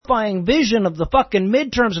horrifying vision of the fucking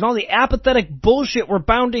midterms and all the apathetic bullshit we're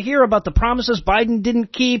bound to hear about the promises Biden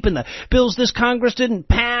didn't keep and the bills this Congress didn't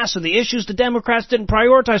pass and the issues the Democrats didn't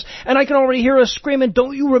prioritize. And I can already hear us screaming,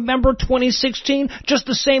 don't you remember 2016? Just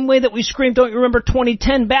the same way that we screamed, don't you remember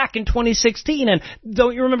 2010 back in 2016? And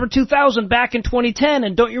don't you remember 2000 back in 2010?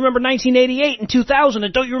 And don't you remember 1988 and 2000?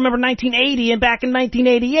 And don't you remember 1980 and back in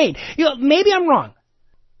 1988? You know, maybe I'm wrong.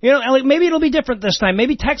 You know, like maybe it'll be different this time.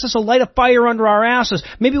 Maybe Texas will light a fire under our asses.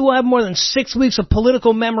 Maybe we'll have more than 6 weeks of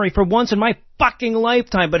political memory for once in my fucking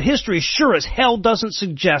lifetime. But history sure as hell doesn't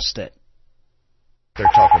suggest it. They're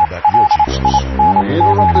talking about your Jesus. We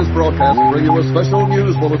interrupt this broadcast to bring you a special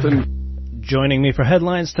news bulletin. Joining me for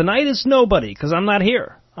headlines tonight is nobody, because I'm not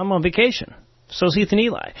here. I'm on vacation. So's Heath and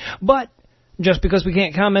Eli. But just because we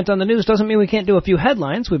can't comment on the news doesn't mean we can't do a few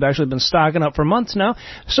headlines. We've actually been stocking up for months now,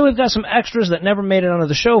 so we've got some extras that never made it onto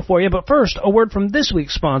the show for you. But first, a word from this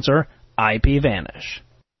week's sponsor, IPVanish.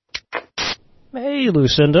 Hey,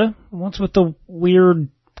 Lucinda, what's with the weird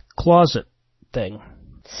closet thing?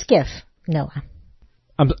 Skiff, Noah.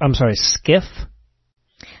 I'm sorry, skiff?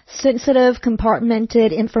 Sensitive,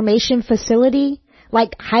 compartmented information facility,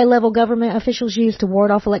 like high-level government officials use to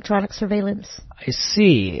ward off electronic surveillance. I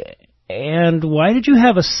see. And why did you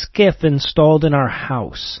have a skiff installed in our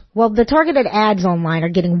house? Well, the targeted ads online are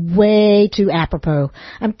getting way too apropos.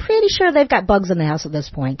 I'm pretty sure they've got bugs in the house at this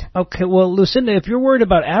point. Okay, well, Lucinda, if you're worried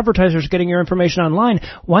about advertisers getting your information online,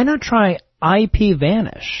 why not try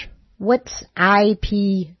IPVanish? What's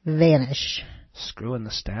IPVanish? Screwing the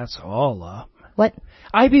stats all up. What?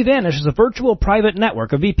 IPVanish is a virtual private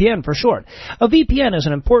network, a VPN for short. A VPN is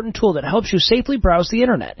an important tool that helps you safely browse the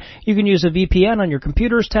internet. You can use a VPN on your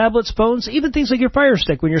computers, tablets, phones, even things like your Fire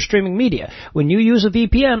Stick when you're streaming media. When you use a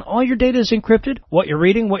VPN, all your data is encrypted, what you're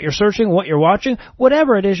reading, what you're searching, what you're watching,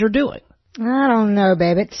 whatever it is you're doing. I don't know,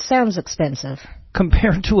 babe. It sounds expensive.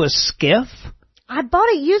 Compared to a skiff? I bought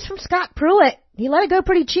it used from Scott Pruitt. He let it go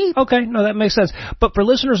pretty cheap. Okay, no, that makes sense. But for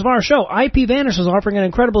listeners of our show, IPVanish is offering an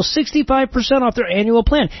incredible 65% off their annual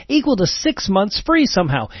plan, equal to 6 months free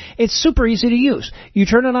somehow. It's super easy to use. You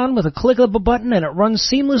turn it on with a click of a button and it runs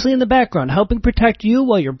seamlessly in the background, helping protect you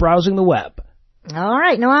while you're browsing the web. All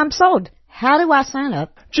right, no, I'm sold. How do I sign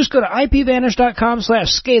up? Just go to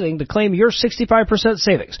IPVanish.com/scathing to claim your 65%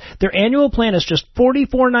 savings. Their annual plan is just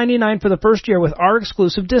 $44.99 for the first year with our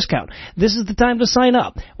exclusive discount. This is the time to sign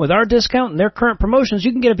up. With our discount and their current promotions,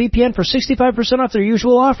 you can get a VPN for 65% off their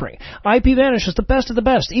usual offering. IPVanish is the best of the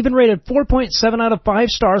best, even rated 4.7 out of 5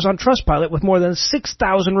 stars on Trustpilot with more than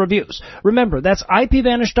 6,000 reviews. Remember, that's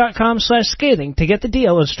IPVanish.com/scathing to get the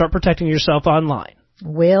deal and start protecting yourself online.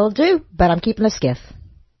 Will do, but I'm keeping a skiff.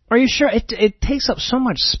 Are you sure? It takes up so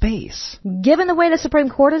much space. Given the way the Supreme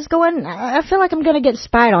Court is going, I feel like I'm going to get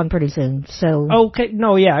spied on pretty soon, so... Okay,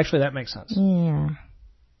 no, yeah, actually that makes sense. Yeah.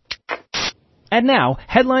 And now,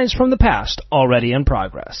 headlines from the past, already in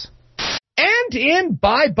progress. And in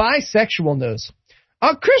bisexual news,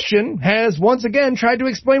 a Christian has once again tried to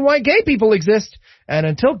explain why gay people exist, and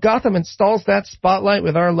until Gotham installs that spotlight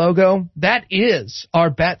with our logo, that is our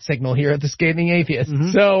bat signal here at the Scathing Atheist.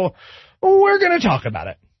 So, we're going to talk about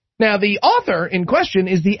it. Now, the author in question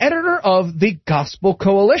is the editor of the Gospel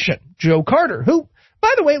Coalition, Joe Carter, who,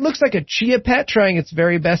 by the way, looks like a chia pet trying its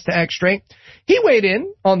very best to act straight. He weighed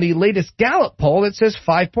in on the latest Gallup poll that says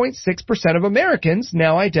 5.6% of Americans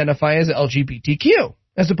now identify as LGBTQ,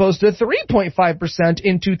 as opposed to 3.5%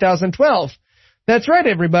 in 2012. That's right,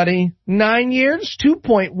 everybody. 9 years,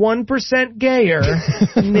 2.1% gayer.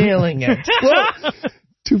 Nailing it. Well,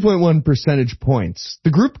 2.1 percentage points.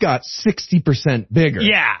 The group got 60% bigger.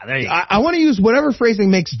 Yeah, there you go. I want to use whatever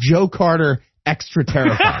phrasing makes Joe Carter extra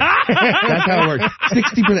terrifying. That's how it works.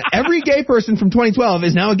 60%. Every gay person from 2012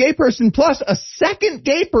 is now a gay person plus a second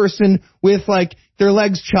gay person with, like, their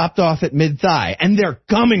legs chopped off at mid-thigh. And they're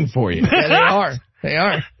coming for you. Yeah, they are. They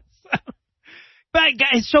are. But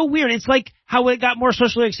it's so weird. It's like how it got more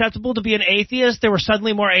socially acceptable to be an atheist. There were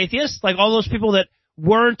suddenly more atheists. Like all those people that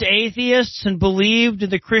weren't atheists and believed in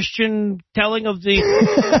the Christian telling of the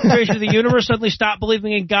creation of the universe suddenly stopped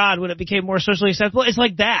believing in God when it became more socially acceptable. It's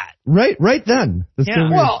like that. Right then. Yeah.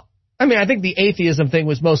 Well, I mean, I think the atheism thing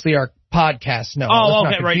was mostly our podcast. No, oh,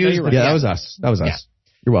 okay, right. No, you're right. Yeah, that was us. Yeah.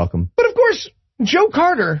 You're welcome. But of course, Joe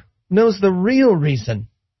Carter knows the real reason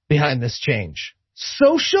behind this change.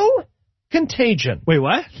 Social contagion. Wait,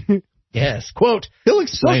 what? Yes, quote, He'll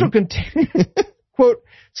explain. Quote,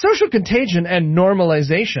 social contagion and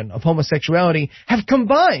normalization of homosexuality have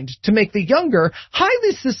combined to make the younger,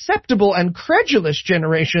 highly susceptible and credulous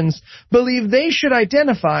generations believe they should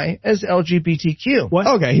identify as LGBTQ. What?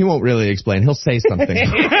 Okay, he won't really explain. He'll say something.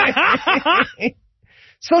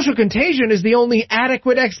 social contagion is the only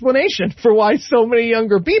adequate explanation for why so many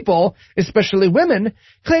younger people, especially women,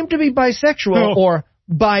 claim to be bisexual or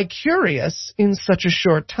bi-curious in such a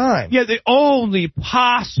short time. Yeah, the only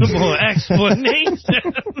possible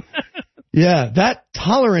explanation. Yeah, that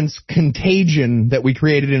tolerance contagion that we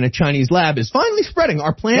created in a Chinese lab is finally spreading.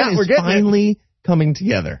 Our plan is finally coming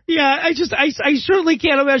together. Yeah, I certainly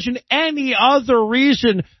can't imagine any other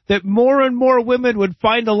reason that more and more women would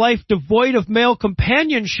find a life devoid of male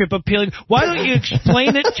companionship appealing. Why don't you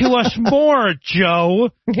explain it to us more, Joe?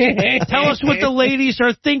 Tell us what the ladies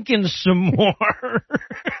are thinking some more.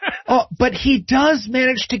 Oh, but he does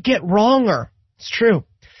manage to get wronger. It's true.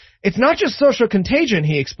 It's not just social contagion,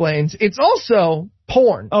 he explains. It's also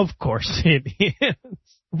porn. Of course it is.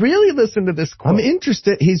 Really listen to this quote. I'm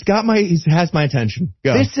interested. He has my attention.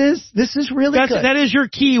 Go. This is really good. That is your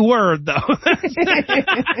key word, though.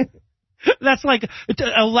 That's like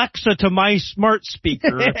Alexa to my smart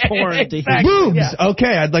speaker. Porn to Exactly. Boobs. Yeah.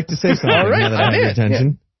 Okay, I'd like to say something. All right, now that I have your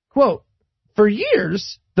attention. Yeah. Quote, for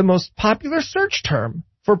years, the most popular search term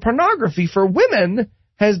for pornography for women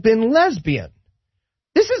has been lesbian.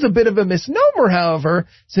 This is a bit of a misnomer, however,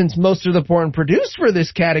 since most of the porn produced for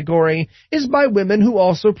this category is by women who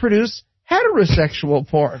also produce heterosexual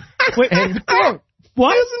porn. Wait, End quote.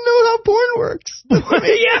 What? He doesn't know how porn works.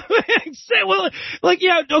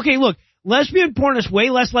 Okay, look. Lesbian porn is way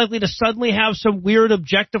less likely to suddenly have some weird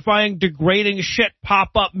objectifying, degrading shit pop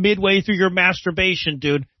up midway through your masturbation,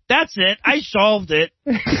 dude. That's it. I solved it.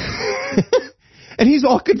 And he's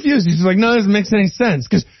all confused. He's like, no, this doesn't make any sense.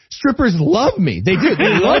 Because strippers love me. They do.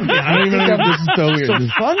 They love me. I don't even know. This is so weird. So this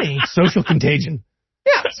is funny. Social contagion.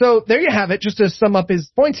 Yeah, so there you have it. Just to sum up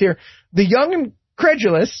his points here, the young and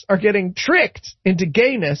credulous are getting tricked into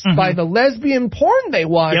gayness by the lesbian porn they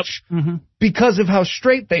watch because of how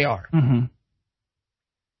straight they are.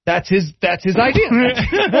 That's his idea.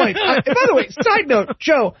 That's his point. By the way, side note,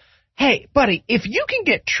 Joe, hey, buddy, if you can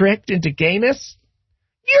get tricked into gayness,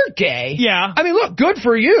 you're gay. Yeah. I mean, look, good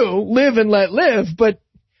for you. Live and let live, but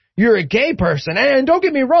you're a gay person. And don't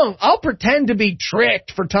get me wrong, I'll pretend to be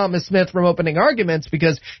tricked for Thomas Smith from Opening Arguments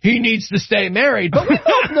because he needs to stay married. But we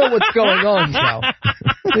both know what's going on, Joe.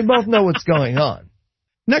 We both know what's going on.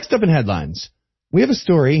 Next up in headlines, we have a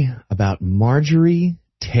story about Marjorie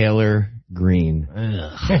Taylor Greene.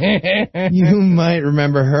 You might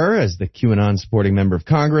remember her as the QAnon-supporting member of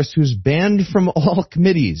Congress who's banned from all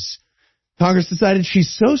committees. Congress decided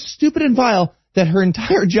she's so stupid and vile that her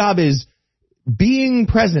entire job is being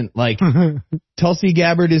present, like Tulsi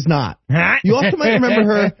Gabbard is not. You also might remember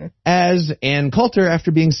her as Ann Coulter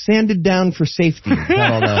after being sanded down for safety.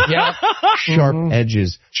 Got all the sharp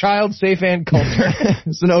edges. Child safe Ann Coulter.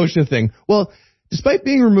 It's an OSHA thing. Well, despite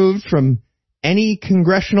being removed from any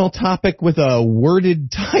congressional topic with a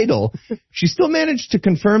worded title, she still managed to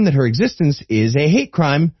confirm that her existence is a hate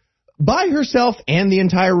crime by herself and the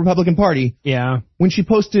entire Republican Party. Yeah. When she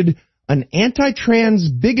posted an anti-trans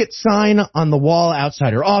bigot sign on the wall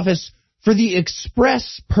outside her office for the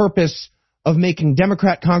express purpose of making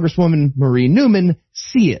Democrat Congresswoman Marie Newman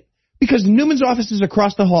see it. Because Newman's office is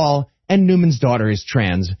across the hall and Newman's daughter is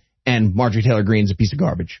trans and Marjorie Taylor Greene's a piece of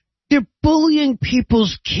garbage. They're bullying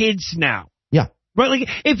people's kids now. Yeah. Right, like,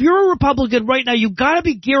 if you're a Republican right now, you gotta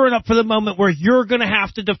be gearing up for the moment where you're gonna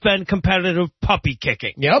have to defend competitive puppy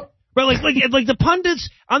kicking. Yep. Right, like the pundits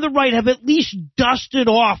on the right have at least dusted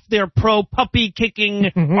off their pro-puppy kicking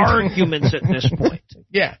arguments at this point.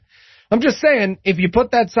 Yeah. I'm just saying, if you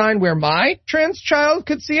put that sign where my trans child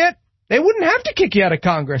could see it, they wouldn't have to kick you out of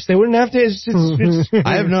Congress. They wouldn't have to.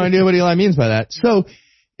 I have no idea what Eli means by that. So,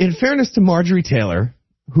 in fairness to Marjorie Taylor,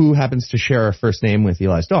 who happens to share a first name with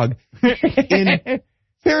Eli's dog, in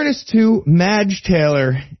fairness to Madge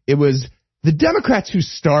Taylor, it was the Democrats who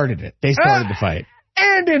started it. They started the fight.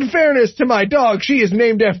 And in fairness to my dog, she is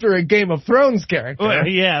named after a Game of Thrones character.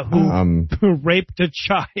 Yeah, who raped a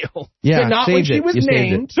child. Yeah, not when she was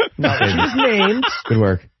named. Not when she was named. Good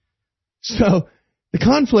work. So, the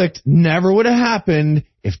conflict never would have happened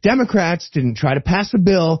if Democrats didn't try to pass a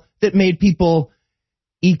bill that made people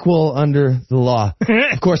equal under the law.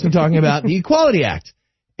 Of course, I'm talking about the Equality Act.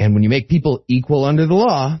 And when you make people equal under the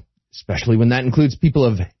law, especially when that includes people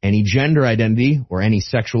of any gender identity or any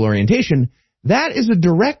sexual orientation, that is a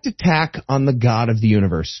direct attack on the God of the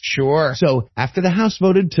universe. Sure. So after the House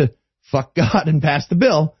voted to fuck God and pass the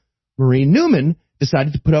bill, Marie Newman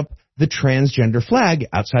decided to put up the transgender flag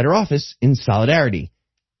outside her office in solidarity.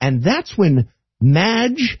 And that's when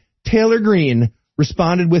Madge Taylor Greene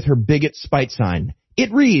responded with her bigot spite sign.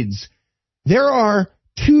 It reads, "There are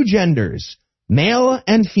two genders, male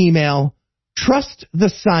and female. Trust the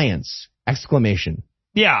science!" Exclamation.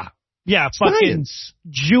 Yeah. Yeah, fucking Science.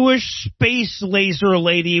 Jewish space laser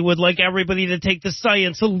lady would like everybody to take the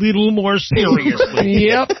science a little more seriously.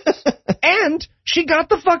 Yep. And she got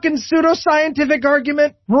the fucking pseudoscientific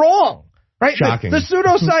argument wrong. Right? Shocking. The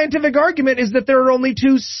pseudoscientific argument is that there are only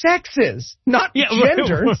two sexes, not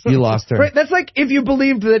genders. You lost her. Right? That's like if you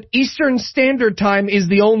believed that Eastern Standard Time is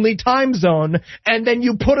the only time zone, and then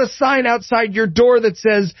you put a sign outside your door that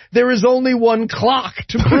says there is only one clock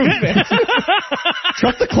to prove it.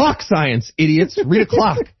 Truck the clock, science, idiots. Read a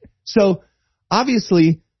clock. So,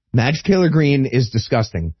 obviously, Madge Taylor Greene is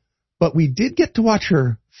disgusting. But we did get to watch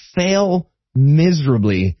her fail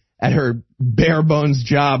miserably at her bare bones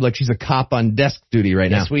job like she's a cop on desk duty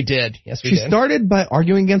right now. Yes, we did. She started by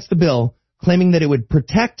arguing against the bill, claiming that it would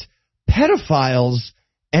protect pedophiles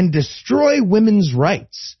and destroy women's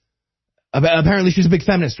rights. Apparently, she's a big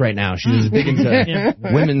feminist right now. She's big into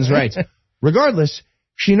women's rights. Regardless,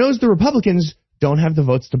 she knows the Republicans don't have the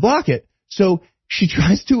votes to block it, so she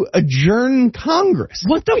tries to adjourn Congress.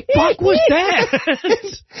 What the fuck was that?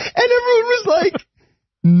 And everyone was like,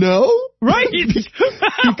 no? Right?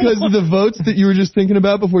 Because of the votes that you were just thinking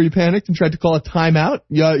about before you panicked and tried to call a timeout?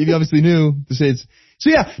 Yeah, you obviously knew to say it's...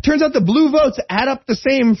 So yeah, turns out the blue votes add up the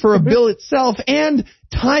same for a bill itself and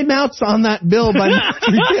timeouts on that bill by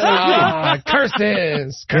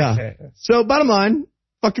curses. Yeah. So bottom line,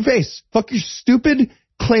 fuck your face. Fuck your stupid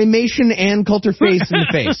claymation and Coulter face in the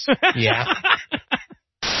face. Yeah.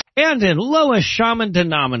 And in lowest shaman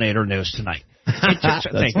denominator news tonight. That's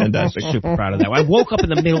fantastic. I'm super proud of that one. I woke up in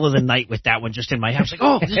the middle of the night with that one just in my head. I was like,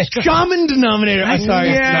 oh, this is good. Shaman denominator. I'm sorry.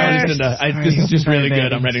 Yes. Lucinda. This is just really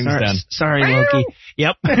good. I'm writing this down. Sorry, Loki.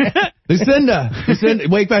 Yep. Lucinda,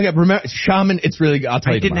 wake back up. Remember, shaman, it's really good. I'll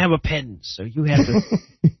tell you I didn't tomorrow. have a pen, so you had to.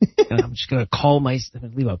 I'm just going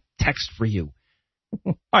to leave a text for you.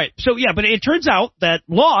 All right, so yeah, but it turns out that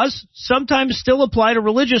laws sometimes still apply to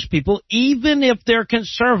religious people, even if they're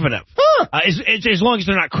conservative, as long as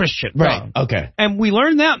they're not Christian. Right, okay. And we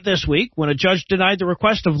learned that this week when a judge denied the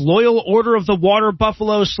request of Loyal Order of the Water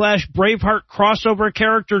Buffalo / Braveheart crossover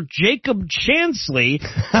character Jacob Chansley,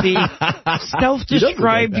 the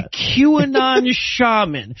self-described QAnon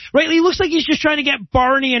shaman. Right, he looks like he's just trying to get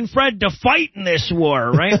Barney and Fred to fight in this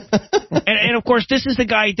war, right? and of course, this is the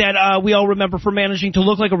guy that we all remember for managing to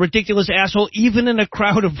look like a ridiculous asshole even in a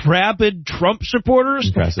crowd of rabid Trump supporters.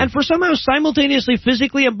 Impressive. And for somehow simultaneously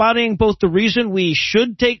physically embodying both the reason we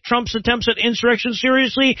should take Trump's attempts at insurrection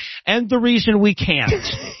seriously and the reason we can't.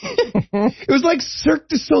 It was like Cirque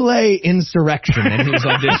du Soleil insurrection and he was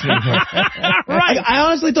auditioning for it. Right. I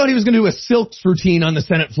honestly thought he was going to do a Silks routine on the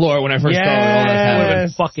Senate floor when I first saw all that That would have happen.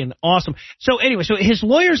 been fucking awesome. So anyway, so his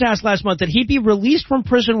lawyers asked last month that he be released from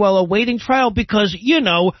prison while awaiting trial because,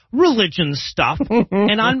 religion stuff.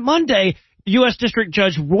 And on Monday, U.S. District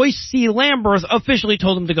Judge Royce C. Lamberth officially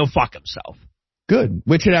told him to go fuck himself. Good.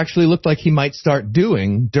 Which it actually looked like he might start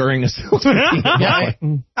doing during a Silks routine. Yeah.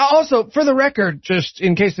 Also, for the record, just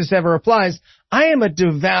in case this ever applies, I am a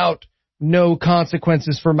devout no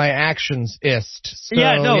consequences for my actions-ist. So,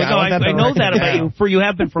 I know that about you, for you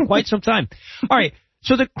have been for quite some time. All right.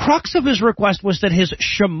 So the crux of his request was that his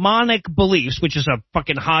shamanic beliefs, which is a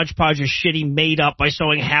fucking hodgepodge of shit he made up by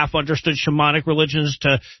sewing half-understood shamanic religions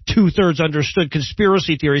to two-thirds understood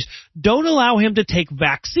conspiracy theories, don't allow him to take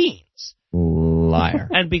vaccines. Liar.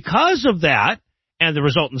 And because of that, and the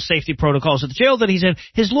resultant safety protocols at the jail that he's in,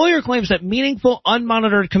 his lawyer claims that meaningful,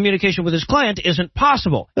 unmonitored communication with his client isn't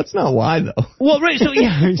possible. That's not why, though. Well, right, so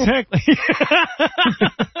yeah, exactly.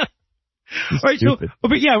 Right, so,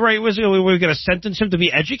 but yeah, right, we're going to sentence him to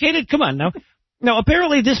be educated? Come on now. Now,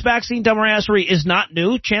 apparently this vaccine dumbassery is not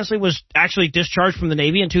new. Chansley was actually discharged from the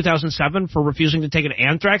Navy in 2007 for refusing to take an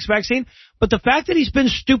anthrax vaccine. But the fact that he's been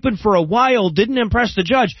stupid for a while didn't impress the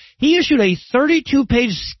judge. He issued a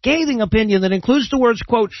 32-page scathing opinion that includes the words,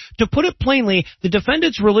 quote, to put it plainly, the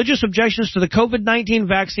defendant's religious objections to the COVID-19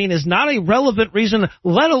 vaccine is not a relevant reason,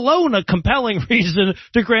 let alone a compelling reason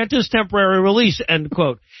to grant his temporary release, end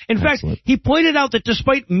quote. In fact, he pointed out that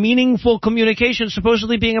despite meaningful communication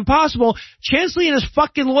supposedly being impossible, Chansley and his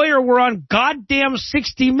fucking lawyer were on goddamn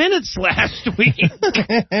 60 Minutes last week.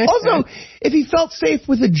 Also, if he felt safe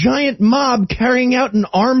with a giant mob carrying out an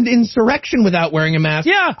armed insurrection without wearing a mask,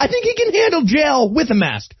 I think he can handle jail with a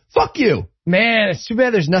mask. Fuck you. Man, it's too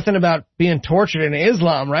bad there's nothing about being tortured in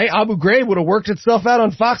Islam, right? Abu Ghraib would have worked itself out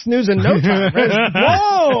on Fox News in no time.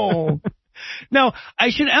 Whoa! Now,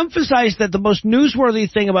 I should emphasize that the most newsworthy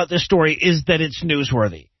thing about this story is that it's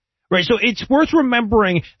newsworthy. Right, so it's worth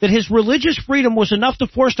remembering that his religious freedom was enough to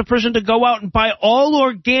force the prison to go out and buy all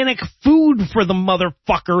organic food for the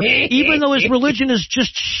motherfucker, even though his religion is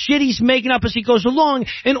just shit he's making up as he goes along,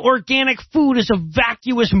 and organic food is a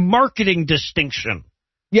vacuous marketing distinction.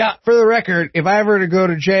 Yeah, for the record, if I ever to go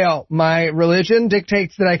to jail, my religion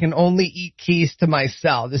dictates that I can only eat keys to my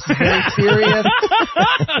cell. This is very serious.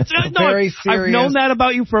 Very serious. I've known that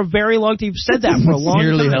about you for a very long time. You've said that for a long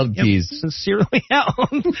time. Sincerely held keys. Sincerely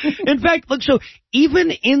held. In fact, look, so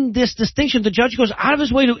even in this distinction, the judge goes out of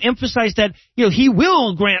his way to emphasize that, you know, he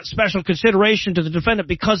will grant special consideration to the defendant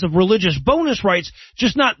because of religious bonus rights,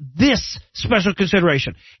 just not this special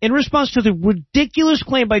consideration. In response to the ridiculous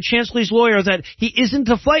claim by Chansley's lawyer that he isn't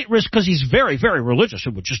a flight risk because he's very, very religious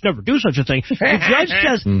and would just never do such a thing, the judge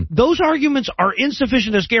says those arguments are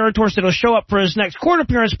insufficient as guarantors that he'll show up for his next court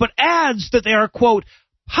appearance, but adds that they are, quote,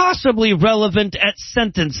 possibly relevant at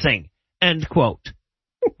sentencing, end quote.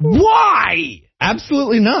 Why?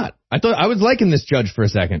 Absolutely not. I thought I was liking this judge for a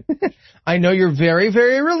second. I know you're very,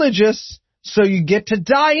 very religious, so you get to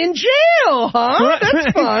die in jail, huh?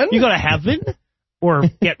 That's fun. You go to heaven or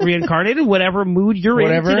get reincarnated, whatever mood you're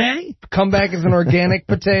in today. Come back as an organic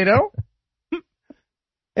potato.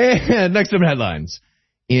 And next up in headlines.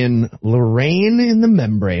 In Lorraine in the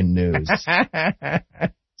Membrane news.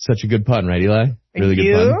 Such a good pun, right, Eli? Really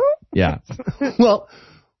good pun. Yeah. Well,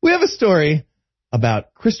 we have a story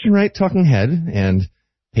about Christian right talking head and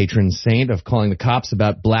patron saint of calling the cops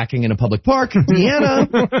about blacking in a public park,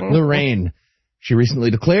 Deanna Lorraine. She recently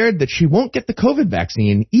declared that she won't get the COVID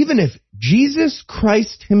vaccine even if Jesus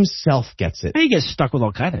Christ himself gets it. You get stuck with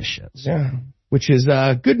all kind of shit. Yeah. Which is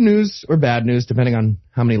good news or bad news, depending on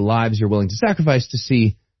how many lives you're willing to sacrifice to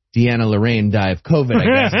see Deanna Lorraine die of COVID,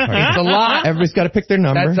 I guess. It's a lot. Everybody's got to pick their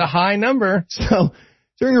number. That's a high number. So,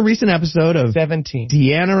 during a recent episode of 17.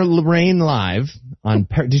 Deanna Lorraine Live on,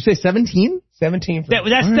 did you say 17? 17. But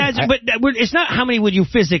it's not how many would you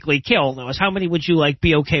physically kill, though. It's how many would you, like,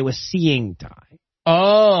 be okay with seeing die.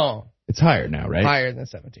 Oh. It's higher now, right? Higher than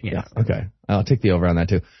 17. Yeah. Okay. I'll take the over on that,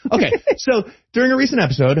 too. Okay. So, during a recent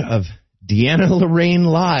episode of Deanna Lorraine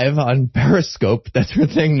Live on Periscope, that's her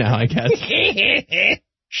thing now, I guess,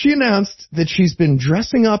 she announced that she's been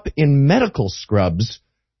dressing up in medical scrubs,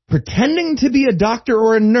 pretending to be a doctor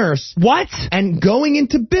or a nurse. What? And going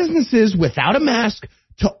into businesses without a mask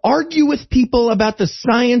to argue with people about the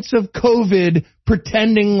science of COVID,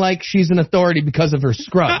 pretending like she's an authority because of her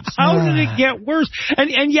scrubs. How did it get worse?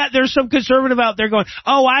 And yet there's some conservative out there going,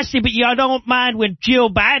 oh, I see, but y'all don't mind when Jill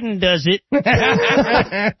Biden does it.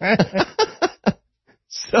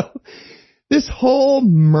 So this whole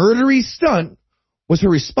murdery stunt was her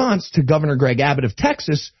response to Governor Greg Abbott of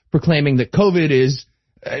Texas proclaiming that COVID is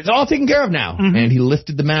it's all taken care of now. Mm-hmm. And he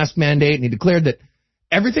lifted the mask mandate and he declared that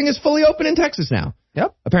everything is fully open in Texas now.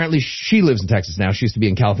 Yep. Apparently she lives in Texas now. She used to be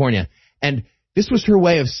in California. And this was her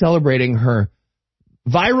way of celebrating her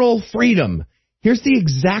viral freedom. Here's the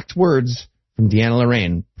exact words from Deanna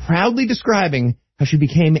Lorraine, proudly describing how she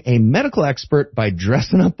became a medical expert by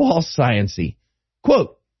dressing up all science-y.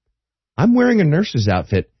 Quote, I'm wearing a nurse's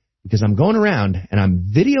outfit because I'm going around and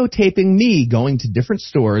I'm videotaping me going to different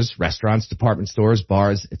stores, restaurants, department stores,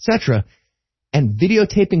 bars, etc., and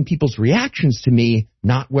videotaping people's reactions to me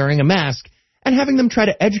not wearing a mask and having them try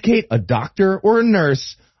to educate a doctor or a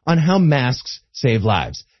nurse on how masks save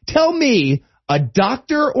lives. Tell me, a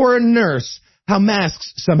doctor or a nurse, how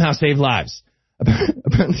masks somehow save lives.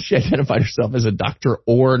 Apparently she identified herself as a doctor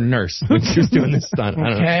or nurse when she was doing this stunt. I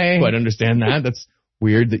don't quite understand that. That's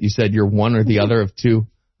weird that you said you're one or the other of two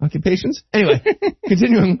occupations. Anyway,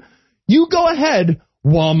 continuing. You go ahead,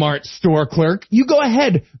 Walmart store clerk. You go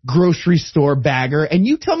ahead, grocery store bagger, and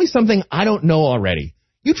you tell me something I don't know already.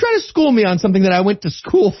 You try to school me on something that I went to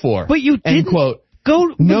school for. But you didn't. End quote.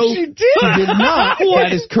 No, she did not.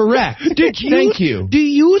 That is correct. Thank you. Do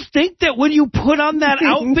you think that when you put on that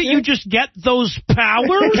outfit, you just get those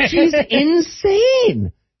powers? She's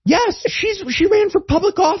insane. Yes, she ran for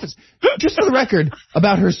public office. Just for the record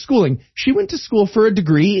about her schooling, she went to school for a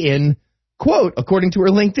degree in, quote, according to her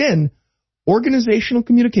LinkedIn, organizational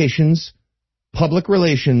communications, public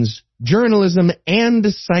relations, journalism, and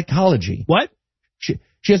psychology. What? She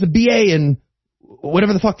has a BA in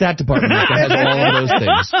whatever the fuck that department is that has all of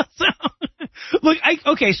those things. Look,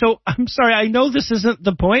 okay, so I'm sorry, I know this isn't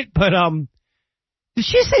the point, but did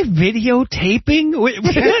she say videotaping?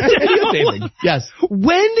 Videotaping, yes.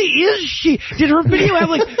 When is she? Did her video have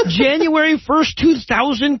like January 1st,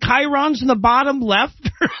 2000 chyrons in the bottom left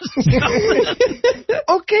or something?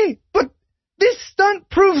 Okay, but this stunt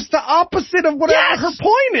proves the opposite of whatever her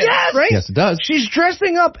point is, right? Yes, it does. She's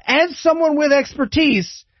dressing up as someone with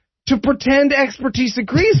expertise to pretend expertise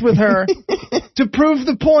agrees with her to prove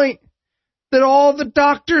the point that all the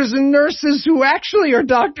doctors and nurses who actually are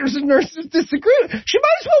doctors and nurses disagree. She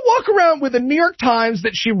might as well walk around with a New York Times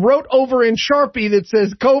that she wrote over in Sharpie that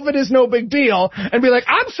says COVID is no big deal and be like,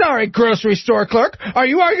 I'm sorry, grocery store clerk. Are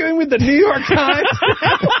you arguing with the New York Times?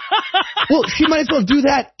 Well, she might as well do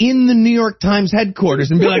that in the New York Times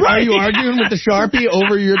headquarters and be like, Are you arguing with the Sharpie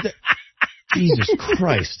over your... Jesus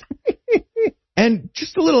Christ. And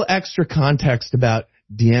just a little extra context about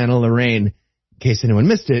Deanna Lorraine. In case anyone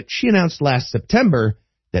missed it, she announced last September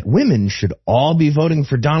that women should all be voting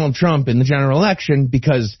for Donald Trump in the general election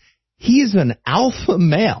because he's an alpha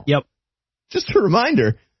male. Yep. Just a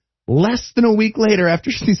reminder, less than a week later after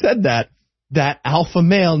she said that alpha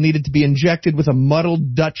male needed to be injected with a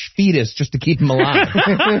muddled Dutch fetus just to keep him alive.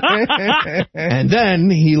 And then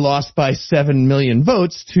he lost by 7 million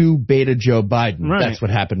votes to beta Joe Biden. Right. That's what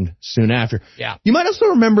happened soon after. Yeah. You might also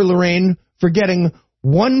remember Lorraine for getting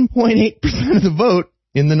 1.8% of the vote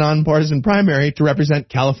in the nonpartisan primary to represent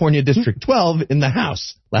California District 12 in the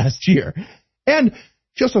House last year. And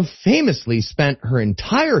she also famously spent her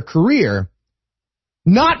entire career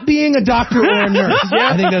not being a doctor or a nurse.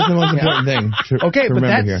 I think that's the most important thing to remember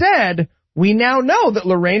that here. said, we now know that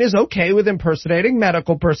Lorraine is okay with impersonating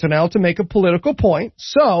medical personnel to make a political point.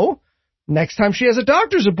 So, next time she has a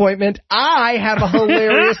doctor's appointment, I have a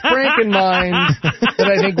hilarious prank in mind that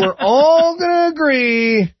I think we're all going to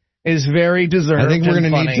agree is very deserved. I think we're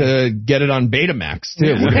going to need to get it on Betamax,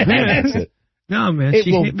 too. We're going to Betamax it. No, man, It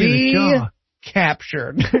she will hit me in the be jaw.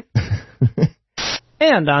 captured.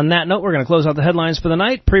 And on that note, we're going to close out the headlines for the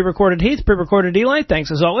night. Pre-recorded Heath, pre-recorded Eli.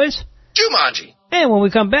 Thanks as always. Jumanji. And when we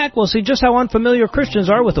come back, we'll see just how unfamiliar Christians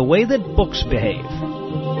are with the way that books behave.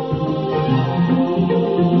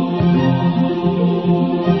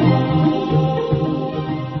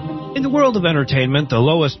 In the world of entertainment, the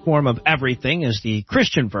lowest form of everything is the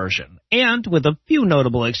Christian version. And, with a few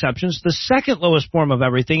notable exceptions, the second lowest form of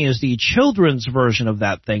everything is the children's version of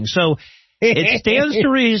that thing. So, it stands to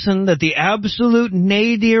reason that the absolute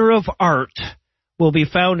nadir of art will be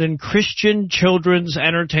found in Christian children's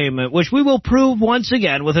entertainment, which we will prove once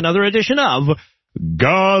again with another edition of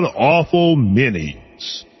God-awful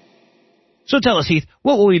minis. So tell us, Heath,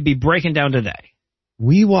 what will we be breaking down today?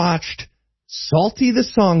 We watched Salty the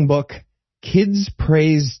Songbook, Kids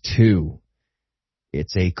Praise 2.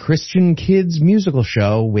 It's a Christian kids musical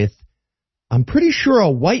show with, I'm pretty sure,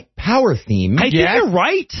 a white power theme. I think you're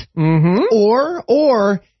right. Mm-hmm.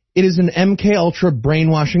 Or it is an MK Ultra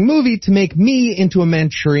brainwashing movie to make me into a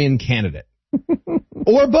Manchurian candidate.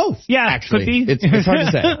 Or both. Yeah, actually. could be. It's hard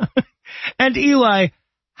to say. And Eli,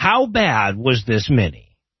 how bad was this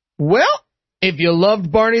mini? Well, if you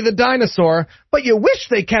loved Barney the Dinosaur, but you wish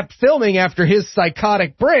they kept filming after his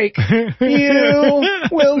psychotic break, you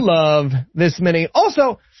will love this mini.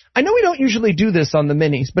 Also, I know we don't usually do this on the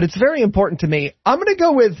minis, but it's very important to me. I'm going to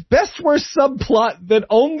go with best worst subplot that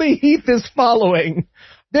only Heath is following.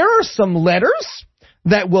 There are some letters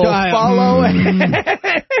that will follow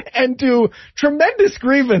and do tremendous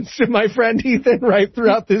grievance to my friend Ethan right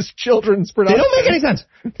throughout this children's production. They don't make any sense.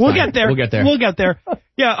 We'll get there. We'll get there.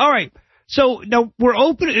 Yeah, all right. So now we're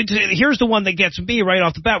open. Here's the one that gets me right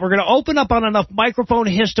off the bat. We're going to open up on enough microphone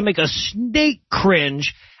hiss to make a snake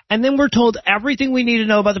cringe. And then we're told everything we need to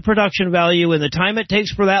know about the production value and the time it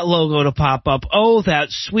takes for that logo to pop up. Oh, that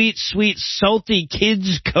sweet, sweet, salty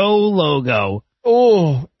Kids Co. logo.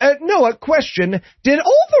 Oh, Noah, question. Did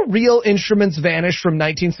all the real instruments vanish from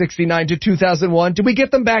 1969 to 2001? Did we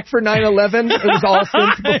get them back for 9/11? It was all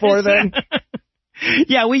synth before then?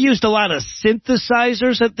 Yeah, we used a lot of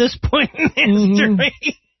synthesizers at this point in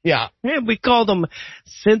history. Yeah. We called them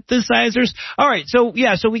synthesizers. All right, so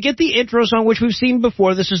we get the intro song, which we've seen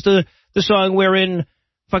before. This is the song wherein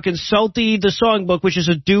fucking Salty the Songbook, which is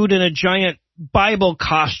a dude in a giant Bible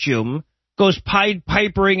costume, goes Pied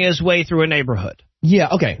Pipering his way through a neighborhood. Yeah,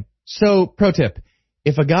 okay. So, pro tip.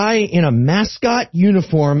 If a guy in a mascot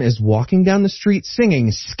uniform is walking down the street singing,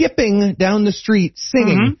 skipping down the street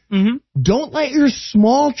singing, don't let your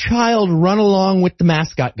small child run along with the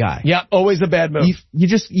mascot guy. Yeah, always a bad move.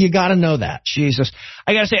 You gotta know that. Jesus.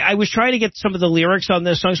 I gotta say, I was trying to get some of the lyrics on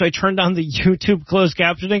this song, so I turned on the YouTube closed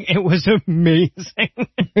captioning. It was amazing.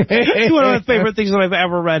 It's one of my favorite things that I've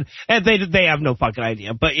ever read. And they have no fucking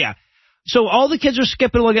idea, but yeah. So all the kids are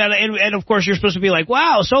skipping along, and of course you're supposed to be like,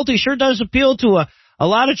 wow, Salty sure does appeal to a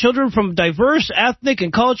lot of children from diverse ethnic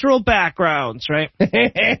and cultural backgrounds, right?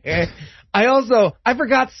 I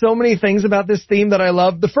forgot so many things about this theme that I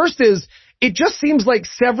love. The first is, it just seems like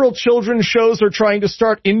several children's shows are trying to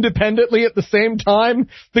start independently at the same time.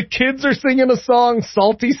 The kids are singing a song,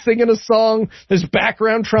 Salty's singing a song, there's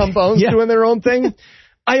background trombones doing their own thing.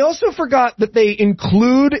 I also forgot that they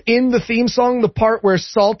include in the theme song the part where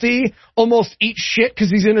Salty almost eats shit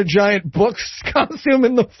because he's in a giant book costume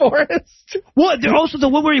in the forest. Well, also the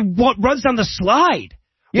one where he runs down the slide.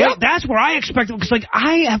 Yeah, right? That's where I expected, because like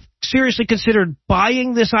I have seriously considered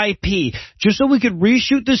buying this IP just so we could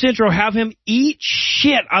reshoot this intro, have him eat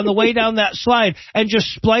shit on the way down that slide, and just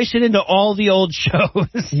splice it into all the old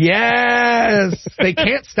shows. Yes, they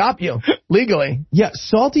can't stop you legally. Yeah,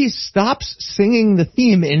 Salty stops singing the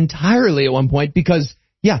theme entirely at one point because,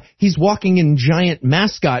 he's walking in giant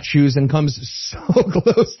mascot shoes and comes so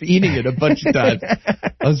close to eating it a bunch of times.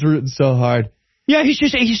 I was rooting so hard. Yeah, he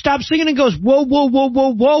stops singing and goes, whoa, whoa, whoa,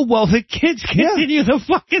 whoa, whoa, whoa. The kids continue the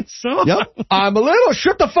fucking song. Yep.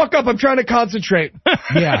 Shut the fuck up, I'm trying to concentrate.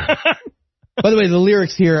 Yeah. By the way, the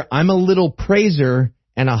lyrics here, I'm a little praiser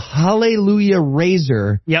and a hallelujah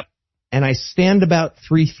raiser. Yep. And I stand about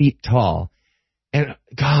 3 feet tall. And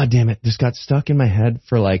God damn it, this got stuck in my head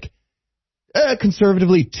for like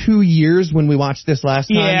conservatively 2 years when we watched this last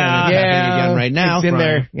time. Yeah. And it's happening again right now. It's in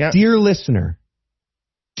there. Yep. Dear listener,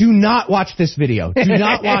 do not watch this video. Do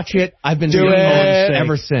not watch it. I've been doing it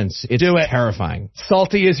ever since. It's terrifying.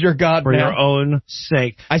 Salty is your god for now. your own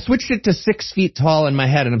sake. I switched it to 6 feet tall in my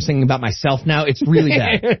head, and I'm singing about myself now. It's really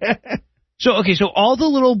bad. So all the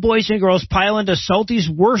little boys and girls pile into Salty's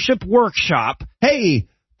worship workshop. Hey,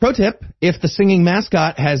 pro tip, if the singing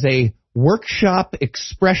mascot has a workshop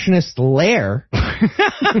expressionist lair,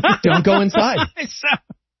 don't go inside.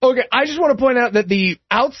 Okay, I just want to point out that the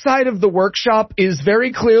outside of the workshop is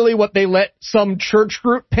very clearly what they let some church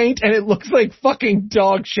group paint, and it looks like fucking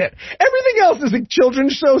dog shit. Everything else is a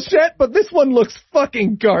children's show set, but this one looks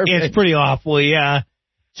fucking garbage. It's pretty awful, yeah.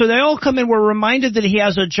 So they all come in. We're reminded that he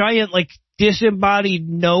has a giant, like, disembodied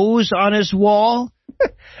nose on his wall.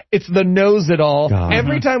 It's the Nose-It-All. God.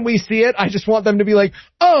 Every time we see it, I just want them to be like,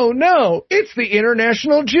 oh no, it's the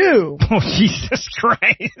International Jew. Oh, Jesus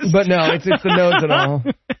Christ. But no, it's the Nose-It-All.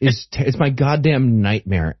 It's my goddamn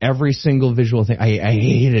nightmare. Every single visual thing. I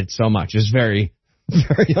hate it so much. It's very,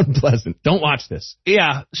 very unpleasant. Don't watch this.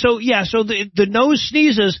 Yeah. So the nose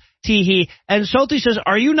sneezes, tee-hee, and Salty says,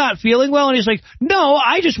 are you not feeling well? And he's like, no,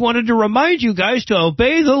 I just wanted to remind you guys to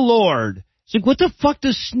obey the Lord. It's like, what the fuck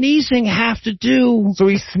does sneezing have to do? So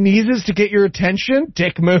he sneezes to get your attention?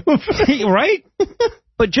 Dick move. Right?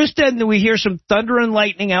 But just then we hear some thunder and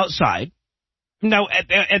lightning outside. Now,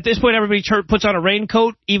 at this point, everybody puts on a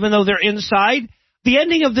raincoat, even though they're inside. The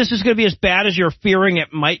ending of this is going to be as bad as you're fearing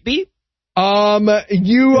it might be. I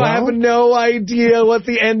have no idea what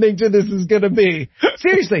the ending to this is going to be.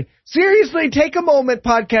 Seriously, take a moment,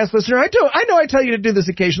 podcast listener. I know I tell you to do this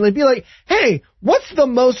occasionally. Be like, hey, what's the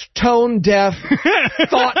most tone-deaf,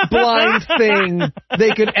 thought-blind thing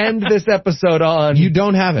they could end this episode on? You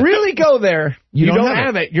don't have it. Really go there. You don't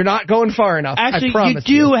have it. You're not going far enough. Actually, I promise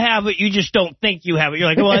you do have it. You just don't think you have it. You're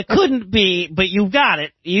like, well, it couldn't be, but you've got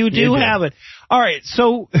it. You do have it. All right,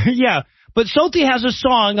 so, yeah. But Salty has a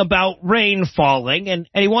song about rain falling, and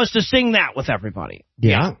he wants to sing that with everybody.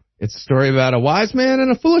 Yeah. It's a story about a wise man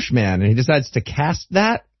and a foolish man, and he decides to cast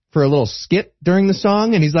that for a little skit during the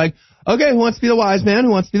song, and he's like, okay, who wants to be the wise man?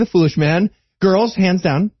 Who wants to be the foolish man? Girls, hands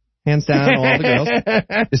down. Hands down, all the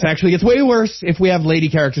girls. This actually gets way worse if we have lady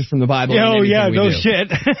characters from the Bible. Oh, yeah, no shit.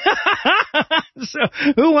 So,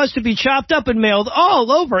 who wants to be chopped up and mailed all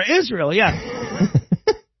over Israel? Yeah.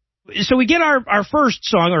 So we get our first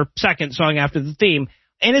song, or second song after the theme,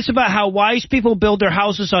 and it's about how wise people build their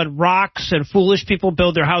houses on rocks and foolish people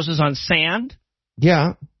build their houses on sand.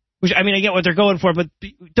 Yeah. Which, I mean, I get what they're going for, but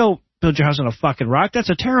don't build your house on a fucking rock. That's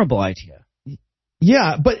a terrible idea.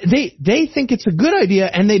 Yeah, but they think it's a good idea,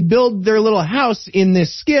 and they build their little house in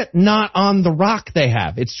this skit not on the rock they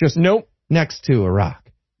have. It's just next to a rock.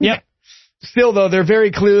 Yep. Still, though, they're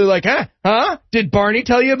very clearly like, huh? Did Barney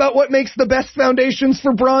tell you about what makes the best foundations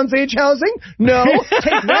for Bronze Age housing? No.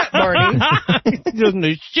 Take that, Barney. He doesn't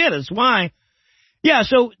know shit. It's why. Yeah,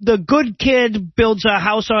 so the good kid builds a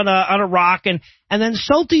house on a rock, and then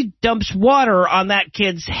Salty dumps water on that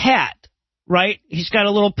kid's head, right? He's got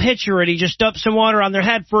a little pitcher, and he just dumps some water on their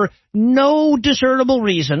head for no discernible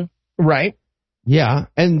reason. Right. Yeah,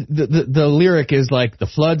 and the lyric is like, the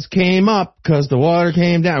floods came up because the water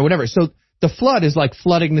came down, or whatever. So the flood is like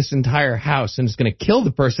flooding this entire house, and it's going to kill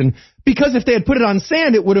the person, because if they had put it on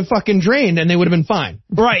sand, it would have fucking drained, and they would have been fine.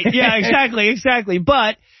 Right, yeah, exactly.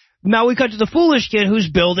 But now we cut to the foolish kid who's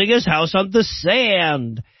building his house on the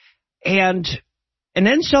sand. And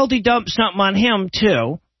then Salty dumps something on him,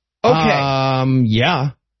 too. Okay.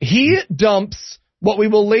 Yeah. he dumps what we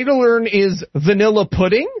will later learn is vanilla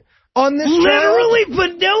pudding on this child. Literally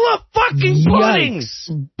vanilla fucking puddings.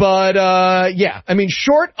 But, yeah, I mean,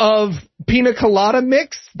 short of pina colada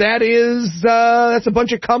mix, that's a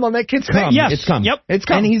bunch of cum on that kid's face. Yes. It's cum. Yep. It's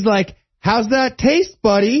cum. And he's like, how's that taste,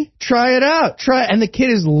 buddy? Try it out. Try it. And the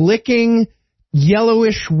kid is licking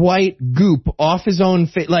yellowish white goop off his own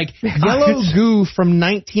face. Like, yellow goo from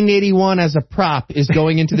 1981 as a prop is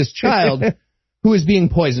going into this child who is being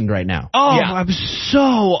poisoned right now. Oh, Yeah. I'm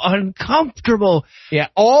so uncomfortable. Yeah,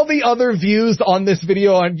 all the other views on this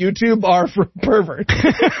video on YouTube are for perverts.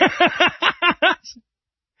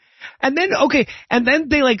 And then, okay, and then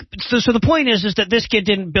they like, so the point is that this kid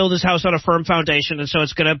didn't build his house on a firm foundation, and so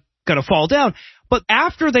it's gonna fall down. But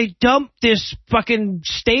after they dump this fucking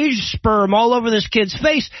stage sperm all over this kid's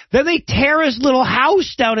face, then they tear his little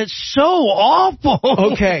house down. It's so awful.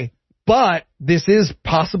 Okay, but this is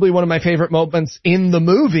possibly one of my favorite moments in the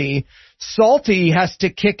movie. Salty has to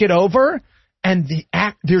kick it over, and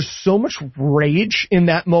there's so much rage in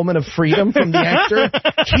that moment of freedom from the actor.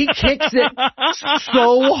 He kicks it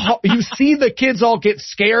so hard. You see the kids all get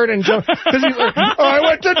scared and jump, because he's like, I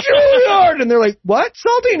went to Juilliard, and they're like, what,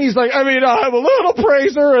 Salty? And he's like, I mean, I have a little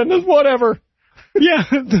praiser and whatever. Yeah.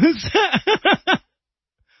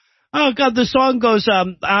 Oh, God, the song goes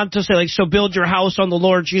on to say, like, so build your house on the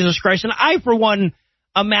Lord Jesus Christ. And I, for one,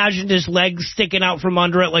 imagined his legs sticking out from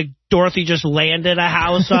under it like Dorothy just landed a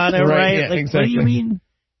house on it, right? Yeah, like, exactly. What do you mean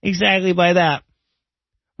exactly by that?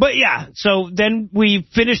 But, yeah, so then we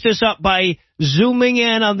finish this up by zooming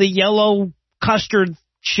in on the yellow custard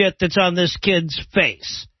shit that's on this kid's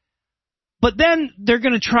face. But then they're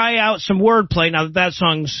going to try out some wordplay now that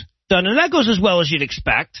song's done, and that goes as well as you'd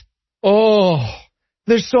expect. Oh,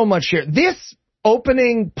 there's so much here. This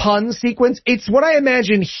opening pun sequence, it's what I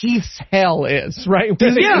imagine Heath's hell is, right?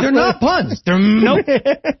 Yeah, they're not puns. They're nope.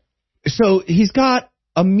 So he's got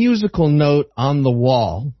a musical note on the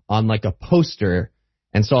wall, on like a poster,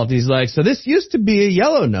 and Salty's like, so this used to be a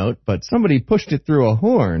yellow note, but somebody pushed it through a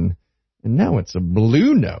horn, and now it's a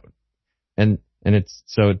blue note. And it's,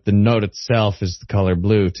 so the note itself is the color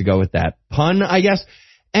blue to go with that pun, I guess.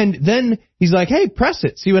 And then he's like, hey, press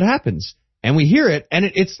it, see what happens. And we hear it, and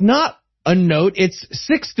it's not a note, it's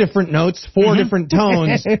 6 different notes, 4 different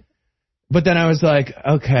tones. But then I was like,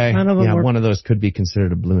 okay, yeah, one of those could be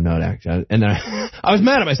considered a blue note, actually. And then I was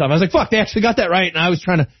mad at myself. I was like, fuck, they actually got that right. And I was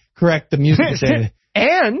trying to correct the music.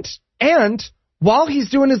 And while he's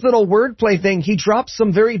doing his little wordplay thing, he drops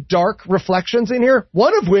some very dark reflections in here,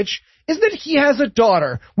 one of which is that he has a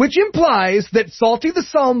daughter, which implies that Salty the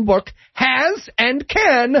Psalm Book has and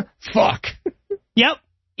can fuck. Yep.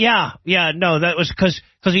 Yeah, no, that was because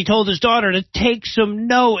he told his daughter to take some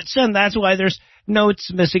notes, and that's why there's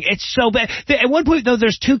notes missing. It's so bad. At one point, though,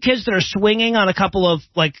 there's 2 kids that are swinging on a couple of,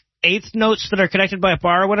 like, 8th notes that are connected by a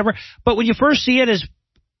bar or whatever, but when you first see it, it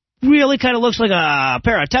really kind of looks like a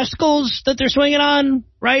pair of testicles that they're swinging on,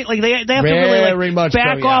 right? Like, they have to really, like,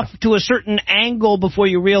 back off to a certain angle before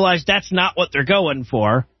you realize that's not what they're going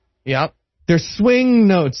for. Yep. They're swing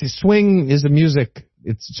notes. Swing is a music...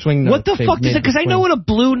 It's swing note. What the fuck is it? Because I know what a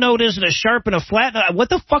blue note is and a sharp and a flat note. What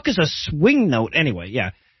the fuck is a swing note anyway? Yeah.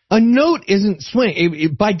 A note isn't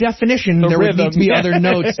swing. By definition, there would need to be other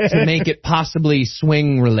notes to make it possibly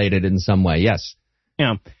swing related in some way. Yes.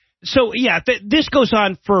 Yeah. So, yeah, this goes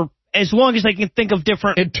on for as long as I can think of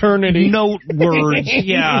different eternity note words.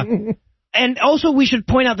 Yeah. And also we should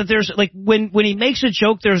point out that there's, like, when he makes a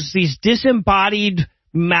joke, there's these disembodied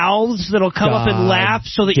mouths that'll come up and laugh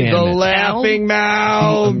so that you the laughing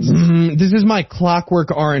mouths. This is my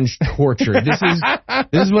Clockwork Orange torture. This is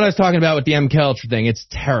what I was talking about with the MK Ultra thing. It's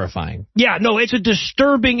terrifying. Yeah, no, it's a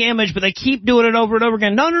disturbing image, but they keep doing it over and over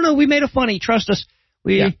again. No, we made a funny. Trust us.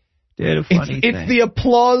 We did a funny thing. It's the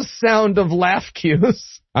applause sound of laugh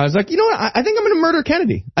cues. I was like, you know what? I think I'm going to murder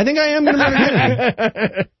Kennedy. I think I am going to murder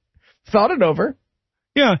Kennedy. Thought it over.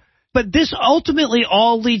 Yeah. But this ultimately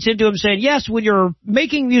all leads into him saying, yes, when you're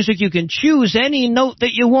making music, you can choose any note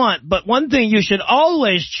that you want. But one thing you should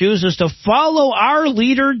always choose is to follow our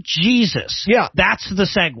leader, Jesus. Yeah. That's the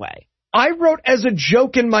segue. I wrote as a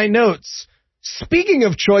joke in my notes, speaking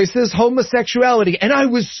of choices, homosexuality. And I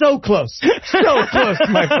was so close. So close,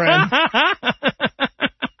 my friend.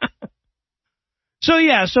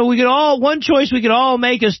 So we could one choice we could all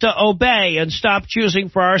make is to obey and stop choosing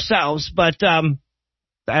for ourselves. But,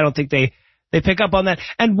 I don't think they pick up on that.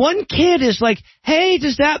 And one kid is like, hey,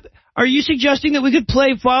 are you suggesting that we could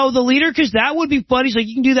play Follow the Leader? Because that would be fun. He's like,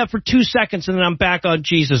 you can do that for 2 seconds and then I'm back on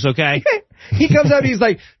Jesus, okay? He comes out, he's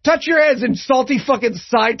like, touch your heads, and Salty fucking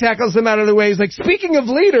side tackles him out of the way. He's like, speaking of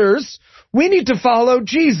leaders, we need to follow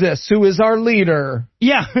Jesus, who is our leader.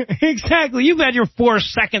 Yeah, exactly. You've had your 4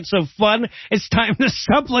 seconds of fun. It's time to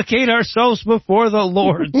supplicate ourselves before the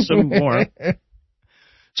Lord some more.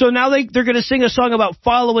 So now they're going to sing a song about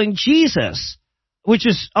following Jesus, which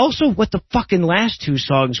is also what the fucking last 2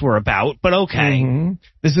 songs were about, but okay. Mm-hmm.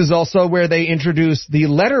 This is also where they introduce the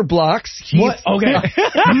letter blocks. What? Okay.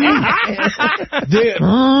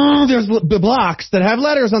 There's the blocks that have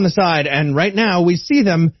letters on the side, and right now we see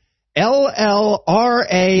them LLRASR.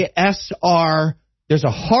 There's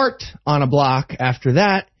a heart on a block after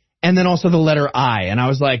that, and then also the letter I. And I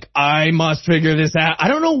was like, I must figure this out. I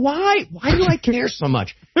don't know why. Why do I care so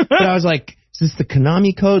much? But I was like, is this the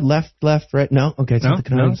Konami code? Left, right? No? Okay, it's not the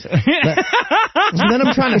Konami. So then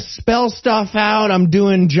I'm trying to spell stuff out. I'm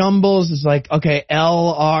doing jumbles. It's like, okay,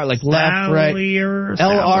 LR, like left, right.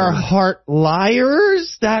 LR heart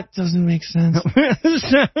liars? That doesn't make sense.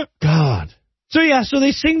 God. So yeah, so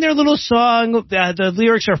they sing their little song. The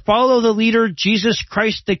lyrics are follow the leader, Jesus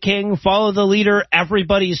Christ the King. Follow the leader,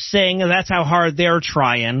 everybody sing. That's how hard they're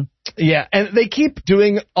trying. Yeah, and they keep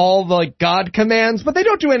doing all the like God commands, but they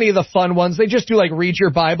don't do any of the fun ones. They just do like read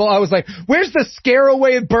your Bible. I was like, where's the scare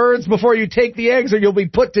away birds before you take the eggs or you'll be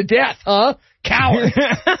put to death, huh? Coward.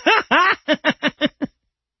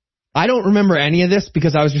 I don't remember any of this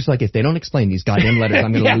because I was just like, if they don't explain these goddamn letters,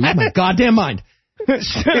 I'm going to lose my goddamn mind.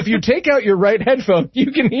 If you take out your right headphone,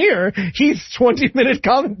 you can hear Heath's 20-minute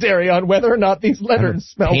commentary on whether or not these letters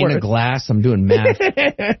spell pane words. Pane of glass, I'm doing math.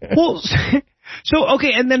 Well, so,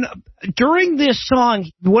 okay, and then during this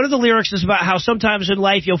song, one of the lyrics is about how sometimes in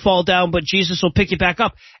life you'll fall down, but Jesus will pick you back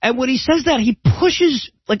up. And when he says that, he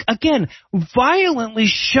pushes, like, again, violently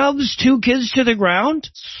shoves 2 kids to the ground.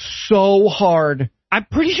 So hard. I'm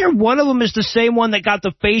pretty sure one of them is the same one that got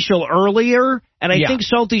the facial earlier, and I think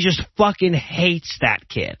Salty just fucking hates that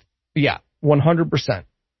kid. Yeah, 100%.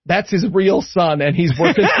 That's his real son, and he's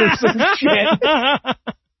working through some shit.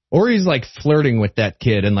 Or he's like flirting with that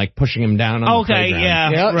kid and like pushing him down on the playground.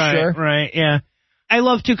 Yeah, right, sure. Right, yeah. I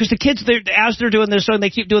love, too, because the kids, as they're doing this song, they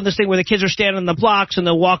keep doing this thing where the kids are standing on the blocks and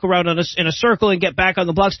they'll walk around in a circle and get back on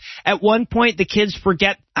the blocks. At one point, the kids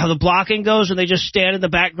forget how the blocking goes and they just stand in the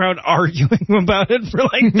background arguing about it for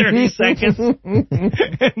like 30 seconds.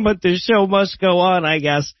 But the show must go on, I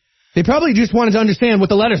guess. They probably just wanted to understand what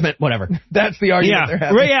the letters meant, whatever. That's the argument they're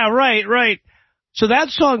having. Yeah, right. So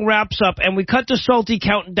that song wraps up and we cut to Salty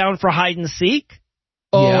counting down for hide and seek.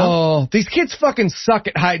 Oh, these kids fucking suck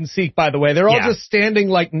at hide and seek, by the way. They're all just standing,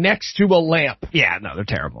 like, next to a lamp. Yeah, no, they're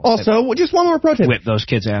terrible. Also, just one more pro tip. Whip those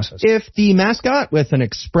kids' asses. If the mascot with an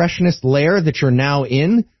expressionist lair that you're now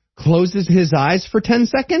in closes his eyes for 10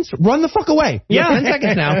 seconds, run the fuck away. You have 10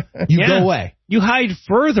 seconds now. You go away. You hide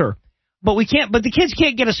further. But the kids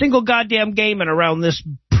can't get a single goddamn game in around this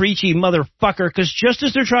preachy motherfucker, because just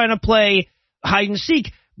as they're trying to play hide and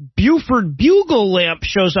seek, Buford Bugle Lamp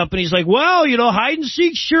shows up and he's like, well, hide and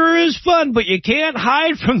seek sure is fun, but you can't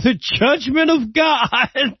hide from the judgment of God.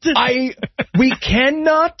 We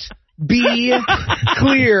cannot be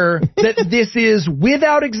clear that this is,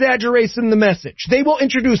 without exaggeration, the message. They will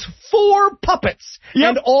introduce 4 puppets,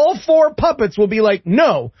 and all 4 puppets will be like,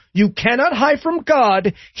 no, you cannot hide from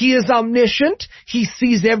God. He is omniscient. He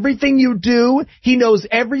sees everything you do. He knows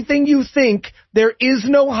everything you think. There is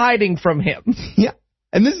no hiding from him. Yeah.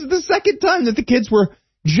 And this is the second time that the kids were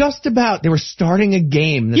they were starting a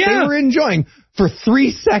game that they were enjoying for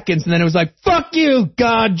 3 seconds, and then it was like, fuck you,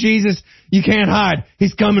 God, Jesus, you can't hide.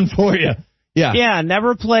 He's coming for you. Yeah. Yeah,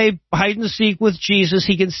 never play hide and seek with Jesus.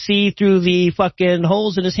 He can see through the fucking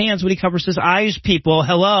holes in his hands when he covers his eyes, people.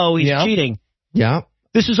 Hello, he's cheating. Yeah.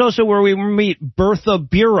 This is also where we meet Bertha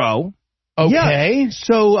Bureau. Okay. Yeah.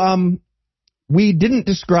 So, we didn't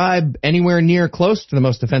describe anywhere near close to the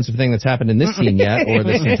most offensive thing that's happened in this scene yet, or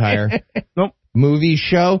this entire movie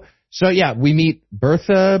show. So, yeah, we meet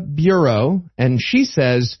Bertha Bureau, and she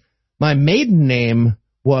says, my maiden name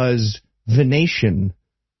was Venation.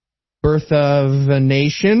 Bertha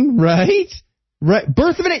Venation, right? Right.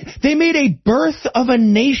 Birth of a Nation. They made a Birth of a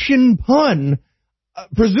Nation pun,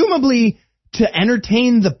 presumably to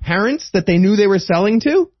entertain the parents that they knew they were selling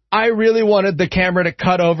to. I really wanted the camera to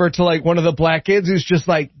cut over to, like, one of the black kids who's just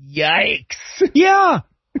like, yikes. Yeah,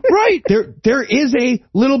 right. There is a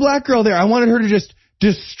little black girl there. I wanted her to just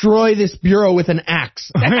destroy this bureau with an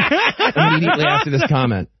axe immediately after this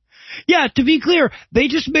comment. Yeah, to be clear, they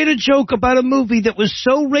just made a joke about a movie that was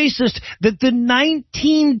so racist that the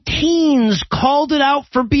 19 teens called it out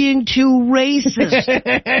for being too racist.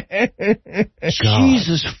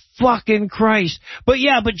 Jesus fucking Christ. But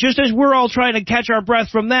just as we're all trying to catch our breath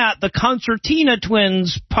from that, the Concertina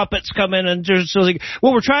twins puppets come in and just like,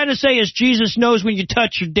 what we're trying to say is Jesus knows when you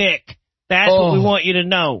touch your dick. That's what we want you to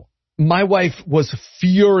know. My wife was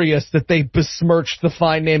furious that they besmirched the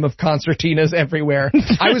fine name of concertinas everywhere.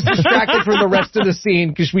 I was distracted from the rest of the scene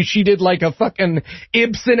because she did like a fucking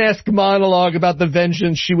Ibsen-esque monologue about the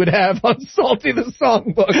vengeance she would have on Salty the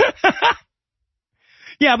Songbook.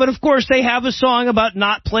 Yeah, but of course they have a song about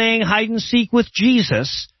not playing hide and seek with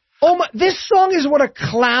Jesus. Oh my, this song is what a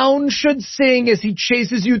clown should sing as he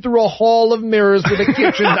chases you through a hall of mirrors with a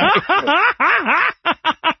kitchen knife.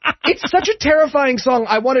 It's such a terrifying song.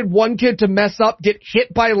 I wanted one kid to mess up, get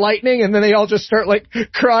hit by lightning, and then they all just start like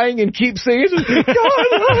crying and keep singing. God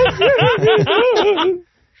loves you.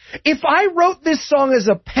 If I wrote this song as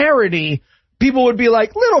a parody, people would be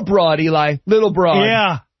like, little broad, Eli, little broad.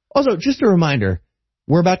 Yeah. Also, just a reminder,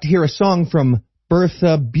 we're about to hear a song from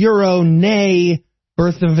Bertha Bureau, nay,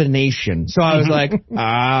 Birth of a Nation. So I was like,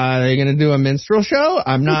 are they going to do a minstrel show?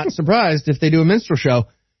 I'm not surprised if they do a minstrel show.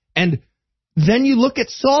 And then you look at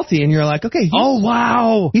Salty and you're like, okay,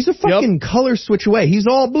 wow. He's a fucking color switch away. He's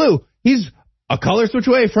all blue. He's a color switch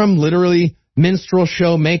away from literally minstrel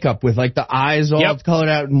show makeup with like the eyes all colored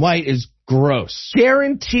out in white is gross.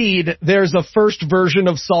 Guaranteed there's a first version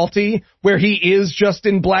of Salty where he is just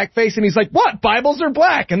in blackface and he's like, what? Bibles are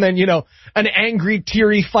black. And then, you know, an angry,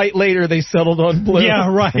 teary fight later, they settled on blue.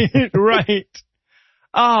 Yeah, right, right.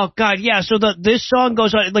 Oh, God, yeah. So this song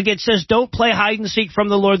goes on, like it says, don't play hide and seek from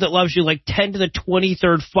the Lord that loves you like 10 to the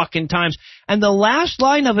 23rd fucking times. And the last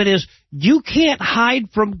line of it is, you can't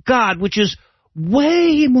hide from God, which is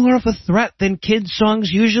way more of a threat than kids'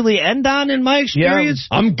 songs usually end on, in my experience.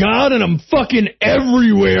 Yeah. I'm God and I'm fucking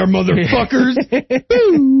everywhere, motherfuckers.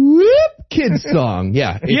 Kids' song.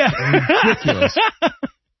 Yeah. It's ridiculous.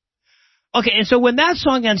 Okay, and so when that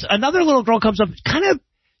song ends, another little girl comes up, kind of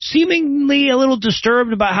seemingly a little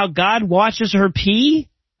disturbed about how God watches her pee.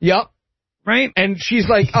 Yep. Right? And she's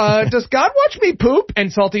like, does God watch me poop?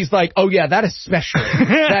 And Salty's like, oh yeah, that especially.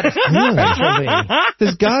 That especially.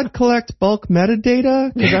 Does God collect bulk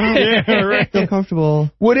metadata? Because I don't feel comfortable.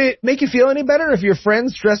 Would it make you feel any better if your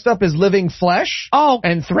friends dressed up as living flesh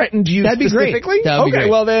and threatened you specifically? That'd be great.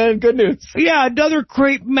 Well then, good news. Yeah, another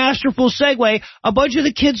great masterful segue. A bunch of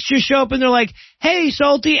the kids just show up and they're like, hey,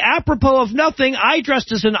 Salty, apropos of nothing, I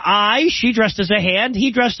dressed as an eye, she dressed as a hand,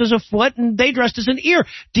 he dressed as a foot, and they dressed as an ear.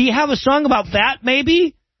 Do you have a song about that,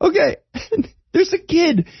 maybe? Okay, there's a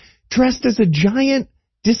kid dressed as a giant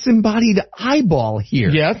disembodied eyeball here.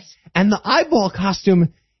 Yes. And the eyeball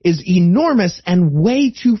costume is enormous and way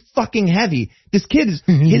too fucking heavy. This kid, his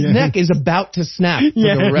neck is about to snap for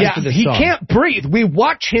the rest of the song. He can't breathe. We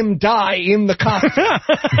watch him die in the costume.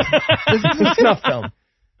 This is a snuff film.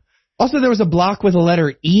 Also, there was a block with a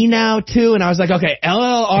letter E now, too, and I was like, okay,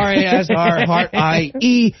 LLRASR, heart,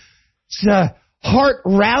 I-E, heart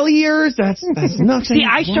ralliers, that's nothing. See,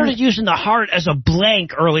 I started using the heart as a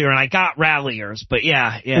blank earlier, and I got ralliers, but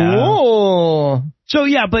yeah. Oh. So,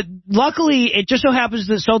 yeah, but luckily, it just so happens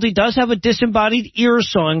that Salty does have a disembodied ear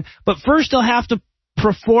song, but first they'll have to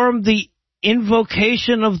perform the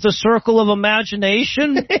invocation of the circle of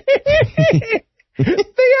imagination. They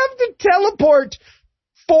have to teleport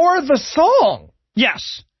for the song.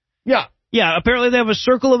 Yes. Yeah. Yeah, apparently they have a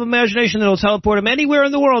circle of imagination that'll teleport them anywhere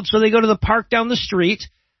in the world, so they go to the park down the street.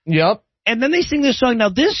 Yep. And then they sing this song. Now,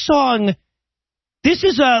 this song, this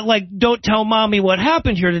is a, like, Don't Tell Mommy What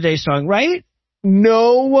Happened Here Today song, right?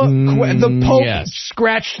 No. The Pope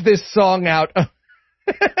scratched this song out.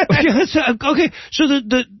 Okay, so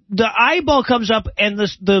the eyeball comes up, and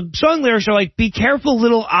the song lyrics are like, be careful,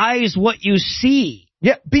 little eyes, what you see.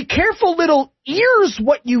 Yeah, be careful, little ears,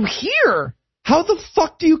 what you hear. How the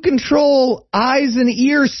fuck do you control eyes and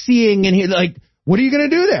ears seeing and hear? Like, what are you going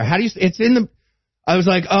to do there? How do you, it's in the, I was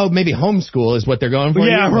like, oh, maybe homeschool is what they're going for.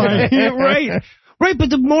 Yeah, right. Right, but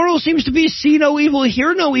the moral seems to be see no evil,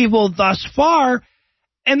 hear no evil thus far.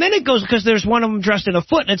 And then it goes, because there's one of them dressed in a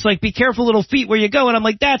foot, and it's like, be careful, little feet, where you go. And I'm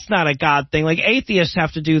like, that's not a God thing. Like, atheists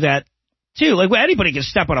have to do that, too. Like, well, anybody can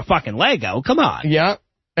step on a fucking Lego. Come on. Yeah.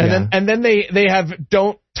 And then they have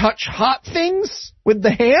don't touch hot things with the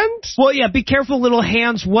hand. Well, yeah, be careful, little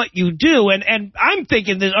hands, what you do. And I'm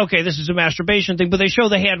thinking this, okay, this is a masturbation thing, but they show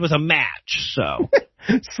the hand with a match, so.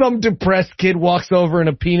 Some depressed kid walks over in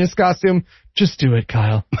a penis costume. Just do it,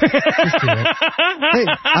 Kyle. Just do it. Hey,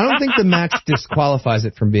 I don't think the match disqualifies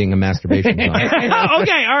it from being a masturbation song.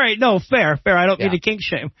 Okay, all right, no, fair. I don't mean to kink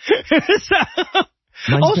shame.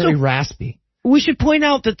 Mine's also, very raspy. We should point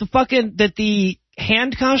out that the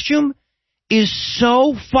hand costume is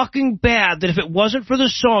so fucking bad that if it wasn't for the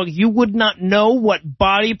song, you would not know what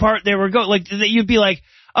body part they were going. Like, you'd be like,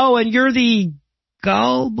 oh, and you're the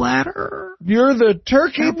gallbladder. You're the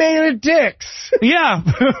turkey made of dicks. Yeah,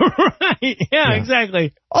 right. Yeah,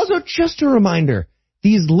 exactly. Also, just a reminder,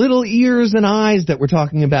 these little ears and eyes that we're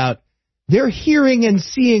talking about, they're hearing and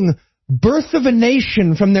seeing Birth of a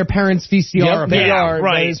Nation from their parents' VCR. They are.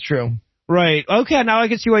 Right. That is true. Right. Okay, now I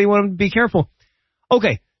can see why you want them to be careful.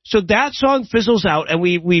 Okay, so that song fizzles out, and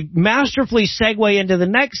we masterfully segue into the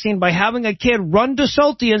next scene by having a kid run to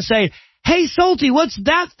Salty and say, "Hey, Salty, what's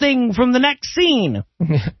that thing from the next scene?"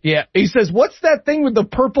 Yeah, he says, "What's that thing with the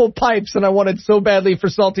purple pipes?" And I wanted so badly for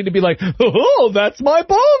Salty to be like, "Oh, that's my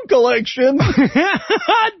bomb collection."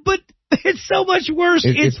 But it's so much worse.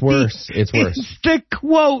 It's worse. It's worse. It's the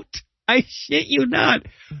quote. I shit you not.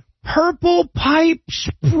 Purple pipe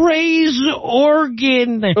sprays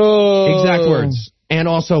organ. Exact words. And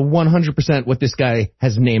also 100% what this guy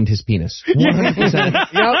has named his penis.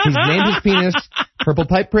 100%. Yep. He's named his penis Purple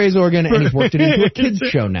Pipe Praise Organ, and he's worked it into a kids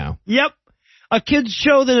show now. Yep. A kids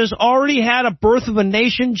show that has already had a Birth of a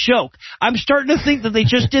Nation joke. I'm starting to think that they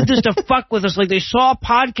just did this to fuck with us, like they saw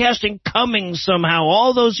podcasting coming somehow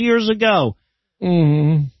all those years ago.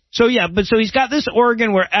 Mm-hmm. So yeah, so he's got this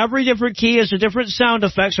organ where every different key is a different sound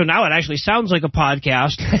effect, so now it actually sounds like a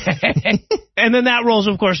podcast. And then that rolls,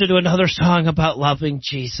 of course, into another song about loving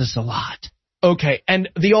Jesus a lot. Okay, and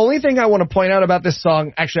the only thing I want to point out about this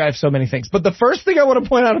song, actually I have so many things, but the first thing I want to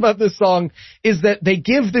point out about this song is that they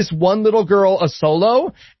give this one little girl a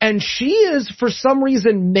solo, and she is, for some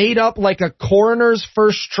reason, made up like a coroner's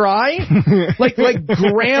first try. like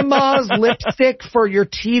grandma's lipstick for your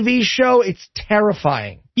TV show. It's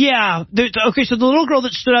terrifying. Yeah. Okay, so the little girl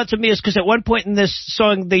that stood out to me is because at one point in this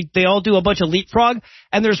song, they all do a bunch of leapfrog,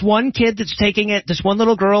 and there's one kid that's taking it, this one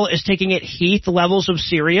little girl is taking it Heath levels of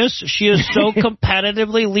serious. She is so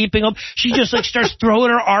competitively leaping up. She just like starts throwing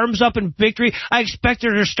her arms up in victory. I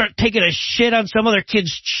expected her to start taking a shit on some other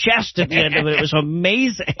kid's chest at the end of it. It was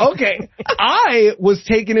amazing. Okay. I was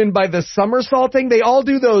taken in by the somersaulting. They all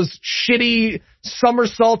do those shitty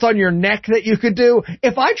somersault on your neck that you could do.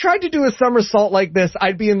 If I tried to do a somersault like this,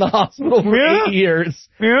 I'd be in the hospital for 8 years.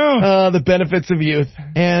 Yeah. The benefits of youth.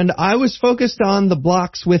 And I was focused on the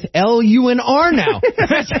blocks with L-U and R now. So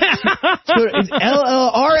it's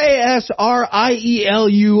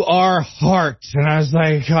L-L-R-A-S-R-I-E-L-U-R, heart. And I was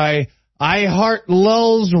like, I heart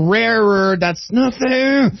lulls rarer. That's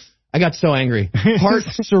nothing. I got so angry. Heart,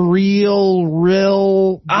 surreal,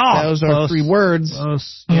 real. Oh, those are 3 words.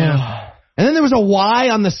 Close. Yeah. And then there was a Y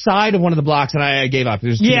on the side of one of the blocks, and I gave up.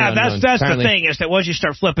 There's too many unknowns. That's the thing, is that once you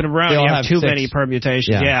start flipping around, you have too 6. many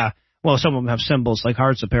permutations. Yeah. Well, some of them have symbols like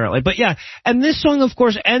hearts, apparently. But yeah, and this song, of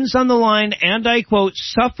course, ends on the line, and I quote,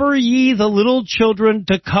 "Suffer ye the little children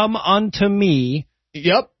to come unto me."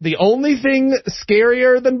 Yep. The only thing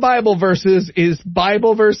scarier than Bible verses is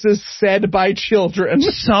Bible verses said by children.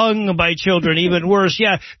 Sung by children, even worse.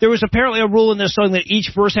 Yeah, there was apparently a rule in this song that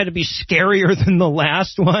each verse had to be scarier than the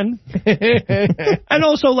last one. And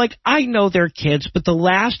also, like, I know they're kids, but the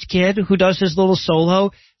last kid who does his little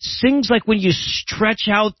solo sings like when you stretch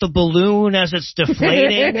out the balloon as it's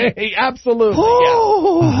deflating. Absolutely.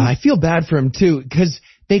 Oh, I feel bad for him, too, because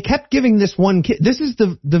they kept giving this one kid, this is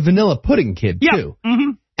the vanilla pudding kid, too.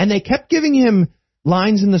 Mm-hmm. And they kept giving him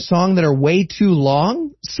lines in the song that are way too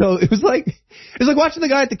long. So it was like watching the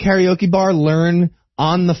guy at the karaoke bar learn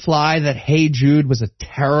on the fly that Hey Jude was a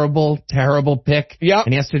terrible, terrible pick. Yep.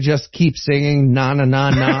 And he has to just keep singing na na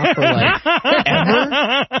na na for like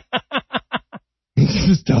ever. He's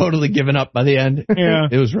just totally given up by the end. Yeah.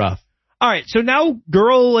 It was rough. All right, so now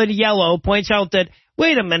Girl in Yellow points out that,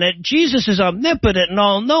 wait a minute, Jesus is omnipotent and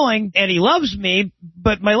all-knowing, and he loves me,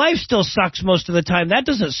 but my life still sucks most of the time. That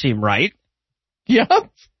doesn't seem right.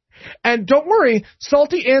 Yep. And don't worry,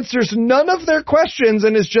 Salty answers none of their questions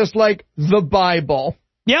and is just like, the Bible.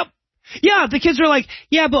 Yep. Yeah, the kids are like,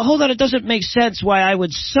 yeah, but hold on, it doesn't make sense why I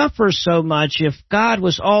would suffer so much if God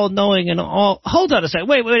was all-knowing and all... Hold on a second,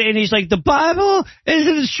 wait, and he's like, the Bible is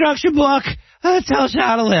an instruction book that tells you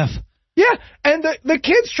how to live. Yeah, and the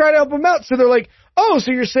kids try to help him out, so they're like, oh,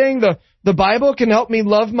 so you're saying the Bible can help me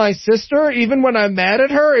love my sister even when I'm mad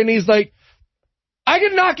at her? And he's like, I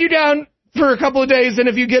can knock you down for a couple of days, and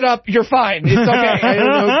if you get up, you're fine. It's okay. I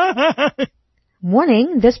don't know.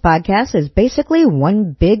 Warning, this podcast is basically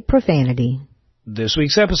one big profanity. This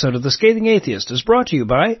week's episode of The Scathing Atheist is brought to you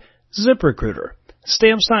by ZipRecruiter,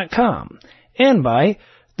 Stamps.com, and by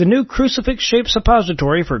the new crucifix-shaped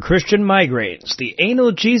suppository for Christian migraines, the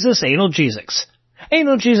Analgesics Analgesics.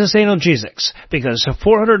 Analgesics Analgesics, because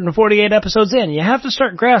 448 episodes in, you have to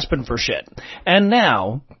start grasping for shit. And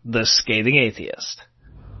now, The Scathing Atheist.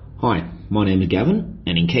 Hi, my name is Gavin,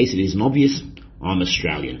 and in case it isn't obvious, I'm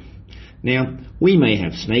Australian. Now, we may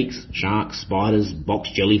have snakes, sharks, spiders,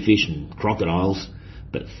 box jellyfish and crocodiles,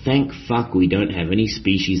 but thank fuck we don't have any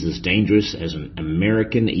species as dangerous as an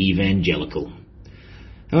American evangelical.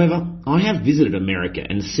 However, I have visited America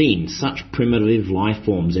and seen such primitive life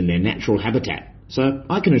forms in their natural habitat, so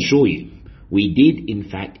I can assure you, we did in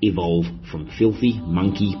fact evolve from filthy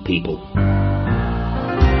monkey people.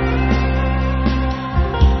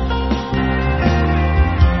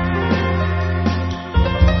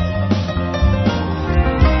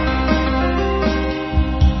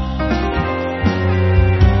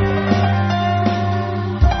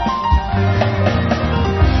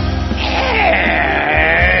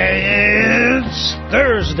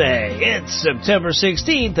 It's September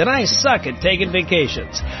 16th, and I suck at taking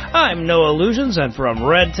vacations. I'm Noah Illusions, and from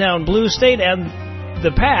Redtown Blue State and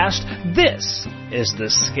the past, this is The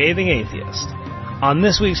Scathing Atheist. On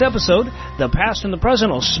this week's episode, the past and the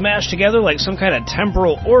present will smash together like some kind of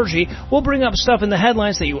temporal orgy. We'll bring up stuff in the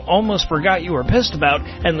headlines that you almost forgot you were pissed about,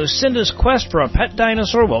 and Lucinda's quest for a pet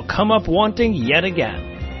dinosaur will come up wanting yet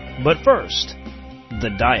again. But first,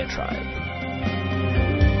 the diatribe.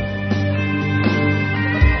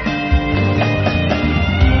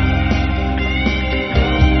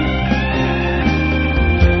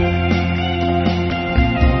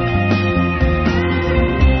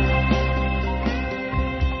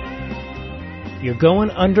 You're going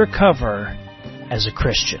undercover as a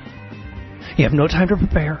Christian. You have no time to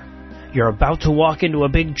prepare. You're about to walk into a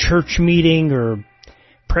big church meeting or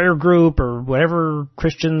prayer group or whatever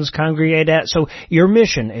Christians congregate at. So your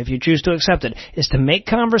mission, if you choose to accept it, is to make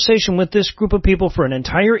conversation with this group of people for an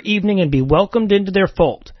entire evening and be welcomed into their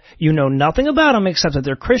fold. You know nothing about them except that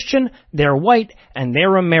they're Christian, they're white, and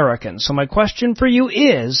they're American. So my question for you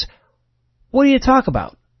is, what do you talk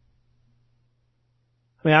about?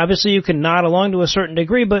 I mean, obviously you can nod along to a certain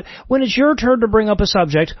degree, but when it's your turn to bring up a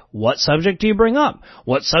subject, what subject do you bring up?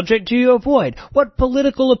 What subject do you avoid? What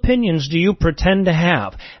political opinions do you pretend to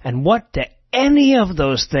have? And what do any of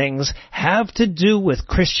those things have to do with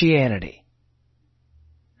Christianity?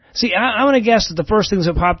 See, I'm going to guess that the first things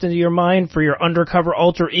that popped into your mind for your undercover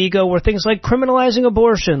alter ego were things like criminalizing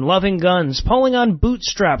abortion, loving guns, pulling on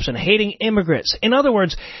bootstraps, and hating immigrants. In other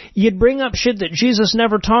words, you'd bring up shit that Jesus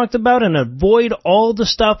never talked about and avoid all the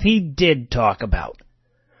stuff he did talk about.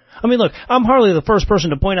 I mean, look, I'm hardly the first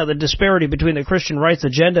person to point out the disparity between the Christian rights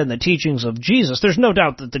agenda and the teachings of Jesus. There's no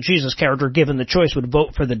doubt that the Jesus character, given the choice, would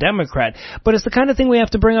vote for the Democrat. But it's the kind of thing we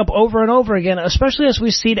have to bring up over and over again, especially as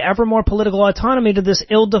we cede ever more political autonomy to this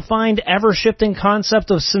ill-defined, ever-shifting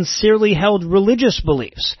concept of sincerely held religious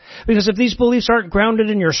beliefs. Because if these beliefs aren't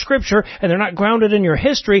grounded in your scripture, and they're not grounded in your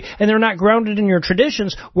history, and they're not grounded in your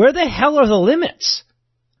traditions, where the hell are the limits?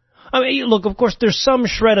 I mean, look, of course, there's some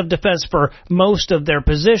shred of defense for most of their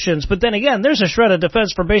positions, but then again, there's a shred of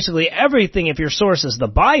defense for basically everything if your source is the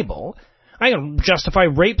Bible. I can justify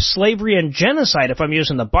rape, slavery, and genocide if I'm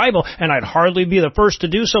using the Bible, and I'd hardly be the first to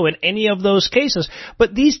do so in any of those cases.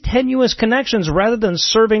 But these tenuous connections, rather than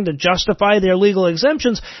serving to justify their legal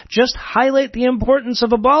exemptions, just highlight the importance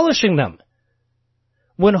of abolishing them.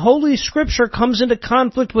 When Holy Scripture comes into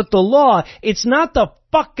conflict with the law, it's not the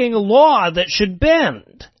fucking law that should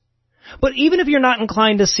bend. But even if you're not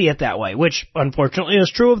inclined to see it that way, which unfortunately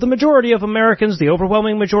is true of the majority of Americans, the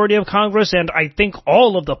overwhelming majority of Congress, and I think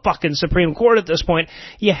all of the fucking Supreme Court at this point,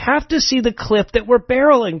 you have to see the cliff that we're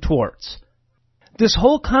barreling towards. This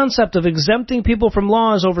whole concept of exempting people from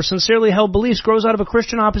laws over sincerely held beliefs grows out of a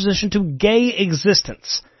Christian opposition to gay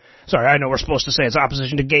existence. Sorry, I know we're supposed to say it's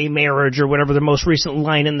opposition to gay marriage or whatever the most recent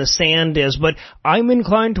line in the sand is, but I'm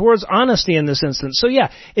inclined towards honesty in this instance. So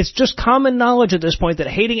yeah, it's just common knowledge at this point that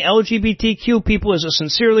hating LGBTQ people is a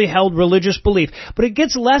sincerely held religious belief, but it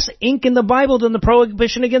gets less ink in the Bible than the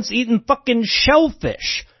prohibition against eating fucking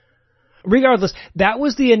shellfish. Regardless, that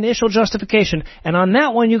was the initial justification, and on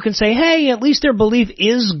that one you can say, hey, at least their belief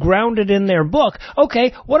is grounded in their book.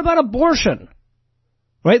 Okay, what about abortion?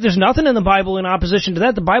 Right? There's nothing in the Bible in opposition to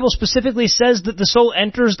that. The Bible specifically says that the soul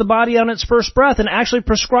enters the body on its first breath and actually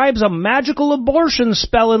prescribes a magical abortion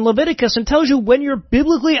spell in Leviticus and tells you when you're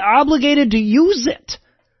biblically obligated to use it.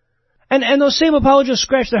 And those same apologists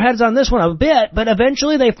scratch their heads on this one a bit, but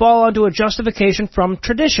eventually they fall onto a justification from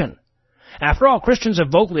tradition. After all, Christians have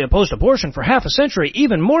vocally opposed abortion for half a century,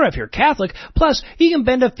 even more if you're Catholic. Plus, you can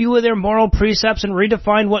bend a few of their moral precepts and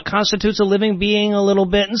redefine what constitutes a living being a little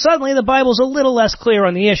bit, and suddenly the Bible's a little less clear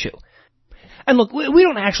on the issue. And look, we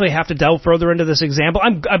don't actually have to delve further into this example.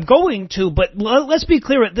 I'm going to, but let's be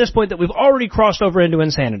clear at this point that we've already crossed over into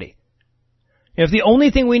insanity. If the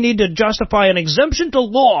only thing we need to justify an exemption to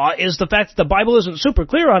law is the fact that the Bible isn't super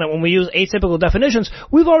clear on it when we use atypical definitions,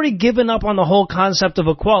 we've already given up on the whole concept of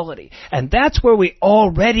equality. And that's where we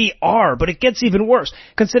already are, but it gets even worse.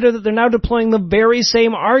 Consider that they're now deploying the very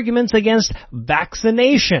same arguments against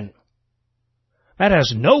vaccination. That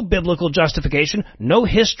has no biblical justification, no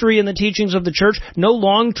history in the teachings of the church, no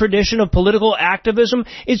long tradition of political activism.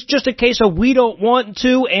 It's just a case of we don't want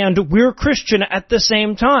to and we're Christian at the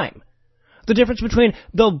same time. The difference between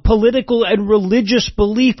the political and religious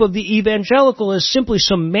belief of the evangelical is simply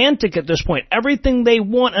semantic at this point. Everything they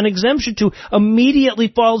want an exemption to immediately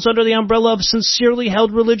falls under the umbrella of sincerely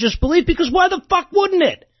held religious belief, because why the fuck wouldn't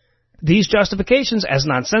it? These justifications, as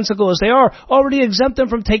nonsensical as they are, already exempt them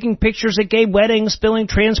from taking pictures at gay weddings, filling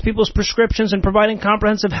trans people's prescriptions, and providing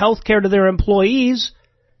comprehensive health care to their employees.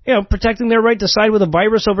 Protecting their right to side with a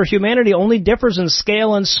virus over humanity only differs in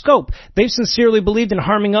scale and scope. They've sincerely believed in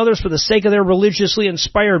harming others for the sake of their religiously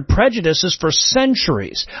inspired prejudices for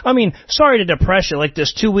centuries. I mean, sorry to depress you like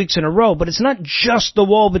this 2 weeks in a row, but it's not just the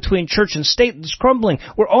wall between church and state that's crumbling.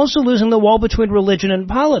 We're also losing the wall between religion and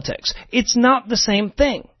politics. It's not the same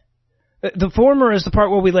thing. The former is the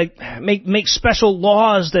part where we make special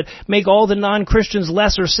laws that make all the non-Christians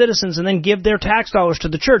lesser citizens and then give their tax dollars to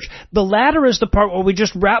the church. The latter is the part where we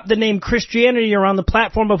just wrap the name Christianity around the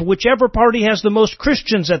platform of whichever party has the most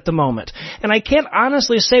Christians at the moment. And I can't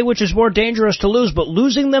honestly say which is more dangerous to lose, but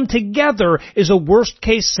losing them together is a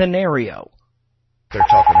worst-case scenario. They're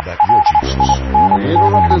talking about your Jesus. We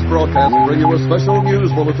interrupt this broadcast and bring you a special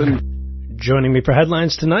news bulletin. Joining me for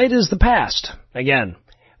headlines tonight is the past. Again.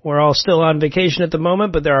 We're all still on vacation at the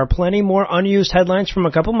moment, but there are plenty more unused headlines from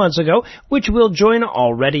a couple months ago, which we'll join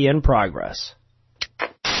already in progress.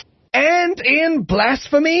 And in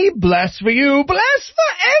blasphemy, blast for you, blast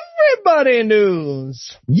for everybody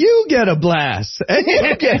news. You get a blast, and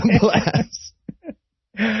you get a blast.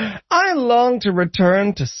 I long to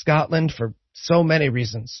return to Scotland for so many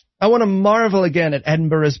reasons. I want to marvel again at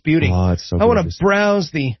Edinburgh's beauty. Oh, it's so I want gorgeous. to browse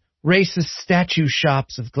the racist statue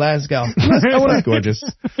shops of Glasgow. Gorgeous.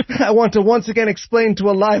 I want to once again explain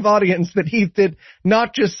to a live audience that Heath did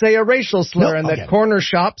not just say a racial slur and that corner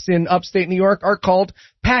shops in upstate New York are called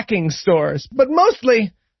packing stores. But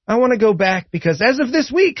mostly, I want to go back because as of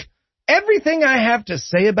this week, everything I have to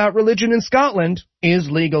say about religion in Scotland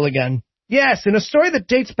is legal again. Yes, in a story that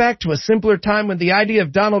dates back to a simpler time when the idea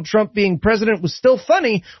of Donald Trump being president was still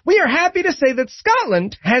funny, we are happy to say that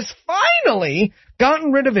Scotland has finally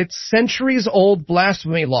gotten rid of its centuries-old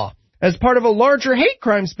blasphemy law as part of a larger hate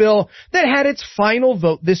crimes bill that had its final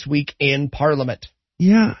vote this week in Parliament.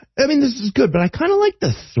 Yeah, I mean, this is good, but I kind of like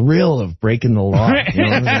the thrill of breaking the law. You know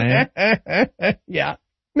what I'm saying? Yeah.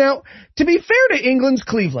 Now, to be fair to England's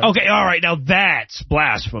Cleveland... Okay, all right, now that's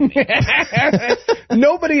blasphemy.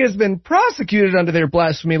 Nobody has been prosecuted under their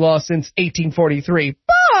blasphemy law since 1843,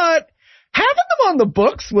 but having them on the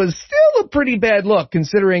books was still a pretty bad look,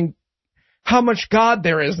 considering how much God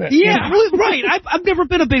there is in it. Yeah, right. I've never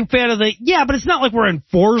been a big fan of but it's not like we're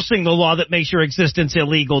enforcing the law that makes your existence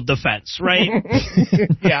illegal defense, right?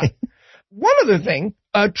 Yeah. One other thing,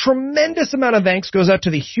 a tremendous amount of thanks goes out to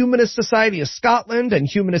the Humanist Society of Scotland and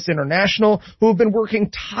Humanist International, who have been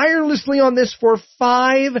working tirelessly on this for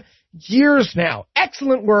 5 years now.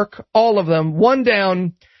 Excellent work, all of them, one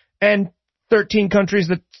down, and 13 countries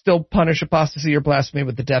that still punish apostasy or blasphemy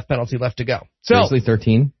with the death penalty left to go. So, seriously,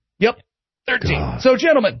 13? Yep, 13. God. So,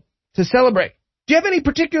 gentlemen, to celebrate, do you have any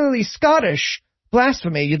particularly Scottish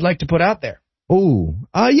blasphemy you'd like to put out there? Oh,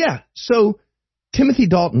 yeah. So, Timothy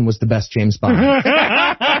Dalton was the best James Bond.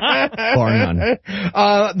 Bar none.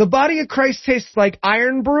 The Body of Christ tastes like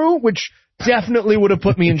iron brew, which definitely would have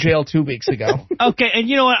put me in jail 2 weeks ago. Okay, and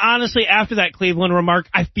you know what? Honestly, after that Cleveland remark,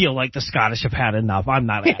 I feel like the Scottish have had enough. I'm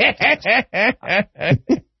not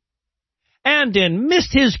happy. And in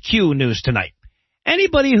Missed His Cue news tonight,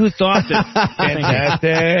 anybody who thought that...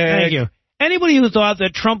 Fantastic. Thank you. Anybody who thought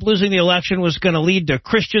that Trump losing the election was going to lead to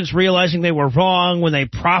Christians realizing they were wrong when they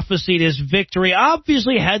prophesied his victory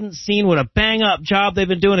obviously hadn't seen what a bang-up job they've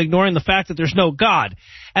been doing ignoring the fact that there's no God.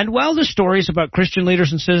 And while the stories about Christian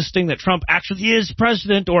leaders insisting that Trump actually is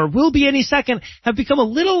president or will be any second have become a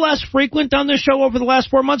little less frequent on this show over the last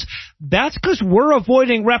 4 months, that's because we're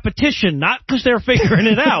avoiding repetition, not because they're figuring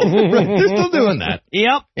it out. Right, they're still doing that.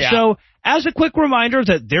 Yep. Yeah. So, as a quick reminder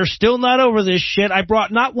that they're still not over this shit, I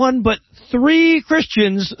brought not one, but 3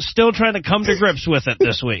 Christians still trying to come to grips with it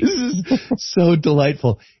this week. This is so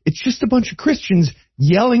delightful. It's just a bunch of Christians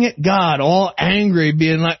yelling at God, all angry,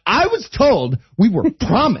 being like, I was told we were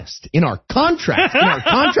promised in our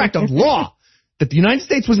contract of law, that the United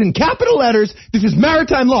States was in capital letters. This is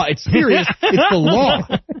maritime law. It's serious. It's the law.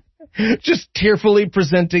 Just tearfully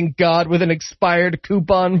presenting God with an expired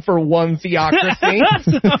coupon for one theocracy.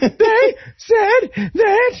 They said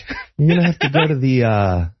that. You're going to have to go to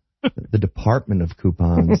the department of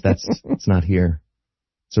coupons. It's not here.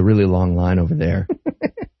 It's a really long line over there.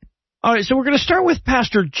 All right, so we're going to start with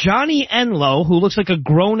Pastor Johnny Enlow, who looks like a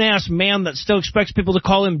grown-ass man that still expects people to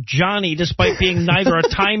call him Johnny, despite being neither a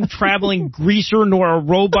time-traveling greaser nor a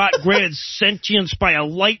robot granted sentience by a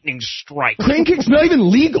lightning strike. Crane kick's not even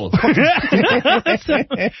legal.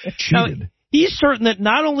 Now, he's certain that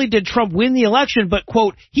not only did Trump win the election, but,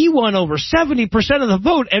 quote, he won over 70% of the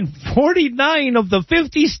vote and 49 of the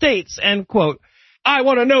 50 states, end quote. I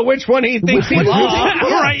want to know which one he thinks he lost.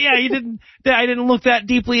 Right, yeah, I didn't look that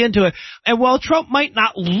deeply into it. And while Trump might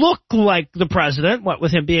not look like the president, what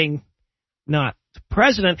with him being not the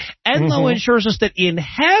president, Enlow ensures us that in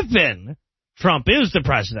heaven, Trump is the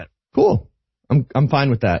president. Cool. I'm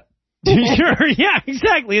fine with that. Sure, yeah,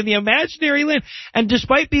 exactly, in the imaginary land. And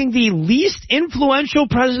despite being the least influential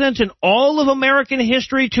president in all of American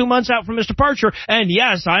history 2 months out from his departure, and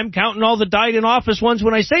yes, I'm counting all the died-in-office ones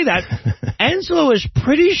when I say that, Enlow is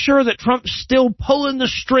pretty sure that Trump's still pulling the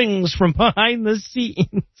strings from behind the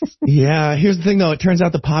scenes. Yeah, here's the thing, though. It turns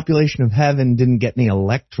out the population of heaven didn't get any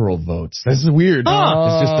electoral votes. This is weird.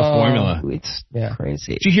 It's just the formula. It's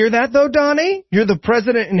crazy. Did you hear that, though, Donnie? You're the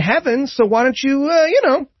president in heaven, so why don't you,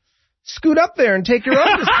 scoot up there and take your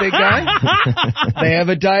office, big guy. They have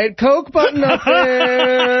a Diet Coke button up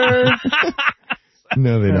there.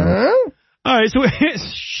 No, they don't. All right, so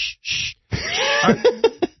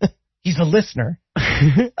He's a listener.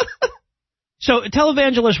 So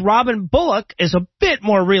televangelist Robin Bullock is a bit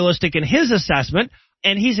more realistic in his assessment,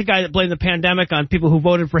 and he's a guy that blamed the pandemic on people who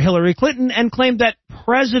voted for Hillary Clinton and claimed that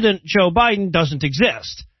President Joe Biden doesn't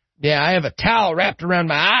exist. Yeah, I have a towel wrapped around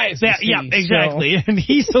my eyes. Yeah, exactly. So. And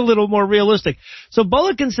he's a little more realistic. So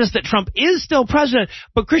Bullock insists that Trump is still president,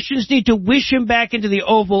 but Christians need to wish him back into the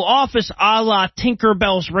Oval Office a la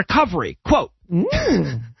Tinkerbell's recovery. Quote,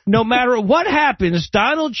 no matter what happens,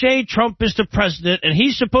 Donald J. Trump is the president, and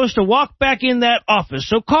he's supposed to walk back in that office.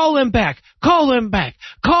 So call him back. Call him back.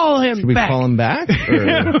 Call him Should we back. call him back?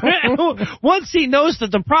 Once he knows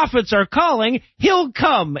that the prophets are calling, he'll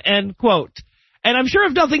come, end quote. And I'm sure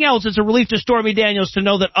if nothing else, it's a relief to Stormy Daniels to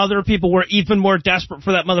know that other people were even more desperate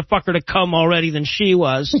for that motherfucker to come already than she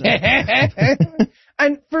was.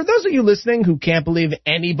 And for those of you listening who can't believe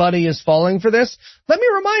anybody is falling for this, let me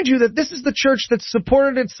remind you that this is the church that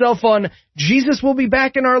supported itself on Jesus will be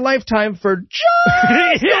back in our lifetime for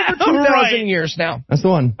just over 2,000 years now. That's the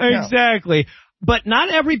one. Exactly. But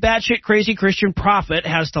not every batshit crazy Christian prophet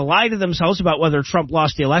has to lie to themselves about whether Trump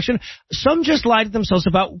lost the election. Some just lie to themselves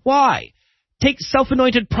about why. Take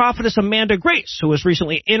self-anointed prophetess Amanda Grace, who was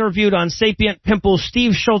recently interviewed on Sapient Pimple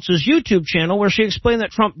Steve Schultz's YouTube channel, where she explained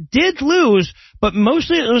that Trump did lose, but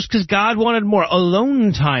mostly it was because God wanted more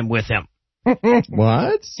alone time with him.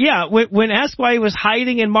 What? Yeah, when asked why he was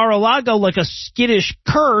hiding in Mar-a-Lago like a skittish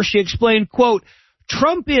cur, she explained, quote,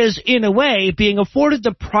 Trump is, in a way, being afforded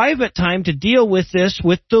the private time to deal with this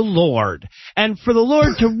with the Lord. And for the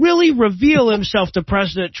Lord to really reveal himself to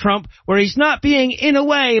President Trump, where he's not being, in a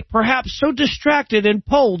way, perhaps so distracted and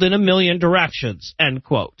pulled in a million directions, end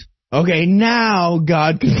quote. Okay, now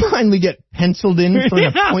God can finally get penciled in for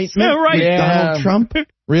an appointment with Donald Trump?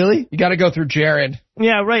 Really? You got to go through Jared.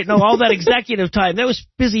 Yeah, right. No, all that executive time. That was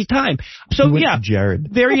busy time. So, yeah,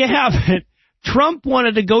 Jared. There you have it. Trump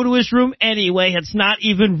wanted to go to his room anyway. It's not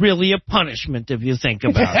even really a punishment if you think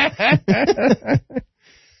about it.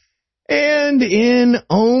 And in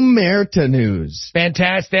Omerta news.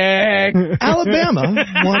 Fantastic. Alabama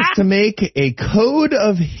wants to make a code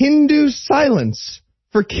of Hindu silence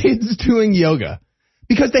for kids doing yoga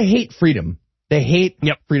because they hate freedom. They hate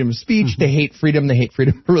freedom of speech. They hate freedom. They hate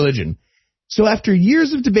freedom of religion. So after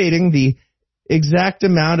years of debating the exact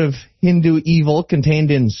amount of Hindu evil contained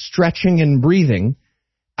in stretching and breathing,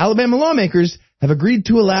 Alabama lawmakers have agreed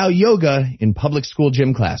to allow yoga in public school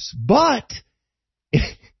gym class. But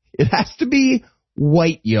it has to be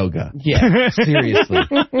white yoga. Yeah, seriously.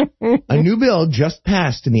 A new bill just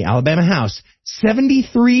passed in the Alabama House.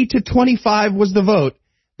 73-25 was the vote.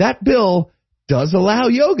 That bill does allow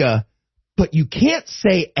yoga, but you can't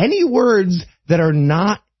say any words that are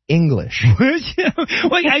not English.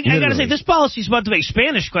 Well, I gotta say, this policy's about to make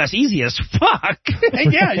Spanish class easy as fuck.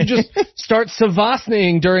 Yeah, you just start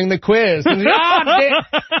savasanaing during the quiz. And,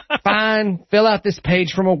 fine, fill out this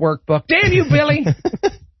page from a workbook. Damn you, Billy.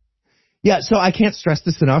 Yeah, so I can't stress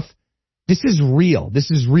this enough. This is real.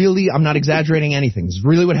 This is really, I'm not exaggerating anything. This is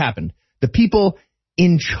really what happened. The people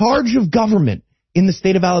in charge of government in the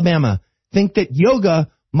state of Alabama think that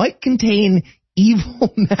yoga might contain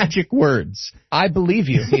evil magic words. I believe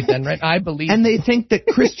you, Ethan, right? I believe And they think that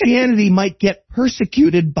Christianity might get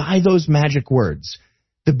persecuted by those magic words.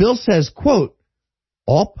 The bill says, quote,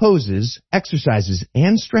 all poses, exercises,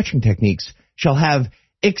 and stretching techniques shall have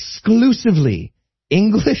exclusively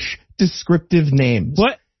English descriptive names.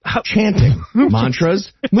 What? Chanting,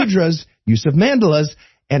 mantras, mudras, use of mandalas,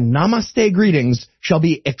 and namaste greetings shall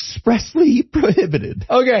be expressly prohibited.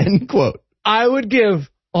 Okay. End quote. I would give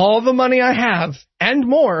all the money I have and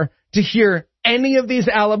more to hear any of these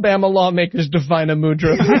Alabama lawmakers define a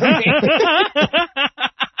mudra.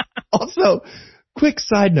 Also, quick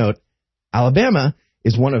side note, Alabama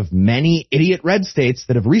is one of many idiot red states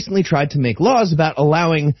that have recently tried to make laws about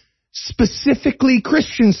allowing specifically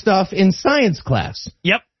Christian stuff in science class.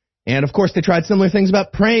 Yep. And, of course, they tried similar things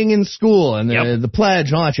about praying in school and the pledge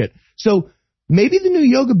and all that shit. So maybe the new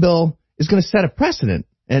yoga bill is going to set a precedent,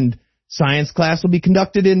 and science class will be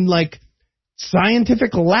conducted in, like,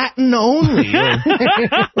 scientific Latin only. Or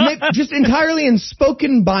maybe just entirely in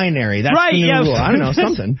spoken binary. That's Right, the new yeah. rule. I don't know,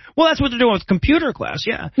 something. Well, that's what they're doing with computer class,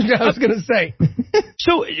 yeah. I was going to say.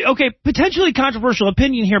 So, okay, potentially controversial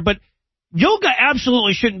opinion here, but yoga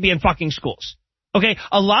absolutely shouldn't be in fucking schools. Okay,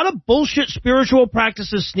 a lot of bullshit spiritual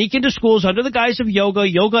practices sneak into schools under the guise of yoga.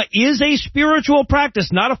 Yoga is a spiritual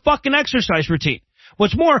practice, not a fucking exercise routine.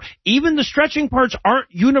 What's more, even the stretching parts aren't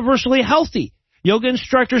universally healthy. Yoga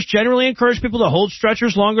instructors generally encourage people to hold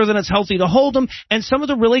stretchers longer than it's healthy to hold them, and some of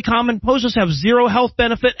the really common poses have zero health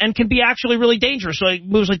benefit and can be actually really dangerous, like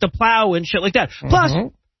moves like the plow and shit like that. Plus,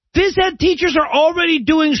 phys ed teachers are already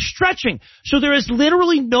doing stretching, so there is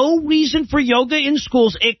literally no reason for yoga in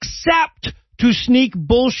schools except to sneak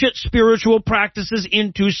bullshit spiritual practices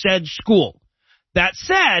into said school. That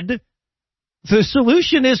said, the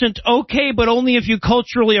solution isn't okay, but only if you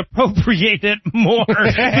culturally appropriate it more.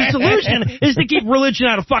 The solution is to keep religion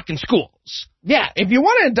out of fucking schools. Yeah, if you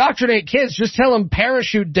want to indoctrinate kids, just tell them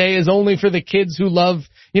Parachute Day is only for the kids who love,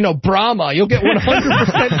 Brahma. You'll get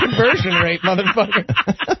 100% conversion rate,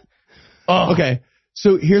 motherfucker. Oh. Okay,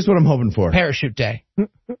 so here's what I'm hoping for. Parachute Day. And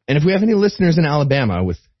if we have any listeners in Alabama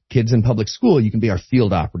with kids in public school, you can be our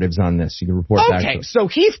field operatives on this. You can report back to us. Okay, so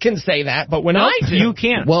Heath can say that, but when I do... You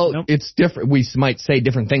can't. Well, it's different. We might say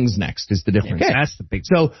different things next is the difference. Okay. That's the big...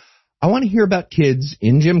 So I want to hear about kids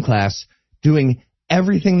in gym class doing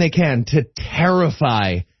everything they can to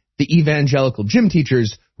terrify the evangelical gym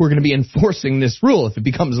teachers who are going to be enforcing this rule if it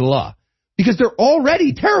becomes a law. Because they're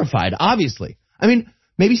already terrified, obviously. I mean,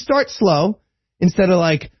 maybe start slow. Instead of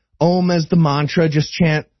like, Om as the mantra, just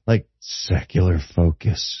chant like secular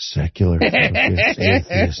focus,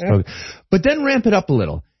 atheist focus. But then ramp it up a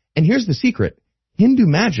little. And here's the secret. Hindu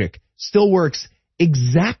magic still works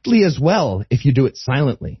exactly as well if you do it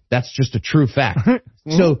silently. That's just a true fact.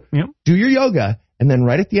 So do your yoga, and then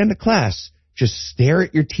right at the end of class, just stare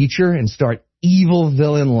at your teacher and start evil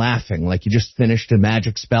villain laughing like you just finished a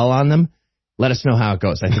magic spell on them. Let us know how it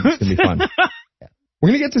goes. I think it's going to be fun. We're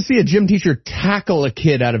going to get to see a gym teacher tackle a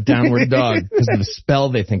kid out of Downward Dog because of the spell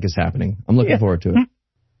they think is happening. I'm looking forward to it.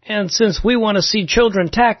 And since we want to see children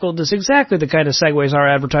tackled, is exactly the kind of segues our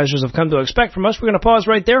advertisers have come to expect from us. We're going to pause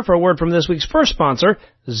right there for a word from this week's first sponsor,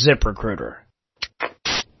 ZipRecruiter.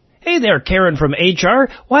 Hey there, Karen from HR.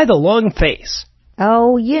 Why the long face?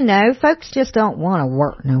 Oh, folks just don't want to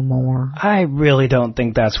work no more. I really don't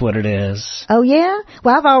think that's what it is. Oh, yeah?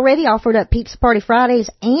 Well, I've already offered up Pizza Party Fridays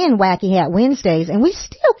and Wacky Hat Wednesdays, and we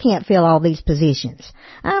still can't fill all these positions.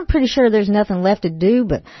 I'm pretty sure there's nothing left to do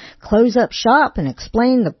but close up shop and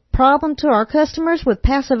explain the problem to our customers with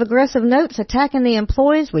passive-aggressive notes attacking the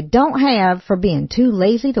employees we don't have for being too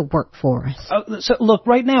lazy to work for us. So look,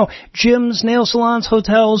 right now, gyms, nail salons,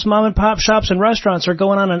 hotels, mom-and-pop shops, and restaurants are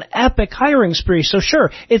going on an epic hiring spree. So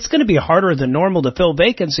sure, it's going to be harder than normal to fill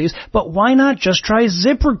vacancies, but why not just try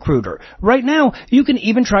ZipRecruiter? Right now, you can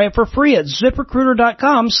even try it for free at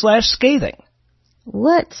ZipRecruiter.com/scathing.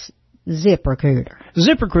 What's ZipRecruiter?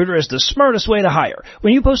 ZipRecruiter is the smartest way to hire.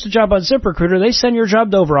 When you post a job on ZipRecruiter, they send your job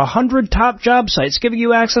to over 100 top job sites, giving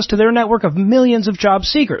you access to their network of millions of job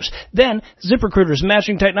seekers. Then, ZipRecruiter's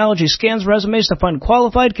matching technology scans resumes to find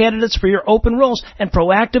qualified candidates for your open roles and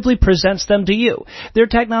proactively presents them to you. Their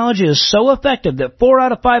technology is so effective that 4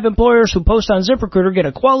 out of 5 employers who post on ZipRecruiter get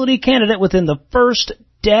a quality candidate within the first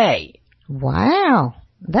day. Wow.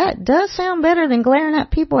 That does sound better than glaring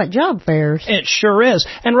at people at job fairs. It sure is.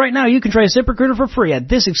 And right now you can try ZipRecruiter for free at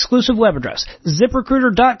this exclusive web address,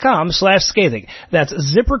 ZipRecruiter.com/scathing. That's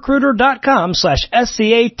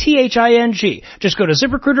ZipRecruiter.com/SCATHING. Just go to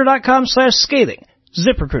ZipRecruiter.com/scathing.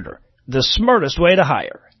 ZipRecruiter, the smartest way to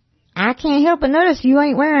hire. I can't help but notice you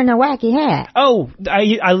ain't wearing a wacky hat. Oh,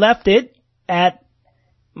 I left it at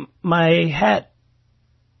my hat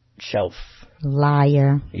shelf.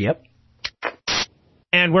 Liar. Yep.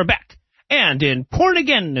 And we're back. And in Porn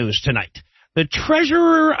Again news tonight, the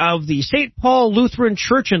treasurer of the St. Paul Lutheran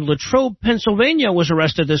Church in Latrobe, Pennsylvania, was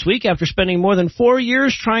arrested this week after spending more than 4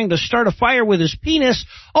 years trying to start a fire with his penis,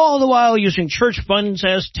 all the while using church funds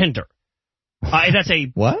as Tinder. That's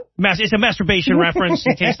a what? It's a masturbation reference,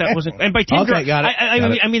 in case that wasn't. And by Tinder, okay, got it.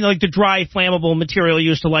 I mean like the dry, flammable material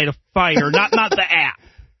used to light a fire, not the app.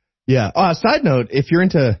 Yeah. Side note: if you're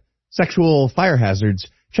into sexual fire hazards,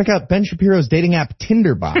 check out Ben Shapiro's dating app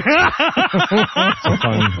Tinderbox. It's a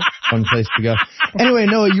fun place to go. Anyway,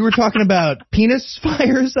 Noah, you were talking about penis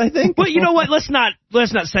fires, I think. Well, you know what? Let's not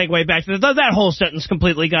segue back to that whole sentence.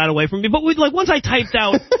 Completely got away from me. But once I typed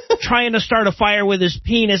out trying to start a fire with his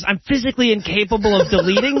penis, I'm physically incapable of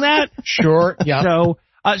deleting that. Sure. Yeah. So,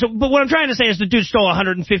 but what I'm trying to say is the dude stole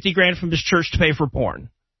 $150,000 from his church to pay for porn.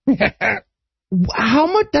 How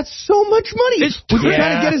much? That's so much money. Was he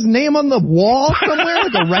trying to get his name on the wall somewhere,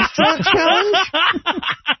 like a restaurant challenge?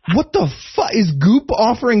 What the fuck? Is Goop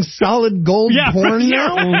offering solid gold porn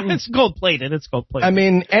now? It's gold-plated. I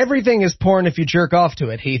mean, everything is porn if you jerk off to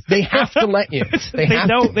it, Heath. They have to let you. They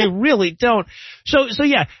don't. They really don't. So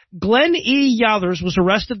yeah, Glenn E. Yothers was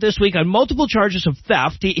arrested this week on multiple charges of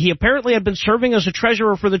theft. He apparently had been serving as a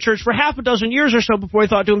treasurer for the church for half a dozen years or so before he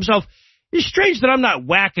thought to himself, it's strange that I'm not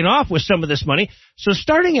whacking off with some of this money. So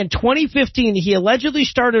starting in 2015, he allegedly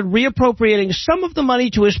started reappropriating some of the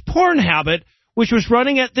money to his porn habit, which was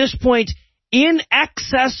running at this point in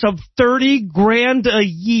excess of $30,000 a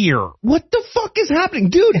year. What the fuck is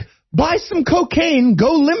happening? Dude, buy some cocaine,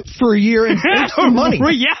 go limp for a year, and save some money.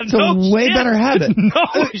 It's a way better habit.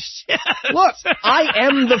 No shit. Look, I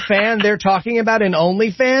am the fan they're talking about in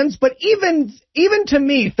OnlyFans, but even to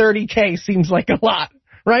me, $30K seems like a lot.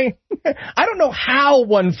 Right? I don't know how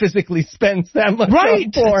one physically spends that much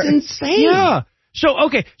on porn. That's insane. Yeah. So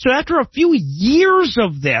after a few years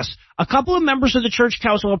of this, a couple of members of the church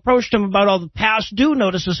council approached him about all the past due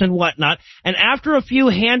notices and whatnot, and after a few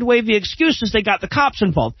hand-wavy excuses, they got the cops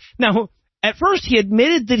involved. Now, at first, he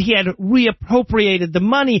admitted that he had reappropriated the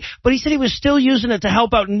money, but he said he was still using it to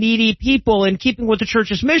help out needy people in keeping with the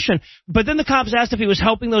church's mission. But then the cops asked if he was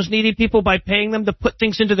helping those needy people by paying them to put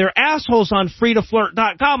things into their assholes on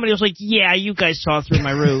freetoflirt.com, and he was like, yeah, you guys saw through my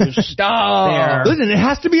ruse. There. Listen, it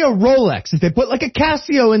has to be a Rolex. If they put like a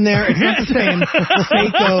Casio in there, it's not the same.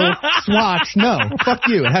 Seiko, Swatch, no. Fuck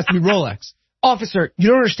you. It has to be Rolex. Officer, you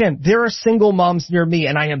don't understand. There are single moms near me,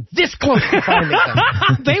 and I am this close to finding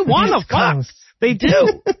them. They want to fuck. They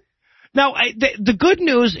do. Now, the good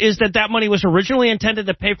news is that money was originally intended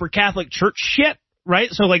to pay for Catholic church shit, right?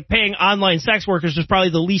 So, like, paying online sex workers is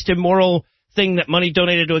probably the least immoral thing that money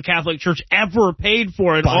donated to a Catholic church ever paid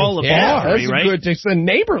for in all of history, right? Good. It's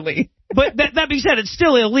neighborly. But that being said, it's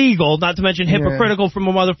still illegal, not to mention hypocritical from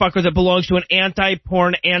a motherfucker that belongs to an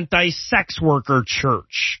anti-porn, anti-sex worker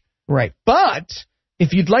church. Right. But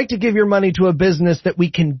if you'd like to give your money to a business that we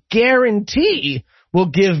can guarantee will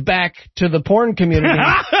give back to the porn community,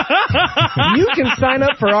 you can sign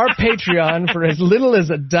up for our Patreon for as little as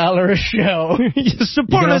 $1 a show. You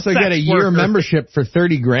can also get a year membership for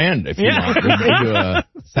 $30,000 if you want. We can do a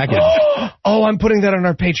second. Oh, I'm putting that on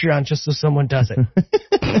our Patreon just so someone does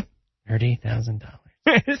it. $30,000.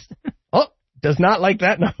 Oh, does not like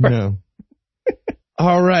that number. No.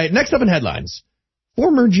 All right. Next up in headlines.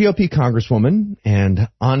 Former GOP Congresswoman and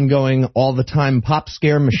ongoing all-the-time pop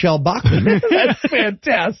scare Michelle Bachmann That's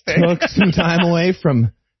fantastic. took some time away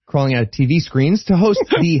from crawling out of TV screens to host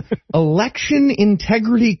the Election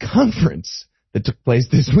Integrity Conference that took place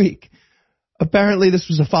this week. Apparently, this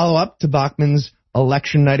was a follow-up to Bachmann's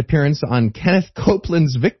election night appearance on Kenneth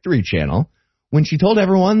Copeland's Victory Channel when she told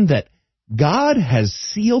everyone that God has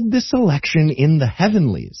sealed this election in the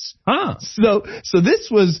heavenlies. So this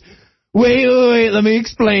was... Wait, let me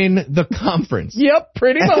explain the conference. Yep,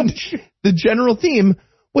 pretty much. The general theme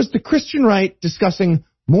was the Christian right discussing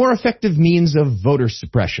more effective means of voter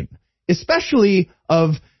suppression, especially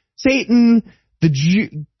of Satan, the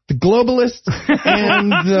globalists,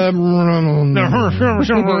 and the...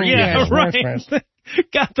 Yeah, right.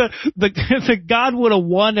 Got the God would have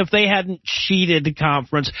won if they hadn't cheated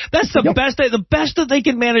conference. That's the best. The best that they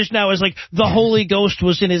can manage now is like the Holy Ghost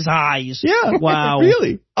was in his eyes. Yeah. Wow.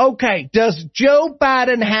 Really? Okay. Does Joe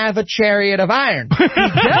Biden have a chariot of iron? He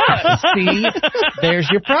does. See, there's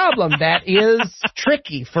your problem. That is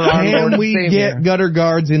tricky for our Lord and we Savior. Get gutter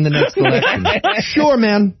guards in the next election? Sure,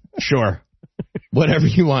 man. Sure. Whatever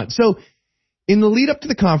you want. So, in the lead up to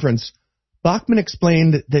the conference, Bachmann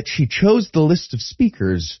explained that she chose the list of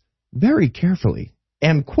speakers very carefully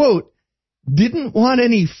and, quote, didn't want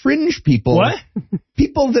any fringe people. What?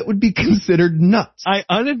 People that would be considered nuts. I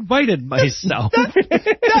uninvited myself.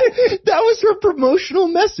 That was her promotional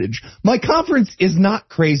message. My conference is not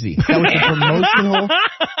crazy. That was a promotional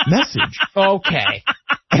message. Okay.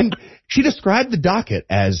 And she described the docket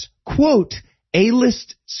as, quote,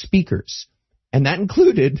 A-list speakers. And that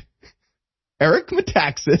included Eric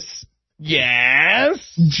Metaxas. Yes.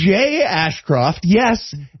 Jay Ashcroft.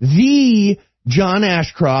 Yes, the John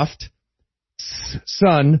Ashcroft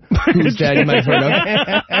son, whose dad you might have heard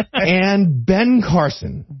of, and Ben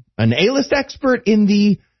Carson, an A-list expert in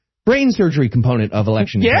the brain surgery component of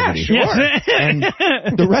election integrity. Yeah, sure. And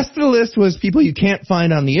the rest of the list was people you can't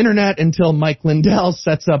find on the internet until Mike Lindell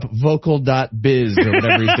sets up vocal.biz or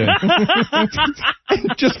whatever he's doing.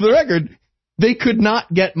 And just for the record, they could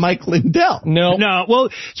not get Mike Lindell. No. Well,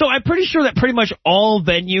 so I'm pretty sure that pretty much all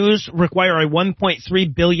venues require a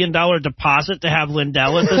 $1.3 billion deposit to have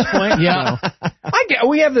Lindell at this point. Yeah. So.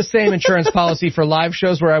 We have the same insurance policy for live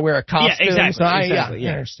shows where I wear a costume. Yeah, exactly. So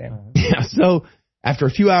I understand. Yeah, so after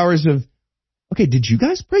a few hours of, okay, did you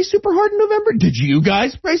guys pray super hard in November? Did you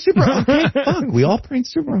guys pray super hard? Okay, fuck, we all prayed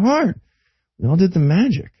super hard. We all did the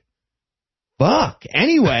magic. Fuck.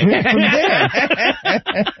 Anyway, from there,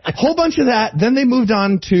 a whole bunch of that. Then they moved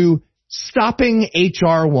on to stopping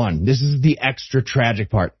HR1. This is the extra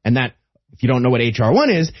tragic part. And that, if you don't know what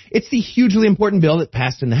HR1 is, it's the hugely important bill that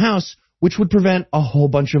passed in the House, which would prevent a whole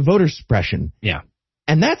bunch of voter suppression. Yeah.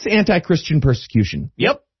 And that's anti-Christian persecution.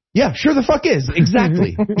 Yep. Yeah, sure the fuck is.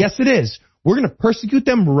 Exactly. Yes, it is. We're going to persecute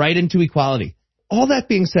them right into equality. All that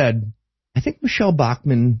being said, I think Michelle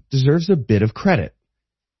Bachmann deserves a bit of credit.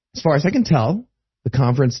 As far as I can tell, the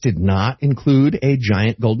conference did not include a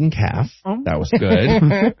giant golden calf. Oh. That was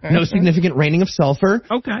good. No significant raining of sulfur.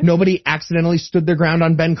 Okay. Nobody accidentally stood their ground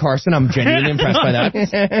on Ben Carson. I'm genuinely impressed by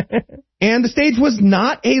that. And the stage was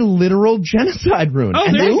not a literal genocide ruin. Oh,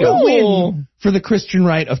 and there you that's a go. win for the Christian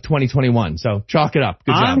right of 2021. So chalk it up.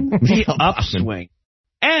 Good job. On the Michelle Bachmann. upswing.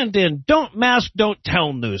 And in Don't Mask, Don't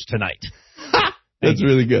Tell news tonight. That's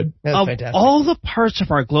really good. That's of fantastic. all the parts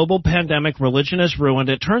of our global pandemic religion has ruined,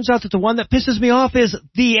 it turns out that the one that pisses me off is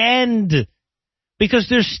the end. Because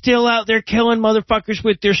they're still out there killing motherfuckers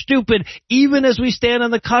with their stupid, even as we stand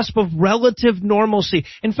on the cusp of relative normalcy.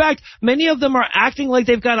 In fact, many of them are acting like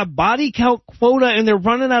they've got a body count quota and they're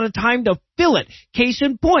running out of time to fill it. Case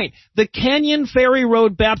in point, the Canyon Ferry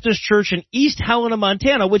Road Baptist Church in East Helena,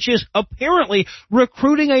 Montana, which is apparently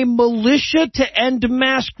recruiting a militia to end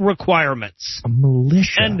mask requirements. A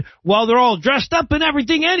militia? And while they're all dressed up and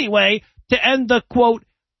everything anyway, to end the, quote,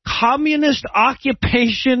 communist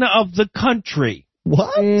occupation of the country.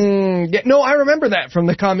 What? No, I remember that from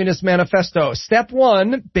the Communist Manifesto. Step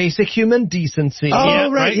 1, basic human decency. Oh, Yeah,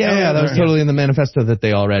 right. Yeah, that was totally in the manifesto that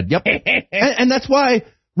they all read. Yep. and that's why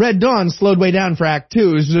Red Dawn slowed way down for Act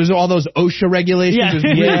 2. There's all those OSHA regulations. Yeah. There's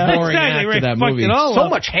really Yeah, boring exactly, after right. that Fucked movie. it all So up.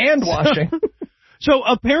 much hand washing. So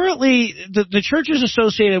apparently the church is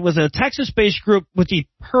associated with a Texas-based group with the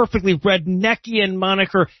perfectly redneckian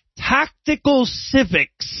moniker Tactical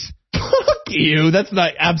Civics. Fuck you. That's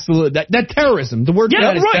not absolute. That terrorism. The word for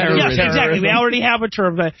that is terrorism. Yes, exactly. We already have a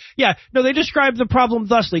term for that. Yeah. No, they describe the problem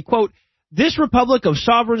thusly, quote, this republic of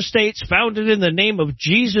sovereign states founded in the name of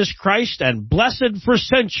Jesus Christ and blessed for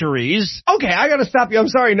centuries. Okay, I gotta stop you. I'm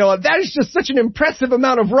sorry, Noah. That is just such an impressive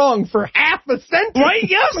amount of wrong for half a century. Right?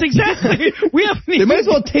 Yes, exactly. We haven't They might as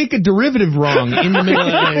well take a derivative wrong in the middle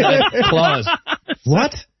of that clause.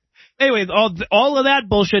 What? Anyway, all of that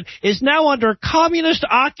bullshit is now under communist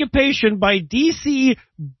occupation by D.C.,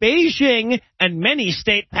 Beijing, and many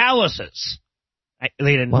state palaces.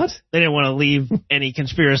 They didn't want to leave any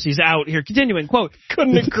conspiracies out here. Continuing, quote,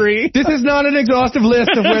 Couldn't agree. This is not an exhaustive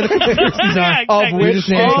list of where the conspiracies are. Exactly. Of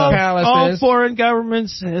which all foreign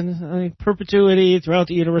governments and perpetuity throughout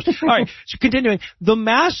the universe. All right, so continuing. The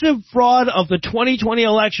massive fraud of the 2020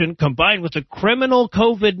 election combined with the criminal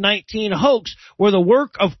COVID-19 hoax were the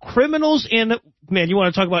work of criminals in, man, you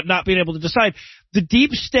want to talk about not being able to decide, the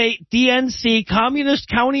deep state, DNC, communist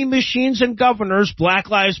county machines and governors, Black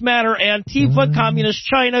Lives Matter, Antifa, Communist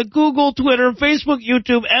China, Google, Twitter, Facebook,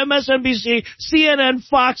 YouTube, MSNBC, CNN,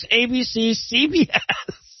 Fox, ABC, CBS.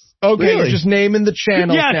 Okay, Really? you're just naming the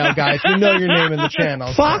channels Yeah. now, guys. You know you're naming the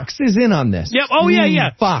channels. Fox is in on this. Yep. Oh, yeah.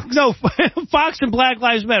 Fox. No, Fox and Black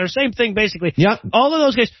Lives Matter. Same thing, basically. Yep. All of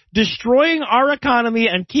those guys destroying our economy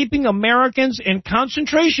and keeping Americans in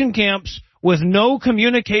concentration camps with no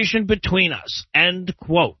communication between us. End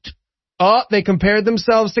quote. Oh, they compared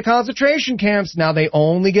themselves to concentration camps. Now they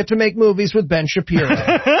only get to make movies with Ben Shapiro.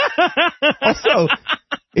 Also,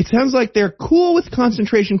 it sounds like they're cool with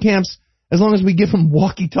concentration camps as long as we give them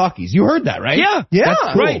walkie-talkies. You heard that, right? Yeah.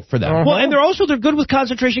 That's cool right. for them. Well, and they're good with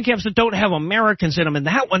concentration camps that don't have Americans in them, and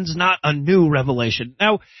that one's not a new revelation.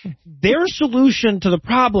 Now, their solution to the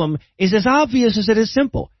problem is as obvious as it is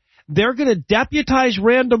simple. They're going to deputize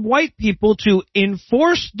random white people to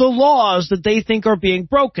enforce the laws that they think are being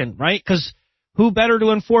broken, right? Because who better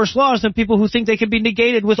to enforce laws than people who think they can be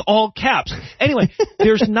negated with all caps? Anyway,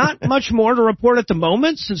 there's not much more to report at the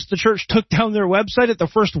moment since the church took down their website at the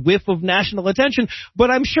first whiff of national attention, but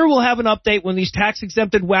I'm sure we'll have an update when these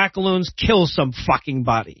tax-exempted wackaloons kill some fucking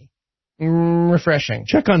body. Refreshing.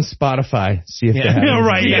 Check on Spotify, see if they have Yeah, anything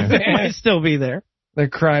right. there. They might still be there. The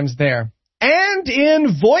crime's there. And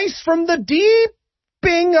in Voice from the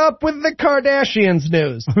Deeping Up with the Kardashians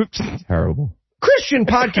news. Terrible. Christian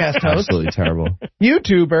podcast host, Absolutely terrible.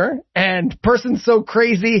 YouTuber, and person so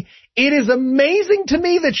crazy, it is amazing to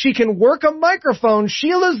me that she can work a microphone.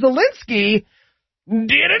 Sheila Zilinsky did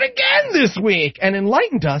it again this week and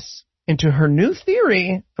enlightened us into her new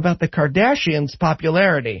theory about the Kardashians'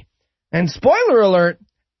 popularity. And spoiler alert,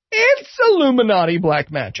 it's Illuminati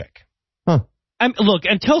black magic. Look,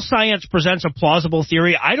 until science presents a plausible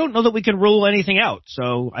theory, I don't know that we can rule anything out.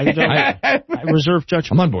 So I reserve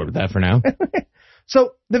judgment. I'm on board with that for now.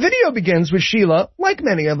 So the video begins with Sheila, like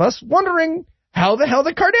many of us, wondering how the hell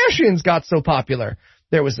the Kardashians got so popular.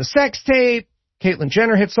 There was a sex tape, Caitlyn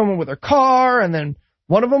Jenner hit someone with her car, and then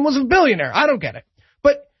one of them was a billionaire. I don't get it.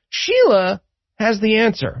 But Sheila has the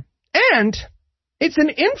answer. And it's an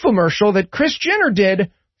infomercial that Kris Jenner did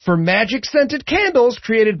for magic-scented candles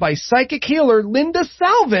created by psychic healer Linda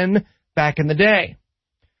Salvin back in the day.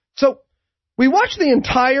 So we watched the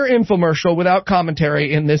entire infomercial without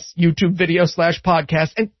commentary in this YouTube video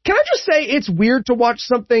 /podcast, and can I just say it's weird to watch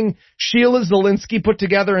something Sheila Zilinsky put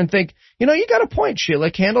together and think, you got a point, Sheila.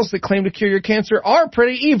 Candles that claim to cure your cancer are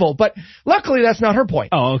pretty evil, but luckily that's not her point.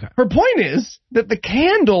 Oh, okay. Her point is that the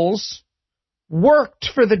candles worked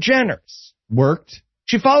for the Jenners. Worked?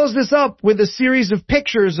 She follows this up with a series of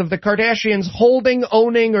pictures of the Kardashians holding,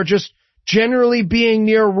 owning, or just generally being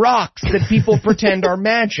near rocks that people pretend are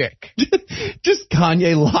magic. Just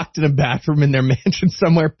Kanye locked in a bathroom in their mansion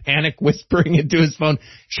somewhere, panic whispering into his phone,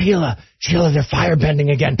 Sheila, they're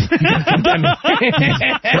firebending again. They're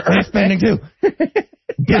earthbending too.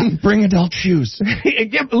 Bring adult shoes.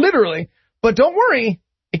 Literally. But don't worry,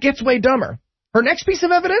 it gets way dumber. Her next piece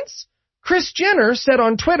of evidence? Kris Jenner said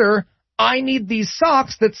on Twitter, I need these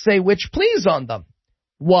socks that say "Witch Please" on them.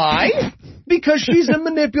 Why? Because she's a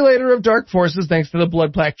manipulator of dark forces thanks to the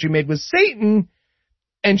blood pact she made with Satan,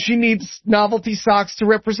 and she needs novelty socks to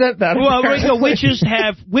represent that. Well, witches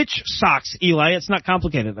have witch socks, Eli. It's not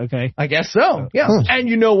complicated, okay? I guess so, yeah. And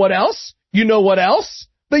you know what else?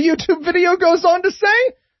 The YouTube video goes on to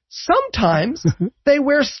say, sometimes they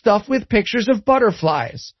wear stuff with pictures of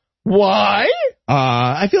butterflies. Why?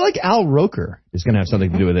 I feel like Al Roker is going to have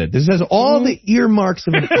something to do with it. This has all the earmarks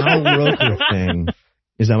of an Al Roker thing.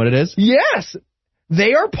 Is that what it is? Yes.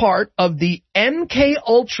 They are part of the MK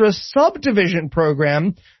Ultra subdivision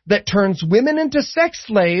program that turns women into sex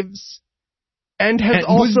slaves and has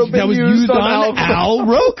also been used on Al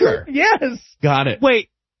Roker. Yes. Got it.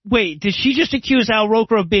 Wait, did she just accuse Al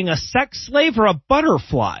Roker of being a sex slave or a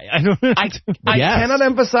butterfly? I cannot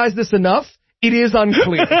emphasize this enough. It is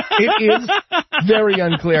unclear. It is very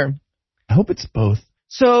unclear. I hope it's both.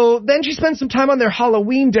 So then she spends some time on their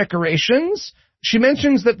Halloween decorations. She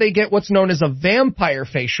mentions that they get what's known as a vampire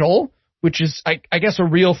facial, which is, I guess, a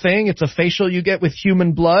real thing. It's a facial you get with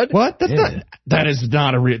human blood. What? That's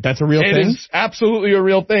not a real thing? It is absolutely a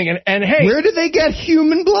real thing. And hey. Where do they get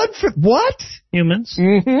human blood from? What? Humans.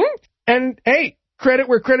 Mm-hmm. And hey, credit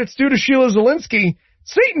where credit's due to Sheila Zilinsky.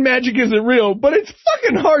 Satan magic isn't real, but it's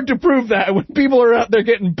fucking hard to prove that when people are out there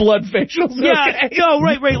getting blood facials. Yeah, okay? no,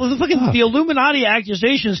 right. Well, the Illuminati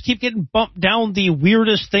accusations keep getting bumped down the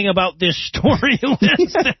weirdest thing about this story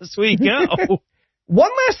list as we go. One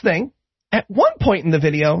last thing. At one point in the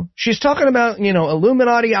video, she's talking about,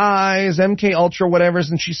 Illuminati eyes, MK Ultra, whatevers,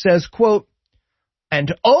 and she says, quote,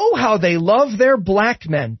 and oh, how they love their black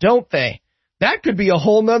men, don't they? That could be a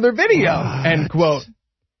whole nother video, end quote.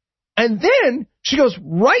 And then she goes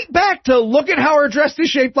right back to look at how her dress is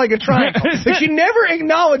shaped like a triangle. But she never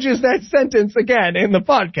acknowledges that sentence again in the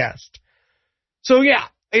podcast. So yeah,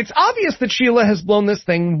 it's obvious that Sheila has blown this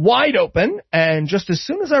thing wide open. And just as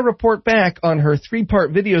soon as I report back on her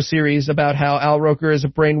 3-part video series about how Al Roker is a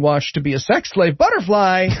brainwashed to be a sex slave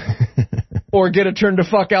butterfly, or get a turn to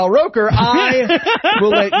fuck Al Roker, I will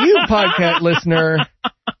let you, podcast listener,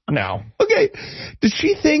 know. Okay, does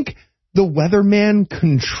she think the weatherman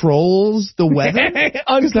controls the weather?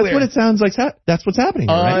 Unclear. That's what it sounds like. That's what's happening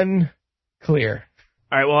here, right? Unclear.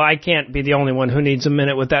 All right, well, I can't be the only one who needs a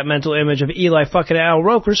minute with that mental image of Eli fucking Al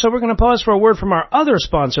Roker, so we're going to pause for a word from our other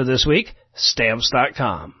sponsor this week,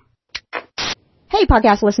 Stamps.com. Hey,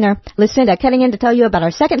 podcast listener. Listen to cutting in to tell you about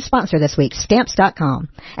our second sponsor this week, Stamps.com.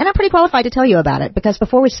 And I'm pretty qualified to tell you about it because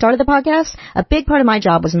before we started the podcast, a big part of my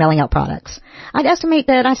job was mailing out products. I'd estimate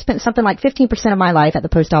that I spent something like 15% of my life at the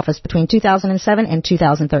post office between 2007 and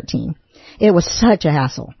 2013. It was such a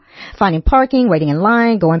hassle. Finding parking, waiting in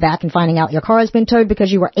line, going back and finding out your car has been towed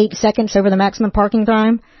because you were 8 seconds over the maximum parking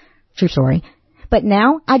time. True story. But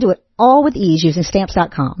now I do it all with ease using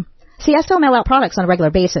Stamps.com. See, I still mail out products on a regular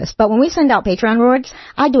basis, but when we send out Patreon rewards,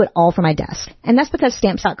 I do it all from my desk. And that's because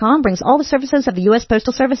Stamps.com brings all the services of the U.S.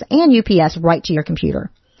 Postal Service and UPS right to your computer.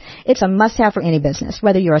 It's a must-have for any business,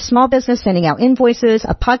 whether you're a small business sending out invoices,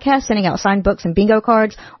 a podcast sending out signed books and bingo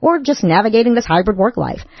cards, or just navigating this hybrid work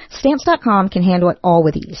life. Stamps.com can handle it all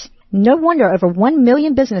with ease. No wonder over 1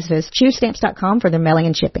 million businesses choose Stamps.com for their mailing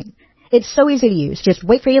and shipping. It's so easy to use. Just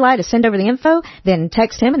wait for Eli to send over the info, then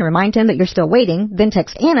text him and remind him that you're still waiting, then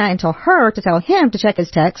text Anna and tell her to tell him to check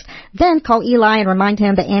his text, then call Eli and remind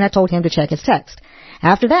him that Anna told him to check his text.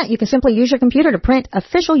 After that, you can simply use your computer to print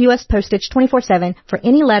official U.S. postage 24/7 for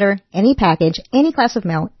any letter, any package, any class of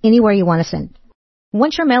mail, anywhere you want to send.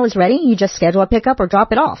 Once your mail is ready, you just schedule a pickup or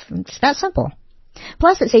drop it off. It's that simple.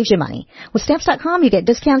 Plus, it saves you money. With Stamps.com, you get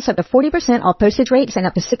discounts up to 40% off postage rates and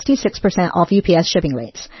up to 66% off UPS shipping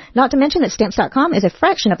rates. Not to mention that Stamps.com is a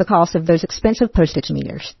fraction of the cost of those expensive postage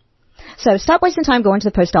meters. So stop wasting time going to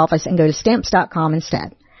the post office and go to Stamps.com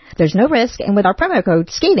instead. There's no risk, and with our promo code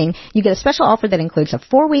SCATHING, you get a special offer that includes a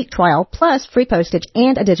 4-week trial plus free postage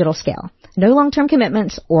and a digital scale. No long-term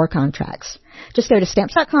commitments or contracts. Just go to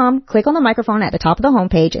Stamps.com, click on the microphone at the top of the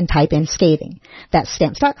homepage, and type in SCATHING. That's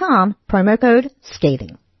Stamps.com, promo code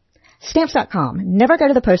SCATHING. Stamps.com. Never go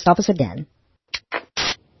to the post office again.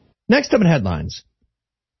 Next up in headlines.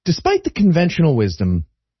 Despite the conventional wisdom,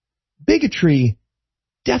 bigotry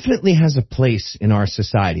definitely has a place in our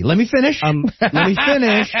society. Let me finish.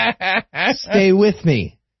 Stay with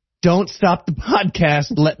me. Don't stop the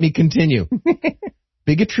podcast. Let me continue.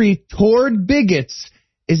 Bigotry toward bigots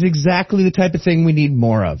is exactly the type of thing we need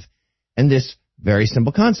more of. And this very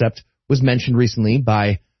simple concept was mentioned recently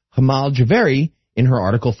by Hamal Javeri in her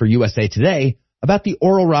article for USA Today about the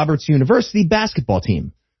Oral Roberts University basketball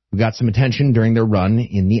team, who got some attention during their run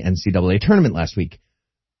in the NCAA tournament last week.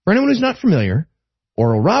 For anyone who's not familiar,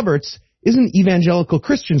 Oral Roberts is an evangelical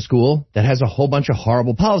Christian school that has a whole bunch of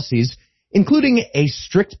horrible policies, including a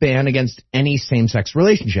strict ban against any same-sex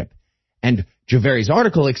relationship. And Javeri's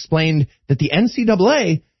article explained that the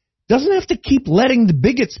NCAA doesn't have to keep letting the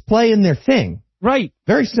bigots play in their thing. Right.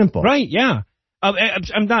 Very simple. Right, yeah.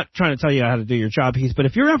 I'm not trying to tell you how to do your job, Heath, but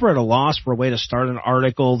if you're ever at a loss for a way to start an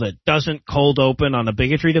article that doesn't cold open on a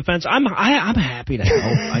bigotry defense, I'm happy to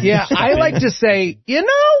help. Yeah, I like to say,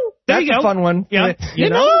 that's a fun one. Yeah, you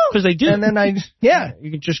know, because they do. And then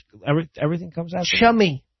you can just, everything comes out.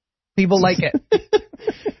 Chummy. People like it.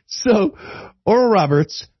 So, Oral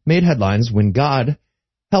Roberts made headlines when God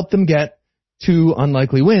helped them get 2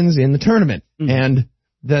 unlikely wins in the tournament. Mm. And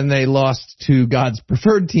then they lost to God's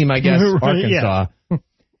preferred team, I guess, Arkansas. Yeah.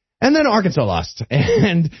 And then Arkansas lost.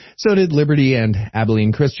 And so did Liberty and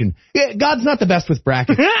Abilene Christian. Yeah, God's not the best with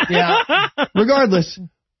brackets. Yeah. Regardless,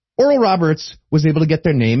 Oral Roberts was able to get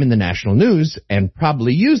their name in the national news and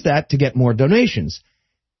probably use that to get more donations.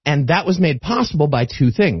 And that was made possible by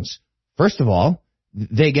 2 things. First of all,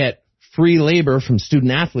 they get free labor from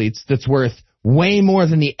student athletes that's worth way more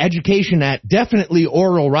than the education at definitely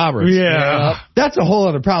Oral Roberts. Yeah. That's a whole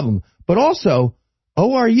other problem. But also,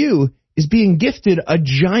 ORU is being gifted a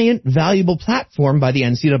giant valuable platform by the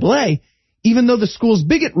NCAA, even though the school's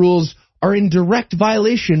bigot rules are in direct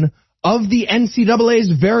violation of the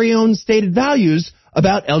NCAA's very own stated values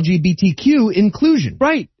about LGBTQ inclusion.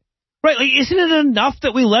 Right. Right, like, isn't it enough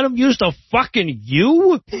that we let them use the fucking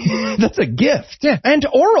U? That's a gift. Yeah, and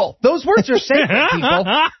oral. Those words are sacred,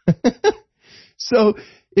 people. So,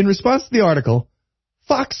 in response to the article,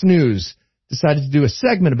 Fox News decided to do a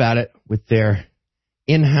segment about it with their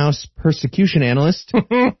in-house persecution analyst,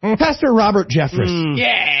 Pastor Robert Jeffress.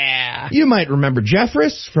 Yeah! You might remember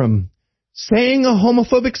Jeffress from saying a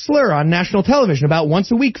homophobic slur on national television about once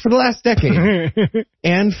a week for the last decade.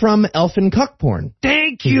 And from elfin cuck porn.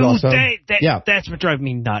 Thank you. Also, that's what drives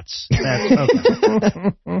me nuts.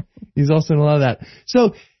 Okay. He's also in a lot of that.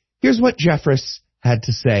 So here's what Jeffress had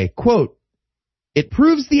to say. Quote, "It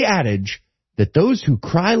proves the adage that those who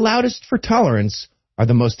cry loudest for tolerance are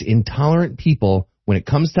the most intolerant people when it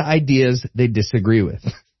comes to ideas they disagree with."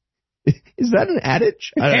 Is that an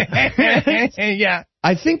adage? Yeah.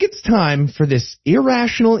 I think it's time for this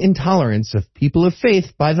irrational intolerance of people of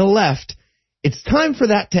faith by the left. It's time for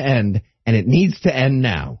that to end, and it needs to end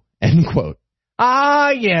now. End quote. Ah,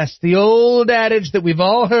 yes, the old adage that we've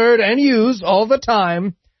all heard and use all the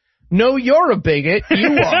time. No, you're a bigot.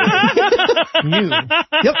 You are. You.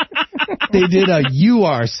 Yep. They did a "You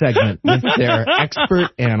Are" segment with their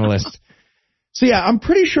expert analyst. So yeah, I'm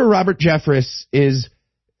pretty sure Robert Jeffress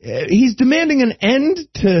he's demanding an end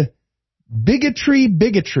to bigotry.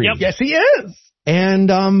 Yep. Yes, he is.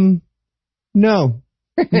 And, no.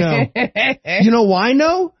 You know why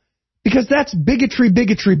no? Because that's bigotry,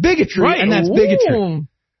 right. And that's bigotry.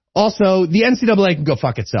 Also, the NCAA can go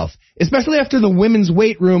fuck itself, especially after the women's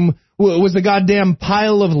weight room was a goddamn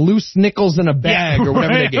pile of loose nickels in a bag or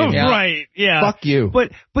whatever they gave you. Right, yeah. Fuck you.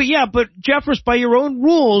 But Jeffress, by your own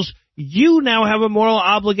rules, you now have a moral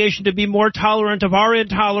obligation to be more tolerant of our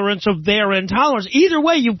intolerance of their intolerance. Either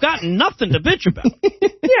way, you've got nothing to bitch about.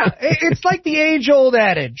 Yeah, it's like the age-old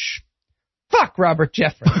adage. Fuck Robert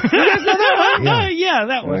Jeffress. You guys know that one? Yeah,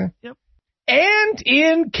 that one. Yep. And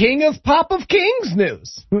in King of Pop of Kings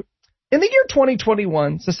news. In the year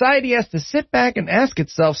 2021, society has to sit back and ask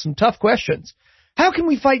itself some tough questions. How can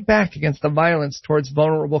we fight back against the violence towards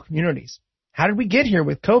vulnerable communities? How did we get here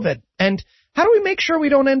with COVID? And how do we make sure we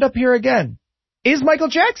don't end up here again? Is Michael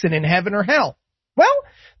Jackson in heaven or hell? Well,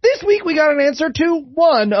 this week we got an answer to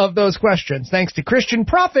one of those questions, thanks to Christian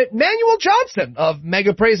prophet Manuel Johnson of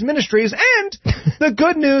Mega Praise Ministries, and the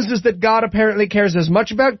good news is that God apparently cares as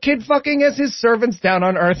much about kid fucking as his servants down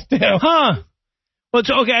on earth do. Huh. Well, it's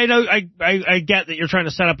okay, I know, I get that you're trying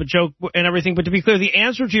to set up a joke and everything, but to be clear, the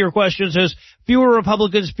answer to your questions is fewer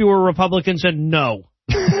Republicans, and no.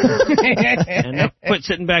 And now quit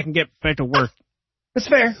sitting back and get back to work. That's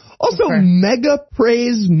fair. Also, Mega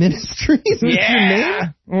Praise Ministries is your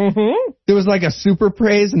name? Mm-hmm. There was like a super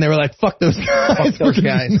praise, and they were like, fuck those guys. Fuck those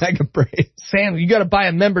guys. Mega Praise. Sam, you got to buy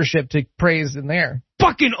a membership to praise in there.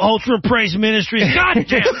 Fucking Ultra Praise Ministries. God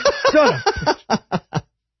damn.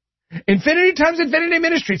 Infinity times Infinity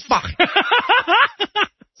Ministries. Fuck.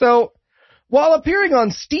 So, while appearing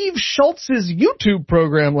on Steve Schultz's YouTube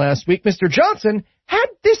program last week, Mr. Johnson had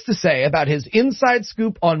this to say about his inside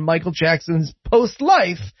scoop on Michael Jackson's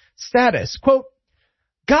post-life status. Quote,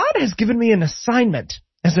 God has given me an assignment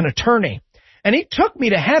as an attorney, and he took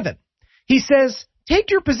me to heaven. He says, take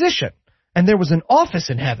your position. And there was an office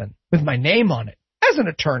in heaven with my name on it as an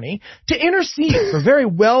attorney to intercede for very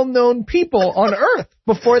well-known people on earth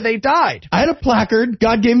before they died. I had a placard.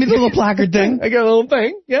 God gave me the little placard thing. I got a little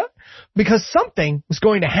thing, yeah. Because something was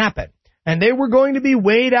going to happen, and they were going to be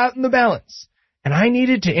weighed out in the balance. And I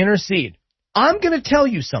needed to intercede. I'm going to tell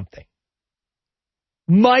you something.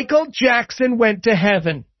 Michael Jackson went to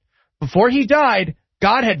heaven. Before he died,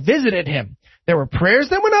 God had visited him. There were prayers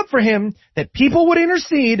that went up for him that people would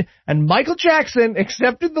intercede, and Michael Jackson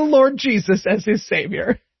accepted the Lord Jesus as his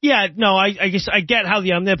Savior. Yeah, no, I guess I get how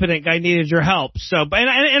the omnipotent guy needed your help. So,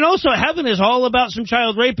 and also heaven is all about some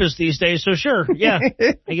child rapists these days. So sure, yeah, I get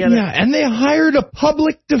it. Yeah, and they hired a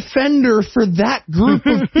public defender for that group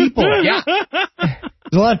of people. Yeah,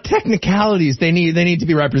 there's a lot of technicalities they need to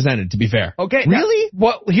be represented. To be fair, okay, really?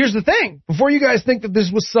 Well, here's the thing. Before you guys think that this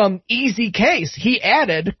was some easy case, he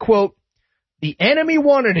added, quote, the enemy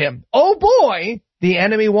wanted him. Oh boy, the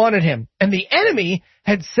enemy wanted him, and the enemy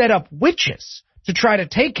had set up witches to try to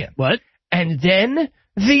take him. What? And then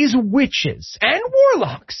these witches and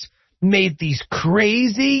warlocks made these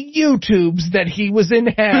crazy YouTubes that he was in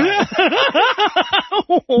hell.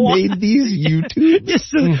 Made these YouTubes?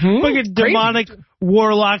 Just like a demonic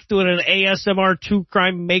warlock doing an ASMR true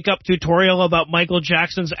crime makeup tutorial about Michael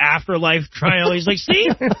Jackson's afterlife trial. He's like, see,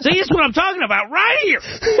 this is what I'm talking about right here.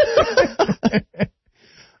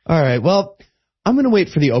 All right, well, I'm going to wait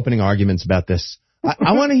for the opening arguments about this.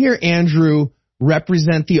 I want to hear Andrew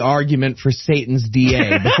represent the argument for Satan's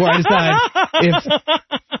DA before I decide if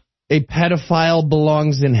a pedophile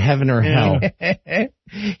belongs in heaven or hell.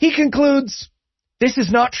 He concludes, this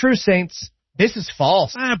is not true, saints. This is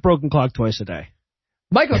false. Broken clock twice a day.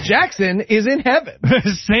 Michael Jackson is in heaven.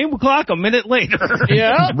 Same clock a minute later.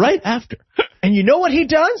 Yeah. Right after. And you know what he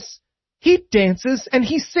does? He dances and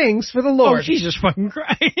he sings for the Lord. Oh, Jesus fucking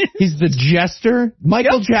Christ. He's the jester.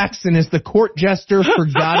 Michael Jackson is the court jester for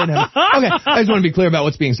God in heaven. Okay, I just want to be clear about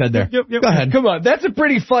what's being said there. Yep. Go ahead. Come on, that's a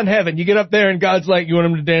pretty fun heaven. You get up there and God's like, you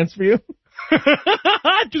want him to dance for you? Do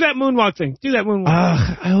that moonwalk thing. Do that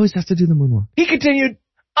moonwalk. I always have to do the moonwalk. He continued,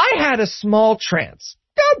 I had a small trance.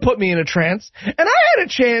 God put me in a trance, and I had a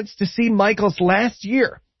chance to see Michael's last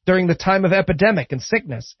year during the time of epidemic and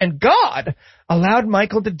sickness, and God allowed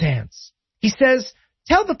Michael to dance. He says,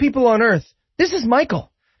 tell the people on earth, this is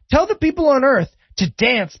Michael. Tell the people on earth to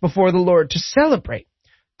dance before the Lord, to celebrate.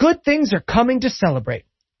 Good things are coming to celebrate.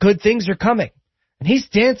 Good things are coming. And he's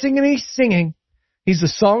dancing and he's singing. He's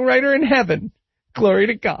a songwriter in heaven. Glory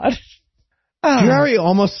to God. Jerry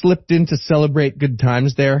almost slipped in to celebrate good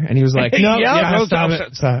times there, and he was like, no, stop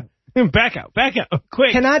it. Back out,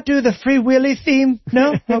 quick. Can I do the Free Willy theme?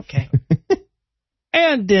 No? Okay.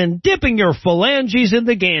 And in dipping your phalanges in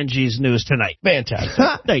the Ganges news tonight.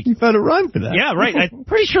 Fantastic. You found a rhyme for that. Yeah, right. I'm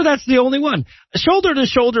pretty sure that's the only one.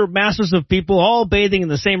 Shoulder-to-shoulder masses of people all bathing in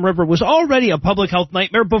the same river was already a public health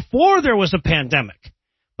nightmare before there was a pandemic.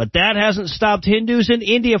 But that hasn't stopped Hindus in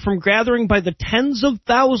India from gathering by the tens of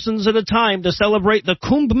thousands at a time to celebrate the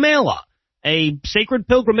Kumbh Mela, a sacred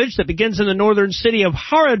pilgrimage that begins in the northern city of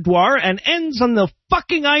Haridwar and ends on the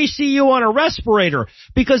fucking ICU on a respirator.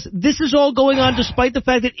 Because this is all going on despite the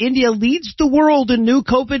fact that India leads the world in new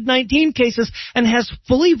COVID-19 cases and has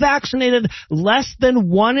fully vaccinated less than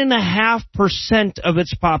 1.5% of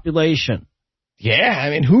its population. Yeah, I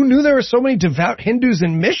mean, who knew there were so many devout Hindus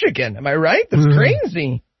in Michigan? Am I right? That's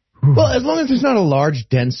crazy. Well, as long as there's not a large,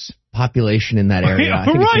 dense population in that area, I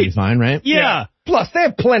think it's going to be fine, right? Yeah. Plus, they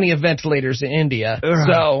have plenty of ventilators in India,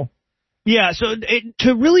 so... Yeah, so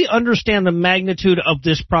to really understand the magnitude of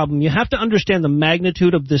this problem, you have to understand the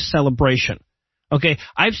magnitude of this celebration. Okay,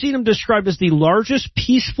 I've seen them described as the largest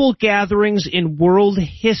peaceful gatherings in world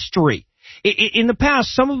history. In the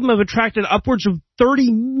past, some of them have attracted upwards of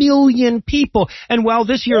 30 million people, and while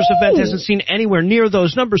this year's event hasn't seen anywhere near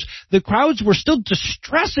those numbers, the crowds were still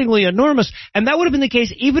distressingly enormous, and that would have been the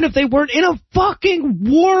case even if they weren't in a fucking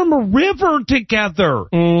warm river together.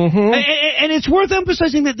 Mm-hmm. And it's worth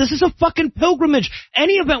emphasizing that this is a fucking pilgrimage.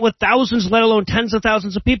 Any event with thousands, let alone tens of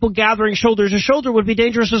thousands of people gathering shoulder to shoulder would be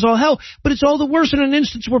dangerous as all hell, but it's all the worse in an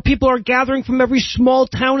instance where people are gathering from every small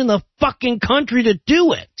town in the fucking country to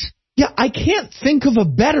do it. Yeah, I can't think of a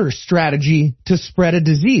better strategy to spread a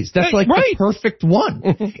disease. That's like the perfect one.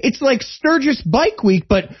 It's like Sturgis Bike Week,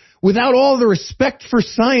 but without all the respect for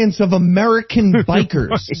science of American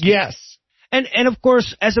bikers. Yes. And of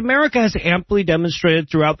course, as America has amply demonstrated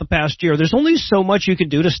throughout the past year, there's only so much you can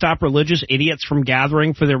do to stop religious idiots from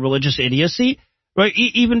gathering for their religious idiocy. Right?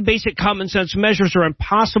 Even basic common sense measures are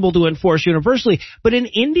impossible to enforce universally. But in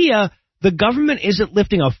India, the government isn't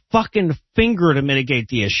lifting a fucking finger to mitigate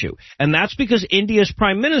the issue. And that's because India's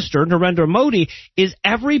Prime Minister, Narendra Modi, is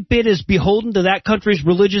every bit as beholden to that country's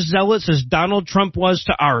religious zealots as Donald Trump was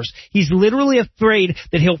to ours. He's literally afraid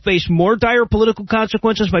that he'll face more dire political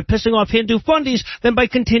consequences by pissing off Hindu fundies than by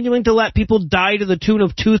continuing to let people die to the tune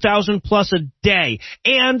of 2,000 plus a day.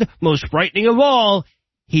 And, most frightening of all,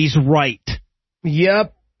 he's right.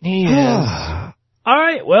 Yep, he is. All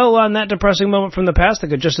right, well, on that depressing moment from the past that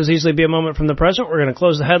could just as easily be a moment from the present, we're going to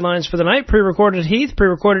close the headlines for the night. Pre-recorded Heath,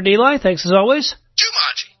 pre-recorded Eli, thanks as always.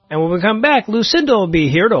 Jumanji. And when we come back, Lucinda will be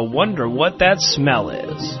here to wonder what that smell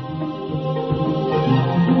is.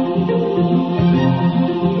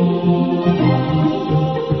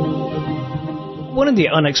 One of the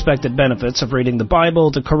unexpected benefits of reading the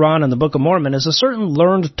Bible, the Quran, and the Book of Mormon is a certain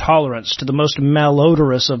learned tolerance to the most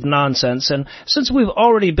malodorous of nonsense, and since we've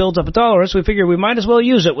already built up a tolerance, we figure we might as well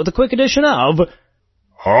use it with a quick edition of...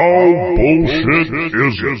 How bullshit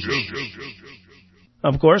is it?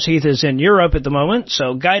 Of course, Heath is in Europe at the moment,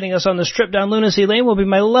 so guiding us on this trip down Lunacy Lane will be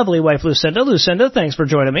my lovely wife, Lucinda. Lucinda, thanks for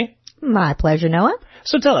joining me. My pleasure, Noah.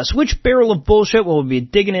 So tell us, which barrel of bullshit will we be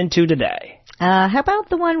digging into today? How about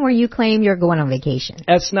the one where you claim you're going on vacation?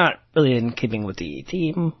 That's not really in keeping with the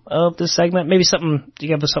theme of this segment. Maybe something, do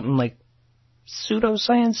you have something like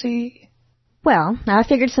pseudoscience-y? Well, I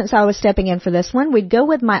figured since I was stepping in for this one, we'd go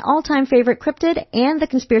with my all-time favorite cryptid and the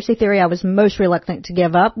conspiracy theory I was most reluctant to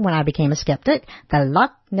give up when I became a skeptic, the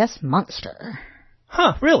Loch Ness Monster.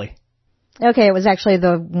 Huh, really? Okay, it was actually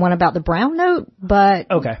the one about the brown note, but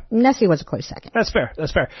okay. Nessie was a close second. That's fair.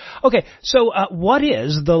 Okay, so what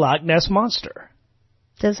is the Loch Ness Monster?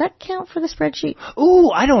 Does that count for the spreadsheet? Ooh,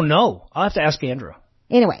 I don't know. I'll have to ask Andrew.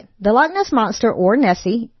 Anyway, the Loch Ness Monster, or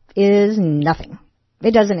Nessie, is nothing.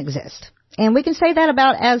 It doesn't exist. And we can say that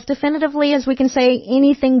about as definitively as we can say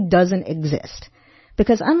anything doesn't exist.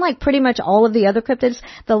 Because unlike pretty much all of the other cryptids,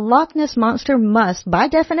 the Loch Ness Monster must, by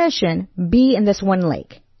definition, be in this one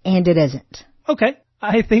lake. And it isn't. Okay.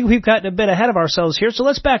 I think we've gotten a bit ahead of ourselves here, so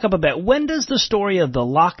let's back up a bit. When does the story of the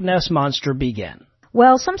Loch Ness Monster begin?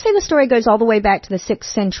 Well, some say the story goes all the way back to the 6th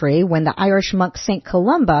century when the Irish monk St.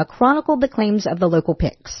 Columba chronicled the claims of the local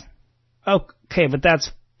Picts. Okay, but that's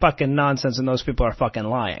fucking nonsense and those people are fucking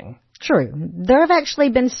lying. True. There have actually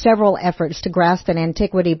been several efforts to grasp an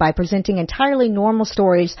antiquity by presenting entirely normal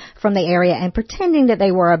stories from the area and pretending that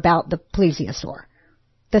they were about the plesiosaur.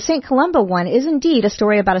 The St. Columba one is indeed a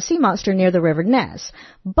story about a sea monster near the River Ness,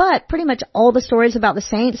 but pretty much all the stories about the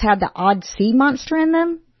saints had the odd sea monster in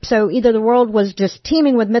them. So either the world was just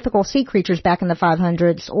teeming with mythical sea creatures back in the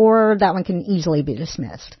 500s, or that one can easily be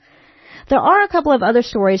dismissed. There are a couple of other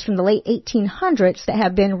stories from the late 1800s that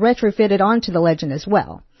have been retrofitted onto the legend as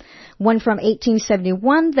well. One from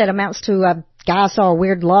 1871 that amounts to a guy saw a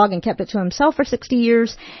weird log and kept it to himself for 60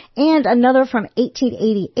 years, and another from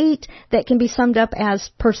 1888 that can be summed up as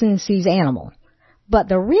person sees animal. But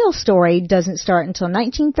the real story doesn't start until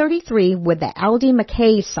 1933 with the Aldie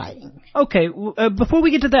McKay sighting. Okay, before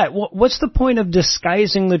we get to that, what's the point of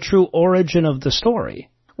disguising the true origin of the story?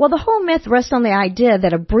 Well, the whole myth rests on the idea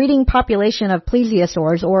that a breeding population of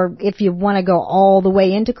plesiosaurs, or if you want to go all the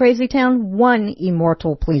way into Crazy Town, one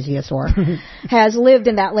immortal plesiosaur, has lived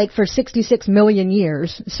in that lake for 66 million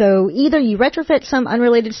years. So either you retrofit some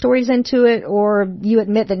unrelated stories into it, or you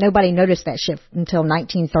admit that nobody noticed that shit until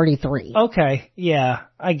 1933. Okay, yeah,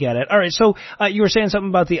 I get it. All right, so you were saying something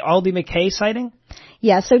about the Aldie McKay sighting?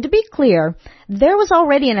 Yeah, so to be clear, there was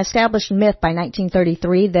already an established myth by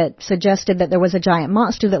 1933 that suggested that there was a giant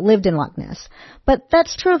monster that lived in Loch Ness. But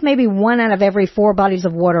that's true of maybe 1 out of every 4 bodies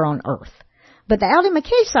of water on Earth. But the Aldie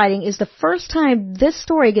McKay sighting is the first time this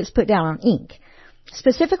story gets put down on ink.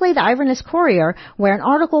 Specifically the Inverness Courier, where an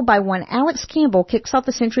article by one Alex Campbell kicks off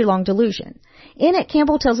the century-long delusion. In it,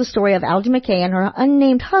 Campbell tells the story of Aldie McKay and her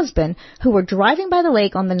unnamed husband, who were driving by the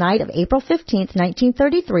lake on the night of April 15th,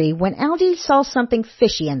 1933, when Aldie saw something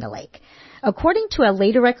fishy in the lake. According to a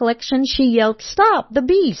later recollection, she yelled, "Stop, the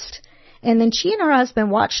beast!" And then she and her husband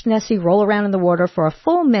watched Nessie roll around in the water for a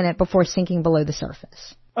full minute before sinking below the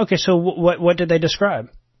surface. Okay, so what did they describe?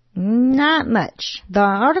 Not much. The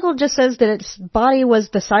article just says that its body was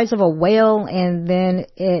the size of a whale, and then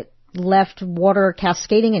it left water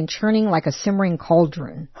cascading and churning like a simmering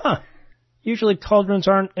cauldron. Huh. Usually cauldrons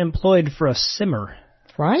aren't employed for a simmer.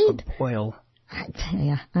 Right? A boil.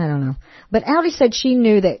 Yeah, I don't know. But Aldie said she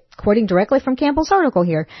knew that, quoting directly from Campbell's article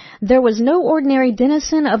here, there was no ordinary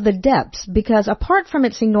denizen of the depths because apart from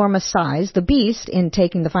its enormous size, the beast, in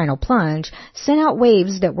taking the final plunge, sent out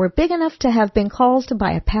waves that were big enough to have been caused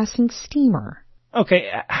by a passing steamer. Okay,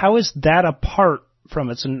 how is that apart from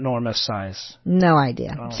its enormous size? No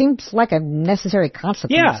idea. Oh. Seems like a necessary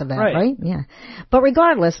consequence of that, right? Yeah. But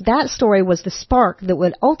regardless, that story was the spark that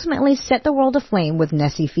would ultimately set the world aflame with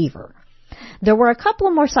Nessie fever. There were a couple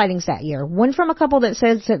of more sightings that year. One from a couple that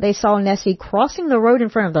says that they saw Nessie crossing the road in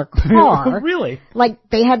front of their car. Really? Like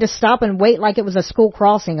they had to stop and wait like it was a school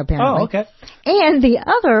crossing, apparently. Oh, okay. And the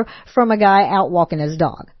other from a guy out walking his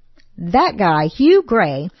dog. That guy, Hugh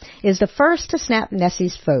Gray, is the first to snap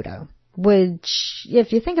Nessie's photo, which,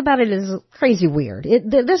 if you think about it, is crazy weird.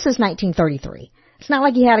 This is 1933. It's not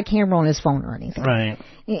like he had a camera on his phone or anything. Right.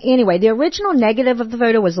 Anyway, the original negative of the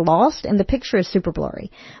photo was lost, and the picture is super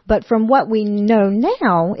blurry. But from what we know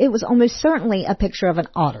now, it was almost certainly a picture of an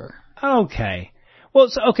otter. Okay. Well,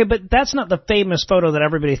 okay, but that's not the famous photo that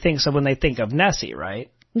everybody thinks of when they think of Nessie,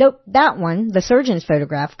 right? Nope, that one, the surgeon's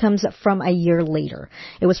photograph, comes from a year later.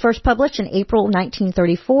 It was first published in April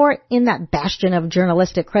 1934 in that bastion of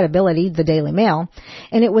journalistic credibility, the Daily Mail,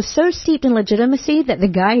 and it was so steeped in legitimacy that the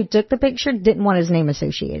guy who took the picture didn't want his name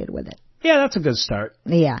associated with it. Yeah, that's a good start.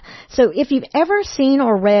 Yeah. So if you've ever seen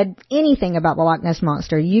or read anything about the Loch Ness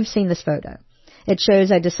Monster, you've seen this photo. It shows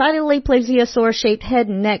a decidedly plesiosaur-shaped head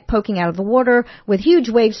and neck poking out of the water with huge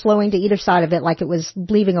waves flowing to either side of it like it was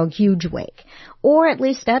leaving a huge wake. Or at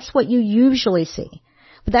least that's what you usually see.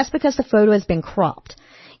 But that's because the photo has been cropped.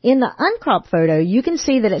 In the uncropped photo, you can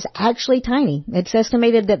see that it's actually tiny. It's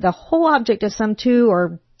estimated that the whole object is some 2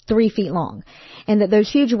 or 3 feet long, and that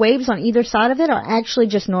those huge waves on either side of it are actually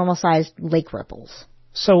just normal-sized lake ripples.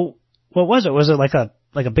 So, what was it? Was it like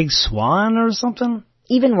a big swan or something?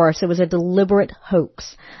 Even worse, it was a deliberate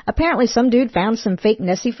hoax. Apparently some dude found some fake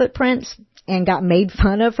Nessie footprints and got made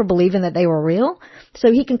fun of for believing that they were real.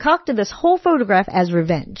 So he concocted this whole photograph as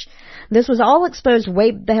revenge. This was all exposed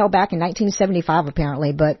way the hell back in 1975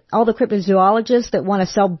 apparently, but all the cryptozoologists that want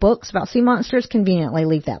to sell books about sea monsters conveniently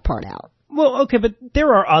leave that part out. Well, okay, but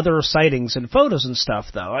there are other sightings and photos and stuff,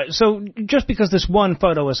 though. So just because this one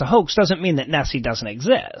photo is a hoax doesn't mean that Nessie doesn't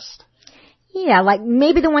exist. Yeah, like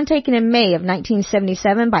maybe the one taken in May of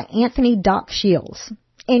 1977 by Anthony Doc Shields.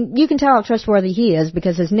 And you can tell how trustworthy he is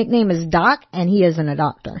because his nickname is Doc and he isn't a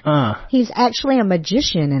doctor. He's actually a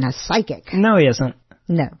magician and a psychic. No, he isn't.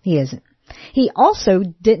 No, he isn't. He also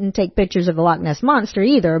didn't take pictures of the Loch Ness Monster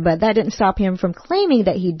either, but that didn't stop him from claiming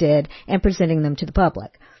that he did and presenting them to the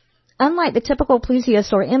public. Unlike the typical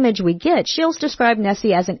plesiosaur image we get, Shields described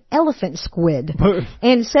Nessie as an elephant squid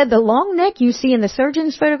and said the long neck you see in the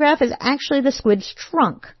surgeon's photograph is actually the squid's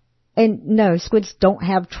trunk. And no, squids don't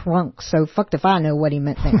have trunks, so fucked if I know what he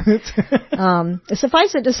meant there.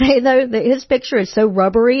 Suffice it to say, though, that his picture is so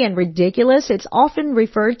rubbery and ridiculous, it's often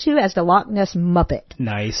referred to as the Loch Ness Muppet.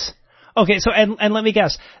 Nice. Okay, so, and let me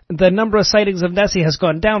guess, the number of sightings of Nessie has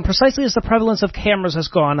gone down precisely as the prevalence of cameras has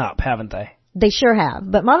gone up, haven't they? They sure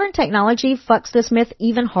have, but modern technology fucks this myth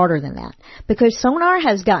even harder than that, because sonar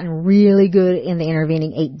has gotten really good in the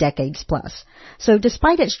intervening 8 decades plus. So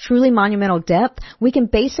despite its truly monumental depth, we can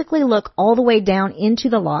basically look all the way down into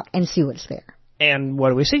the loch and see what's there. And what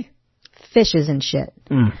do we see? Fishes and shit.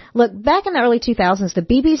 Look, back in the early 2000s, the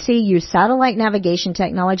BBC used satellite navigation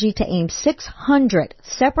technology to aim 600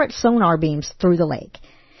 separate sonar beams through the lake.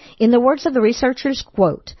 In the words of the researchers,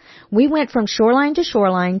 quote, "We went from shoreline to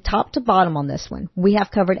shoreline, top to bottom on this one. We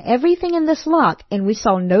have covered everything in this loch, and we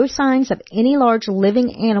saw no signs of any large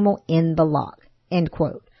living animal in the loch," end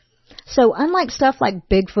quote. So unlike stuff like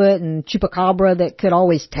Bigfoot and Chupacabra that could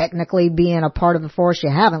always technically be in a part of the forest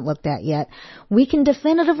you haven't looked at yet, we can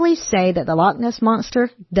definitively say that the Loch Ness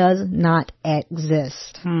Monster does not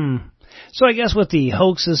exist. So I guess with the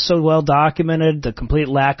hoaxes so well documented, the complete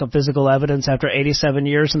lack of physical evidence after 87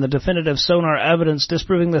 years, and the definitive sonar evidence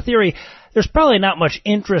disproving the theory, there's probably not much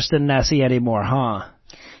interest in Nessie anymore, huh?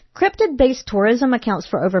 Cryptid-based tourism accounts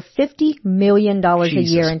for over $50 million a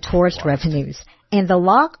year in tourist revenues, and the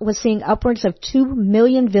loch was seeing upwards of 2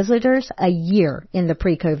 million visitors a year in the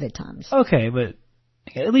pre-COVID times. Okay, but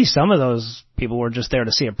at least some of those people were just there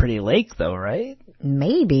to see a pretty lake, though, right?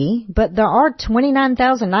 Maybe, but there are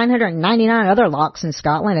 29,999 other lochs in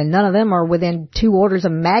Scotland, and none of them are within 2 orders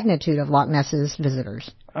of magnitude of Loch Ness's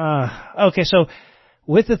visitors. Okay, so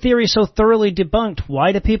with the theory so thoroughly debunked,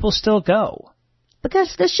 why do people still go?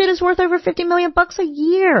 Because this shit is worth over $50 million a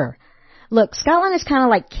year. Look, Scotland is kind of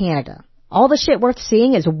like Canada. All the shit worth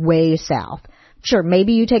seeing is way south. Sure,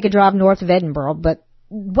 maybe you take a drive north of Edinburgh, but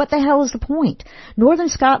what the hell is the point? Northern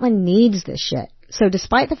Scotland needs this shit. So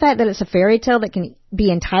despite the fact that it's a fairy tale that can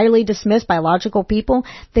be entirely dismissed by logical people,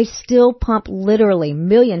 they still pump literally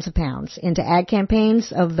millions of pounds into ad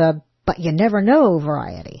campaigns of the "but you never know"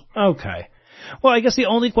 variety. Okay. Well, I guess the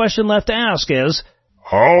only question left to ask is,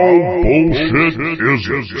 how bullshit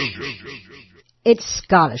is it? It's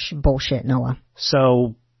Scottish bullshit, Noah.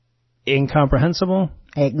 So, incomprehensible?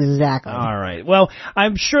 Exactly. All right. Well,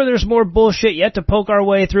 I'm sure there's more bullshit yet to poke our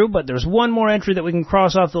way through, but there's one more entry that we can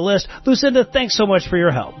cross off the list. Lucinda, thanks so much for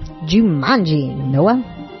your help. Jumanji, Noah.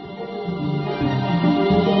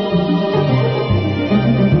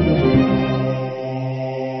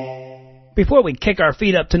 Before we kick our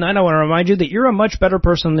feet up tonight, I want to remind you that you're a much better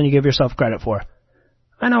person than you give yourself credit for.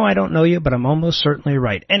 I know I don't know you, but I'm almost certainly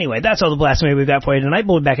right. Anyway, that's all the blasphemy we've got for you tonight.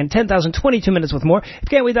 We'll be back in 10,022 minutes with more. If you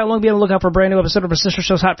can't wait that long, be on the lookout for a brand new episode of our sister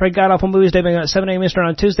show's Hot Fried God-Awful Movies, debuting at 7 a.m. Eastern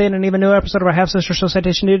on Tuesday, and an even new episode of our half-sister show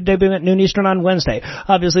Citation Needed, debuting at noon Eastern on Wednesday.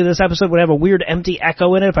 Obviously, this episode would have a weird, empty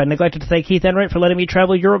echo in it if I neglected to thank Keith Enright for letting me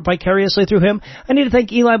travel Europe vicariously through him. I need to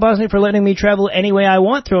thank Eli Bosniak for letting me travel any way I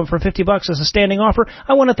want through him for $50 as a standing offer.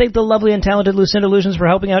 I want to thank the lovely and talented Lucinda Illusions for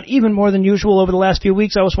helping out even more than usual over the last few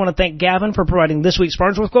weeks. I also want to thank Gavin for providing this week's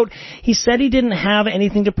Farnsworth quote. He said he didn't have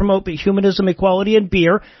anything to promote but humanism, equality, and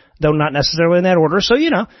beer, though not necessarily in that order, so,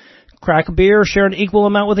 crack a beer, share an equal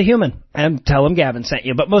amount with a human, and tell him Gavin sent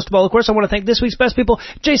you. But most of all, of course, I want to thank this week's best people: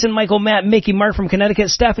 Jason, Michael, Matt, Mickey, Mark from Connecticut,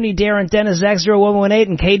 Stephanie, Darren, Dennis, Zach0118,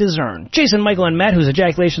 and Kay DeZern. Jason, Michael, and Matt, whose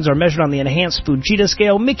ejaculations are measured on the enhanced Fujita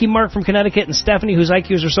scale. Mickey, Mark from Connecticut, and Stephanie, whose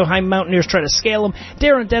IQs are so high mountaineers try to scale them.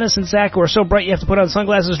 Darren, Dennis, and Zach, who are so bright you have to put on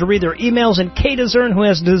sunglasses to read their emails. And Kay DeZern, who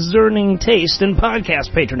has discerning taste in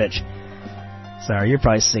podcast patronage. Sorry, you're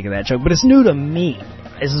probably sick of that joke, but it's new to me.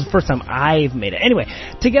 This is the first time I've made it. Anyway,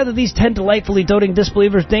 together these 10 delightfully doting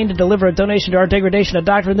disbelievers deign to deliver a donation to our degradation of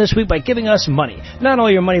doctrine this week by giving us money. Not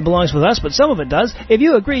all your money belongs with us, but some of it does. If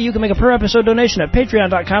you agree, you can make a per-episode donation at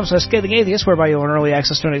patreon.com/scathingatheist, whereby you'll earn early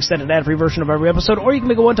access to an extended ad-free version of every episode, or you can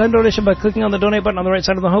make a one-time donation by clicking on the donate button on the right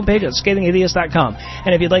side of the homepage at scathingatheist.com.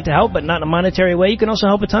 And if you'd like to help, but not in a monetary way, you can also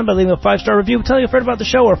help a ton by leaving a 5-star review, telling a friend about the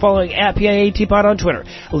show, or following at PIATPod on Twitter.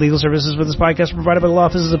 Legal services for this podcast are provided by the law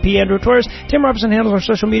offices of P. Andrew Torres. Tim Robertson handles our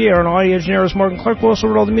social media. Our audio engineer is Morgan Clark, who also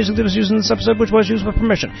wrote all the music that was used in this episode, which was used with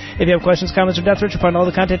permission. If you have questions, comments, or death threats, you'll find all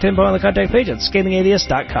the contact info on the contact page at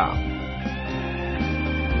scathingatheist.com.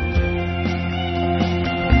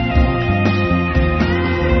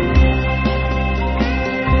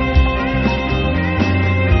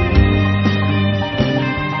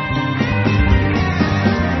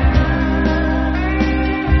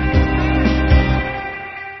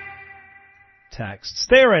 Tax. texts.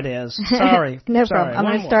 There it is. Sorry. No Sorry. problem.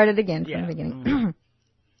 I'm going to start it again from Yeah. the beginning.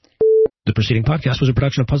 The preceding podcast was a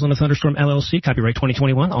production of Puzzle and a Thunderstorm, LLC, copyright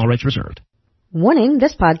 2021, all rights reserved. Warning,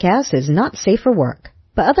 this podcast is not safe for work.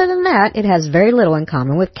 But other than that, it has very little in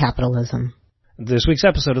common with capitalism. This week's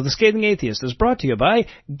episode of The Scathing Atheist is brought to you by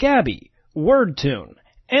Gabby, WordTune,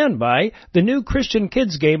 and by the new Christian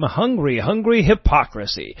kids game Hungry Hungry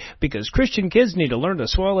Hypocrisy, because Christian kids need to learn to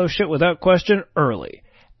swallow shit without question early.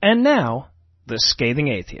 And now, The Scathing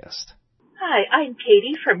Atheist. Hi, I'm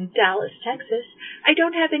Katie from Dallas, Texas. I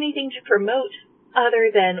don't have anything to promote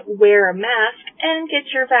other than wear a mask and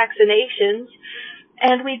get your vaccinations.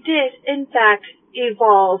 And we did, in fact,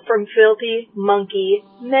 evolve from filthy monkey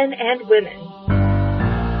men and women.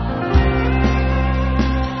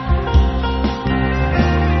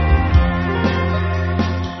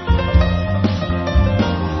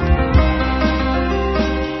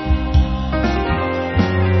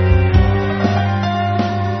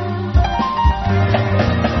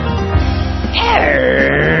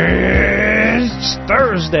 It's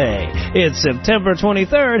Thursday. It's September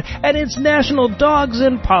 23rd, and it's National Dogs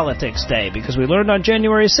in Politics Day, because we learned on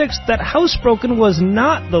January 6th that housebroken was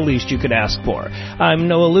not the least you could ask for. I'm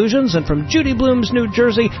Noah Illusions, and from Judy Blume's New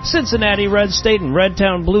Jersey, Cincinnati Red State, and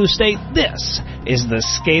Redtown Blue State, this is The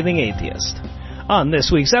Scathing Atheist. On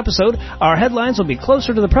this week's episode, our headlines will be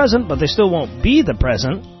closer to the present, but they still won't be the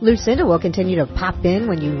present. Lucinda will continue to pop in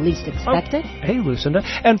when you least expect it. Hey, Lucinda.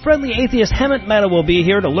 And friendly atheist Hemant Mehta will be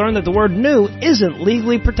here to learn that the word new isn't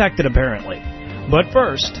legally protected, apparently. But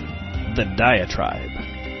first, the diatribe.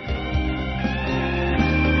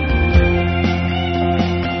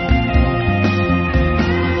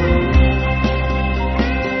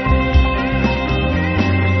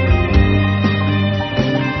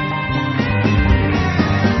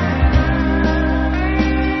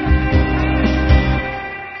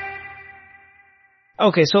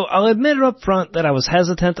 Okay, so I'll admit it up front that I was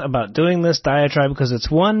hesitant about doing this diatribe because it's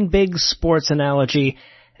one big sports analogy,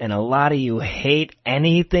 and a lot of you hate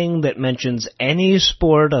anything that mentions any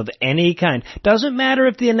sport of any kind. Doesn't matter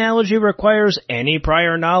if the analogy requires any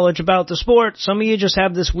prior knowledge about the sport. Some of you just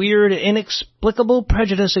have this weird, inexplicable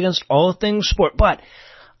prejudice against all things sport. But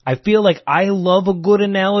I feel like I love a good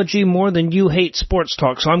analogy more than you hate sports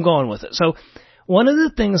talk, so I'm going with it. So one of the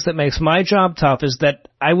things that makes my job tough is that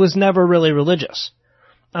I was never really religious.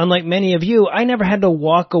 Unlike many of you, I never had to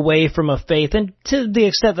walk away from a faith, and to the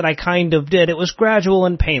extent that I kind of did, it was gradual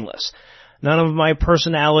and painless. None of my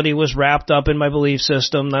personality was wrapped up in my belief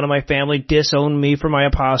system. None of my family disowned me for my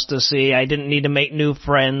apostasy. I didn't need to make new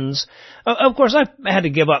friends. Of course, I've had to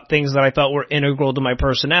give up things that I thought were integral to my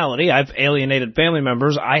personality. I've alienated family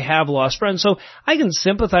members. I have lost friends. So I can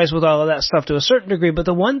sympathize with all of that stuff to a certain degree, but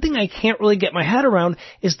the one thing I can't really get my head around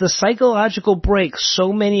is the psychological break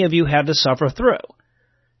so many of you had to suffer through.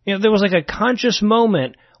 You know, there was like a conscious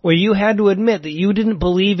moment where you had to admit that you didn't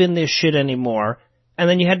believe in this shit anymore, and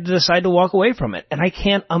then you had to decide to walk away from it. And I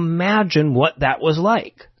can't imagine what that was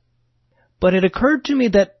like. But it occurred to me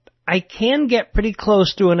that I can get pretty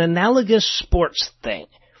close to an analogous sports thing.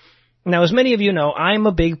 Now, as many of you know, I'm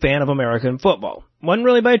a big fan of American football. Wasn't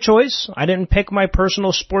really by choice. I didn't pick my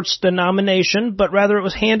personal sports denomination, but rather it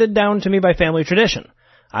was handed down to me by family tradition.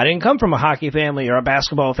 I didn't come from a hockey family or a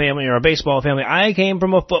basketball family or a baseball family. I came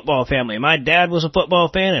from a football family. My dad was a football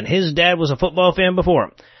fan, and his dad was a football fan before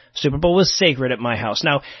him. Super Bowl was sacred at my house.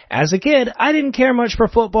 Now, as a kid, I didn't care much for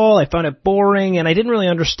football. I found it boring, and I didn't really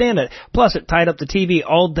understand it. Plus, it tied up the TV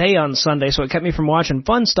all day on Sunday, so it kept me from watching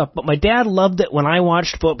fun stuff. But my dad loved it when I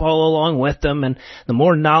watched football along with him, and the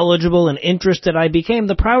more knowledgeable and interested I became,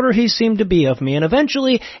 the prouder he seemed to be of me, and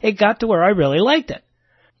eventually, it got to where I really liked it.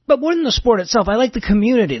 But more than the sport itself, I like the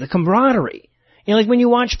community, the camaraderie. You know, like when you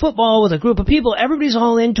watch football with a group of people, everybody's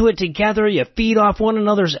all into it together, you feed off one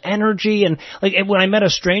another's energy, and like when I met a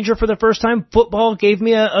stranger for the first time, football gave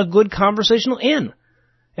me a good conversational in.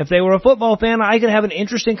 If they were a football fan, I could have an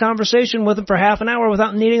interesting conversation with them for half an hour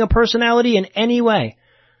without needing a personality in any way.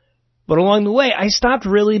 But along the way, I stopped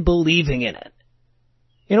really believing in it.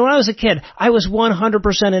 You know, when I was a kid, I was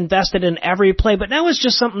 100% invested in every play, but now it's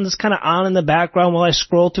just something that's kind of on in the background while I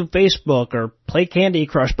scroll through Facebook or play Candy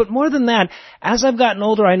Crush. But more than that, as I've gotten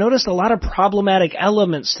older, I noticed a lot of problematic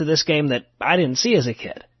elements to this game that I didn't see as a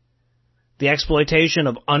kid. The exploitation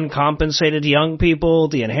of uncompensated young people,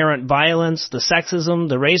 the inherent violence, the sexism,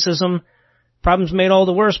 the racism. Problems made all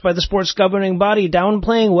the worse by the sports governing body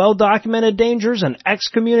downplaying well-documented dangers and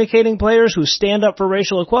excommunicating players who stand up for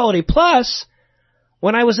racial equality. Plus,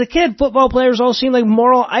 when I was a kid, football players all seemed like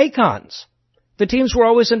moral icons. The teams were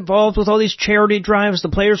always involved with all these charity drives. The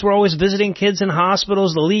players were always visiting kids in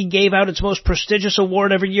hospitals. The league gave out its most prestigious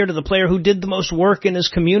award every year to the player who did the most work in his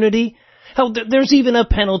community. Hell, there's even a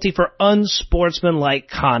penalty for unsportsmanlike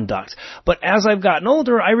conduct. But as I've gotten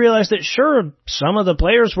older, I realized that sure, some of the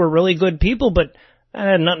players were really good people, but that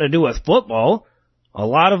had nothing to do with football. A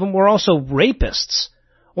lot of them were also rapists.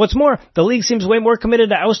 What's more, the league seems way more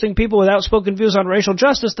committed to ousting people with outspoken views on racial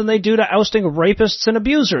justice than they do to ousting rapists and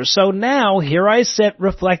abusers. So now, here I sit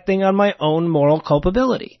reflecting on my own moral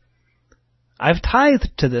culpability. I've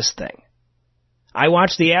tithed to this thing. I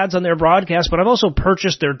watch the ads on their broadcast, but I've also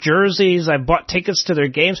purchased their jerseys, I've bought tickets to their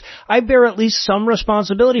games. I bear at least some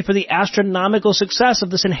responsibility for the astronomical success of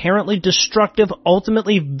this inherently destructive,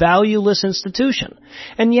 ultimately valueless institution.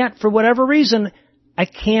 And yet, for whatever reason, I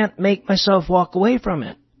can't make myself walk away from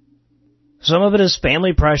it. Some of it is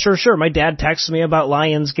family pressure. Sure, my dad texts me about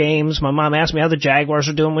Lions games. My mom asks me how the Jaguars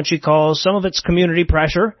are doing when she calls. Some of it's community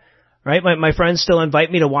pressure, right? My friends still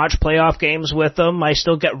invite me to watch playoff games with them. I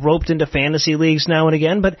still get roped into fantasy leagues now and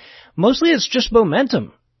again, but mostly it's just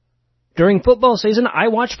momentum. During football season, I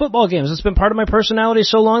watch football games. It's been part of my personality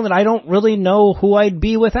so long that I don't really know who I'd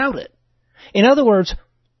be without it. In other words,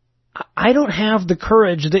 I don't have the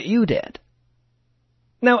courage that you did.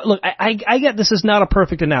 Now, look, I get this is not a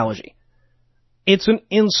perfect analogy. It's an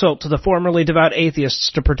insult to the formerly devout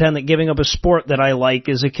atheists to pretend that giving up a sport that I like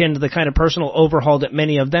is akin to the kind of personal overhaul that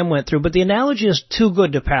many of them went through, but the analogy is too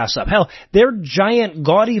good to pass up. Hell, their giant,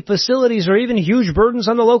 gaudy facilities are even huge burdens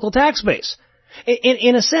on the local tax base.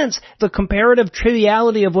 In a sense, the comparative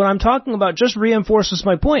triviality of what I'm talking about just reinforces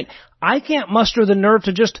my point. I can't muster the nerve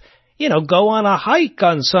to just, go on a hike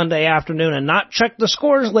on Sunday afternoon and not check the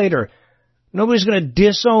scores later. Nobody's going to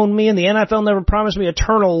disown me, and the NFL never promised me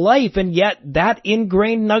eternal life, and yet that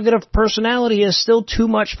ingrained nugget of personality is still too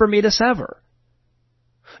much for me to sever.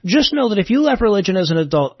 Just know that if you left religion as an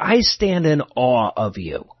adult, I stand in awe of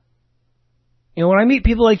you. When I meet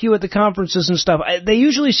people like you at the conferences and stuff, they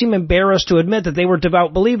usually seem embarrassed to admit that they were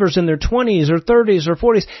devout believers in their 20s or 30s or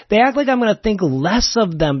 40s. They act like I'm going to think less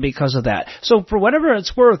of them because of that. So for whatever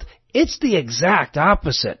it's worth, it's the exact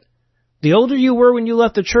opposite. The older you were when you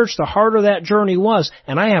left the church, the harder that journey was,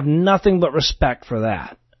 and I have nothing but respect for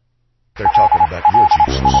that. They're talking about your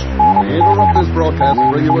Jesus. We interrupt this broadcast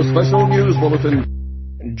to bring you a special news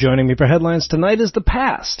bulletin. Joining me for headlines tonight is the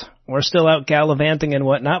past. We're still out gallivanting and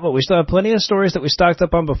whatnot, but we still have plenty of stories that we stocked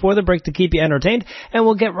up on before the break to keep you entertained, and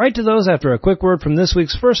we'll get right to those after a quick word from this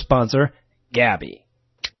week's first sponsor, Gabby.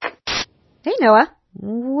 Hey, Noah.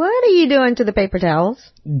 What are you doing to the paper towels?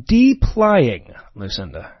 Deplying,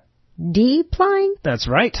 Lucinda. Deplying? That's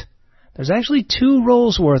right. There's actually 2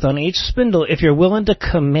 rolls worth on each spindle if you're willing to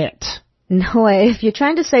commit. Noah, if you're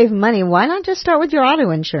trying to save money, why not just start with your auto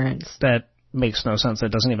insurance? That makes no sense.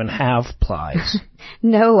 That doesn't even have plies.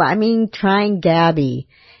 No, I mean trying Gabby.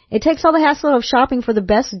 It takes all the hassle of shopping for the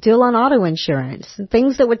best deal on auto insurance.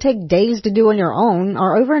 Things that would take days to do on your own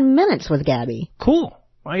are over in minutes with Gabby. Cool.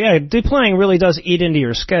 Well, yeah, deploying really does eat into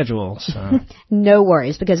your schedule, so. No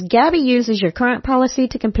worries, because Gabby uses your current policy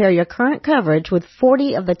to compare your current coverage with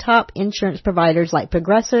 40 of the top insurance providers like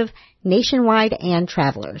Progressive, Nationwide, and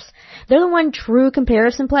Travelers. They're the one true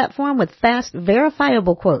comparison platform with fast,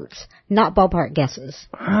 verifiable quotes, not ballpark guesses.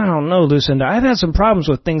 I don't know, Lucinda. I've had some problems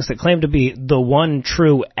with things that claim to be the one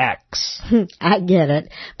true X. I get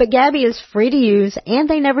it. But Gabby is free to use, and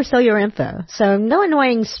they never sell your info, so no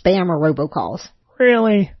annoying spam or robocalls.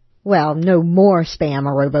 Really? Well, no more spam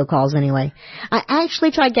or robocalls anyway. I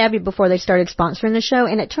actually tried Gabby before they started sponsoring the show,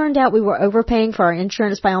 and it turned out we were overpaying for our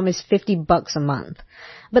insurance by almost $50 a month.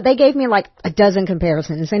 But they gave me like a dozen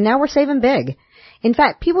comparisons, and now we're saving big. In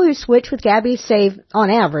fact, people who switch with Gabby save,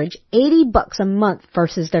 on average, $80 a month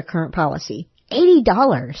versus their current policy.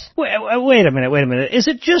 $80. Wait a minute. Is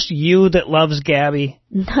it just you that loves Gabby?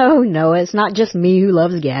 No, it's not just me who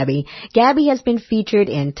loves Gabby. Gabby has been featured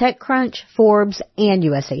in TechCrunch, Forbes, and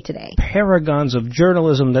USA Today. Paragons of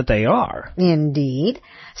journalism that they are. Indeed.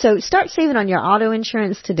 So start saving on your auto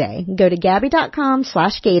insurance today. Go to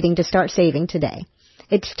Gabby.com/gating to start saving today.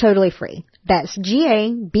 It's totally free. That's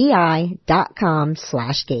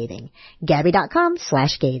Gabi.com/gating.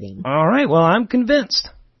 Gabby.com/gating. All right, well, I'm convinced.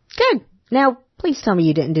 Good. Now, please tell me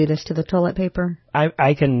you didn't do this to the toilet paper.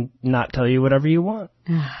 I can not tell you whatever you want.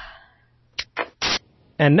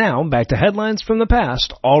 And now, back to headlines from the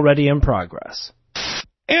past, already in progress.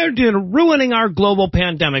 And in ruining our global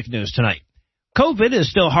pandemic news tonight, COVID is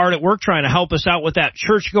still hard at work trying to help us out with that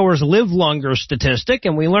churchgoers live longer statistic,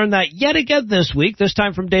 and we learned that yet again this week, this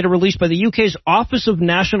time from data released by the UK's Office of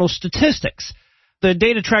National Statistics. The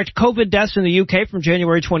data tracked COVID deaths in the UK from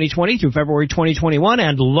January 2020 through February 2021,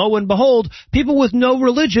 and lo and behold, people with no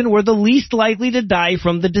religion were the least likely to die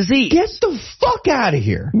from the disease. Get the fuck out of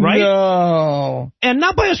here. Right? No. And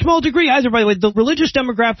not by a small degree either, by the way. The religious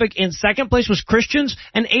demographic in second place was Christians,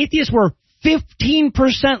 and atheists were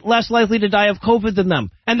 15% less likely to die of COVID than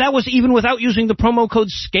them. And that was even without using the promo code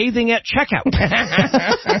SCATHING at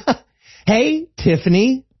checkout. Hey,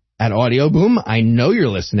 Tiffany at Audio Boom, I know you're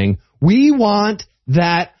listening. We want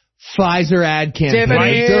that Pfizer ad campaign.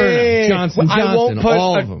 Moderna, Johnson,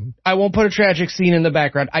 all of them. I won't put a tragic scene in the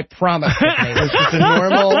background. I promise. It's just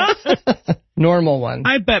a normal one.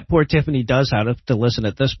 I bet poor Tiffany does have to listen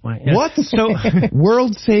at this point. Yeah. What? So,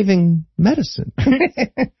 world-saving medicine.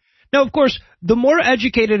 Now, of course, the more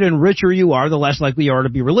educated and richer you are, the less likely you are to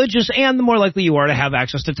be religious, and the more likely you are to have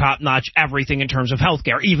access to top-notch everything in terms of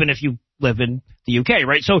healthcare, even if you live in the UK,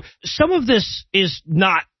 right? So some of this is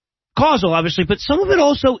not causal, obviously, but some of it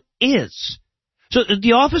also is. So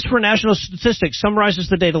the Office for National Statistics summarizes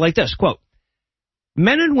the data like this, quote,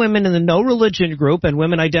 men and women in the no religion group and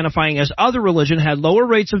women identifying as other religion had lower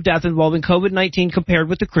rates of death involving COVID-19 compared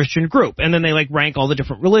with the Christian group. And then they rank all the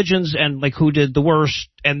different religions and who did the worst.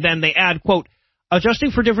 And then they add, quote,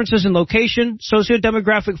 adjusting for differences in location,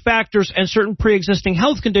 socio-demographic factors, and certain pre-existing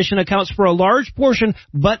health condition accounts for a large portion,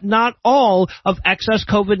 but not all, of excess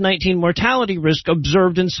COVID-19 mortality risk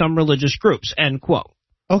observed in some religious groups, end quote.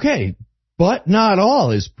 Okay, but not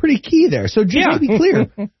all is pretty key there. So just to be clear,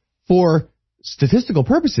 for statistical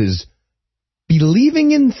purposes,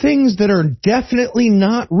 believing in things that are definitely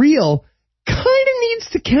not real kind of needs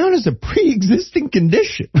to count as a pre-existing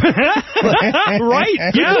condition.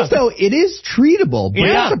 Right, yeah. So it is treatable, but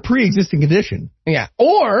it's a pre-existing condition. Yeah.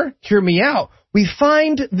 Or, hear me out, we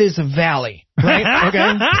find this valley, right?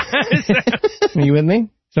 Okay. Are you with me?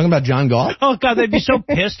 Talking about John Galt? Oh, God, they'd be so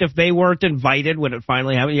pissed if they weren't invited when it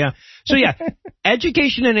finally happened. Yeah. So, yeah,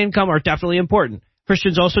 education and income are definitely important.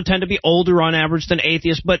 Christians also tend to be older on average than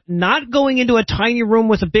atheists, but not going into a tiny room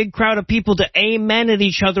with a big crowd of people to amen at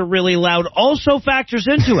each other really loud also factors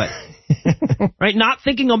into it. Right? Not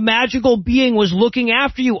thinking a magical being was looking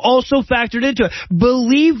after you also factored into it.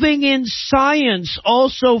 Believing in science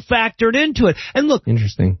also factored into it. And look,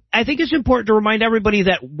 interesting. I think it's important to remind everybody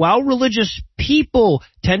that while religious people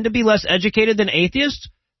tend to be less educated than atheists,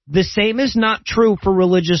 the same is not true for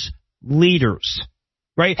religious leaders.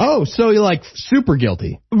 Right? Oh, so you're super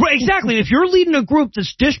guilty. Right, exactly. If you're leading a group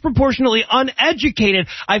that's disproportionately uneducated,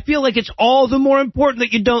 I feel like it's all the more important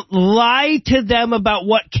that you don't lie to them about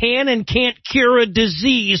what can and can't cure a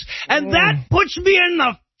disease. And that puts me in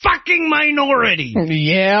the fucking minority.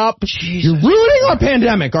 Yep. Jesus. You're ruining our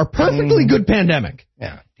pandemic, our perfectly good pandemic.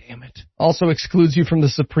 Yeah. Damn it. Also excludes you from the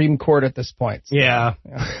Supreme Court at this point. So. Yeah.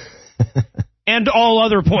 And all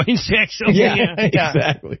other points, actually. Yeah,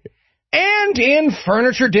 exactly. And in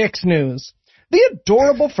Furniture Dicks news, the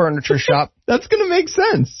adorable furniture shop. That's going to make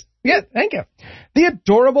sense. Yeah, thank you. The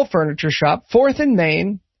adorable furniture shop, 4th and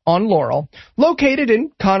Main on Laurel, located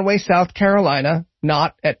in Conway, South Carolina,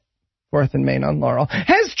 not at 4th and Main on Laurel,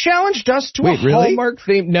 has challenged us to a Hallmark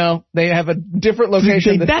theme. No, they have a different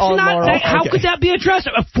location that's on Laurel. How could that be addressed?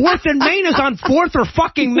 4th and Main is on 4th or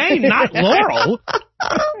fucking Main, not Laurel.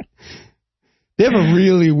 They have a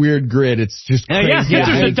really weird grid. It's just crazy. Yeah,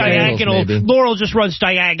 there's a diagonal. Laurel just runs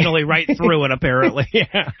diagonally right through it, apparently.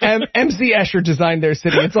 Yeah. MC Escher designed their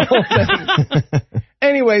city. It's a whole thing.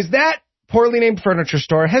 Anyways, that poorly named furniture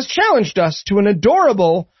store has challenged us to an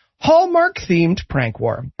adorable Hallmark-themed prank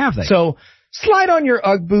war. Have they? So slide on your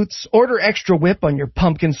Ugg boots, order extra whip on your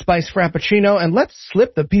pumpkin spice frappuccino, and let's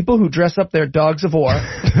slip the people who dress up their dogs of war.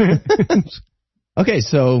 Okay,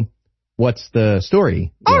 so what's the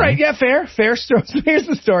story? All right, yeah, fair story. So here's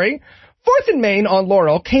the story. 4th and Main on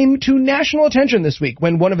Laurel came to national attention this week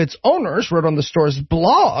when one of its owners wrote on the store's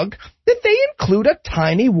blog that they include a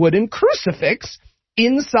tiny wooden crucifix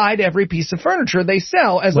inside every piece of furniture they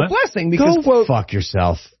sell as a blessing because, quote, fuck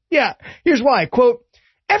yourself. Yeah, here's why, quote,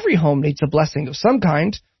 every home needs a blessing of some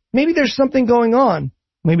kind. Maybe there's something going on.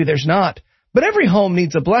 Maybe there's not. But every home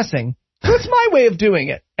needs a blessing. So it's my way of doing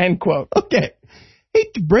it, end quote. Okay.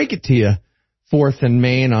 Hate to break it to you, 4th and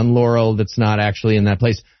Main on Laurel that's not actually in that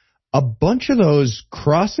place. A bunch of those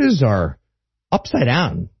crosses are upside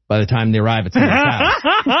down by the time they arrive at someone's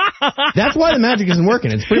house. That's why the magic isn't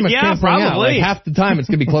working. It's pretty much canceling out. Like half the time it's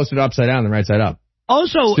going to be closer to upside down than right side up.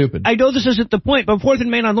 Also, stupid. I know this isn't the point, but 4th and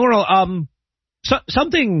Main on Laurel,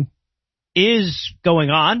 something is going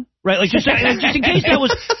on, right? Like just in case that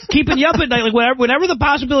was keeping you up at night, like whenever the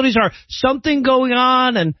possibilities are something going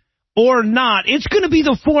on and or not. It's going to be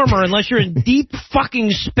the former unless you're in deep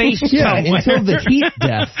fucking space somewhere. Until the heat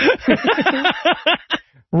death.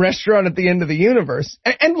 Restaurant at the end of the universe.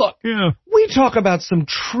 And look, we talk about some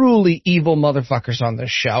truly evil motherfuckers on this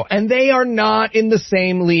show, and they are not in the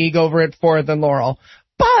same league over at Fourth and Laurel.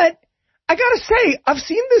 But I gotta say, I've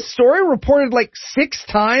seen this story reported like 6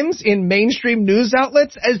 times in mainstream news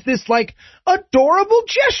outlets as this like adorable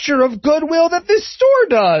gesture of goodwill that this store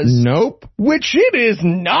does. Nope. Which it is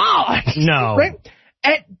not. No. Right?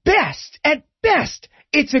 At best,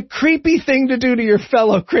 it's a creepy thing to do to your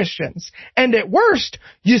fellow Christians. And at worst,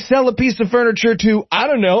 you sell a piece of furniture to, I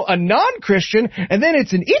don't know, a non-Christian, and then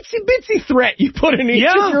it's an itsy-bitsy threat you put in each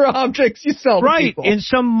of your objects you sell to people. In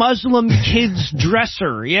some Muslim kid's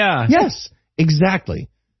dresser, Yes, exactly.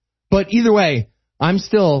 But either way, I'm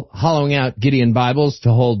still hollowing out Gideon Bibles to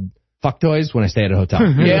hold fuck toys when I stay at a hotel.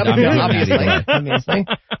 Obviously.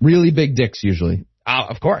 Really big dicks, usually.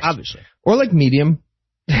 Of course. Obviously. Or like medium.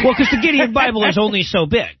 Well, because the Gideon Bible is only so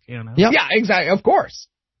big, you know. Yep. Yeah, exactly. Of course.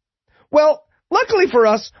 Well, luckily for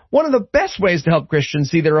us, one of the best ways to help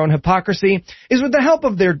Christians see their own hypocrisy is with the help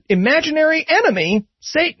of their imaginary enemy,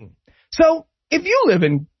 Satan. So, if you live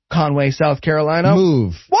in Conway, South Carolina,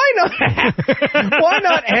 move. Why not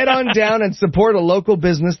head on down and support a local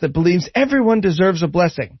business that believes everyone deserves a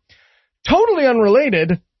blessing? Totally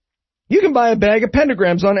unrelated, you can buy a bag of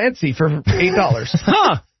pentagrams on Etsy for $8.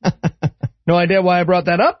 Huh. No idea why I brought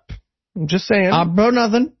that up. I'm just saying. Bro,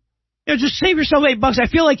 nothing. Just save yourself $8. I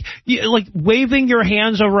feel like waving your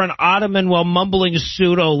hands over an ottoman while mumbling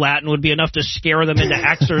pseudo-Latin would be enough to scare them into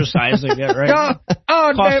exercising it, right?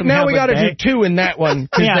 Now we got to do 2 in that one.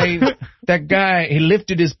 Because that guy, he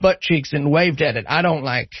lifted his butt cheeks and waved at it. I don't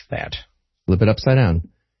like that. Flip it upside down.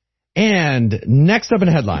 And next up in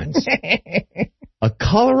headlines, a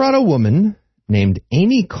Colorado woman named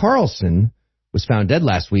Amy Carlson was found dead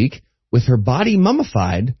last week with her body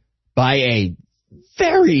mummified by a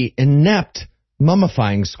very inept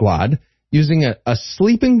mummifying squad using a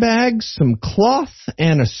sleeping bag, some cloth,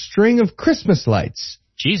 and a string of Christmas lights.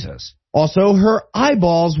 Jesus. Also, her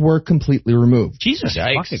eyeballs were completely removed. Jesus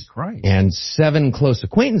fucking Christ. And 7 close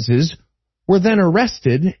acquaintances were then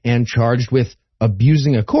arrested and charged with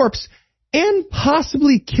abusing a corpse and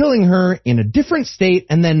possibly killing her in a different state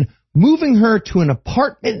and then moving her to an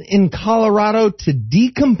apartment in Colorado to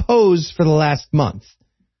decompose for the last month.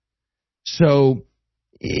 So,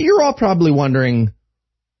 you're all probably wondering,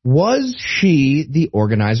 was she the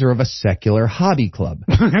organizer of a secular hobby club?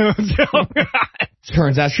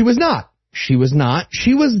 Turns out she was not. She was not.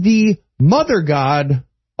 She was the mother god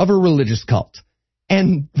of a religious cult.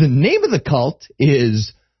 And the name of the cult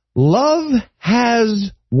is Love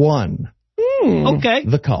Has Won. Okay.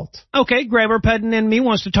 The cult. Okay, Grabber Pedden in me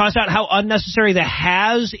wants to toss out how unnecessary the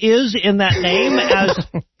has is in that name as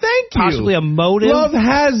Thank you. Possibly a motive. Love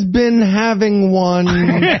has been having one.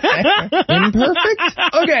 Imperfect?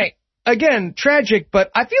 Okay, again, tragic,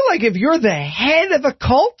 but I feel like if you're the head of a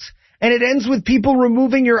cult and it ends with people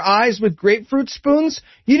removing your eyes with grapefruit spoons,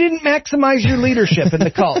 you didn't maximize your leadership in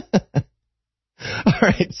the cult. All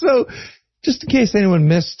right, so just in case anyone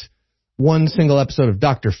missed one single episode of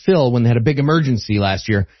Dr. Phil when they had a big emergency last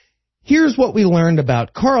year, here's what we learned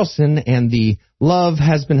about Carlson and the Love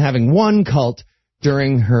Has Been Having One cult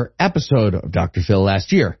during her episode of Dr. Phil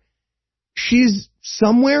last year. She's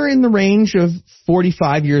somewhere in the range of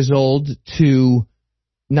 45 years old to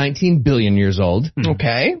 19 billion years old.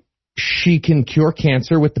 Okay. She can cure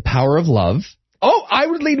cancer with the power of love. Oh, I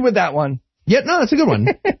would lead with that one. Yeah, no, that's a good one.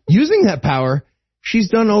 Using that power, she's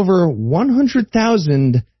done over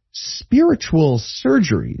 100,000 spiritual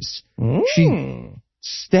surgeries. She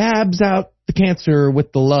stabs out the cancer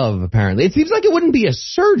with the love, apparently. It seems like it wouldn't be a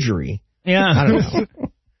surgery. Yeah. I don't know.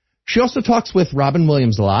 She also talks with Robin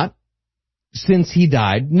Williams a lot since he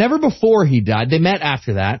died. Never before he died. They met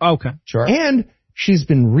after that. Okay. Sure. And she's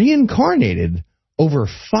been reincarnated over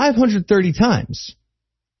 530 times.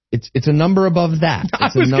 It's a number above that.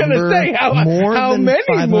 It's I was going to say, how than many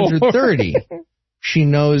 530. More? She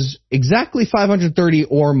knows exactly 530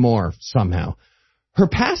 or more somehow. Her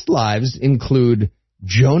past lives include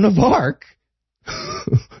Joan of Arc,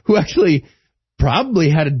 who actually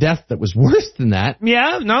probably had a death that was worse than that.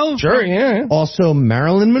 Yeah, no. Sure, yeah. Also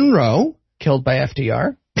Marilyn Monroe. Killed by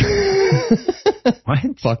FDR.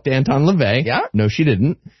 What? Fucked Anton LaVey. Yeah. No, she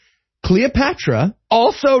didn't. Cleopatra.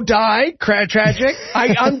 Also died. Tragic.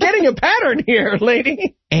 I'm getting a pattern here,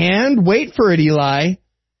 lady. And wait for it, Eli.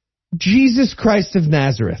 Jesus Christ of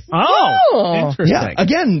Nazareth. Oh, interesting. Yeah,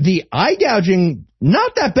 again, the eye gouging,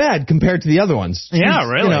 not that bad compared to the other ones. Yeah, She's,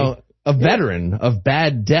 really. A veteran of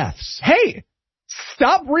bad deaths. Hey,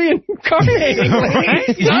 Stop reincarnating. Right?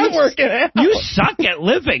 It's not working out. You suck at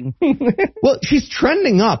living. Well, she's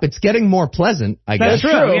trending up. It's getting more pleasant, I guess. That's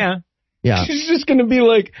true, yeah. Yeah. She's just going to be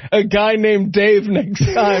like a guy named Dave next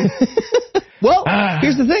time. Well,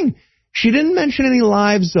 here's the thing. She didn't mention any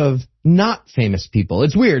lives of not famous people.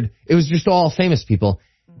 It's weird. It was just all famous people.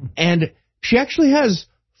 And she actually has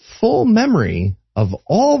full memory of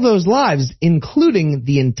all those lives, including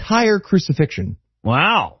the entire crucifixion.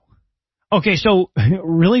 Wow. Okay, so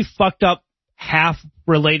really fucked up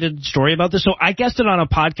half-related story about this. So I guessed it on a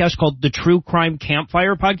podcast called the True Crime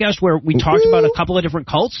Campfire podcast, where we talked about a couple of different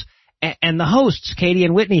cults, and the hosts, Katie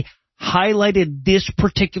and Whitney, highlighted this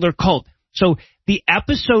particular cult. So the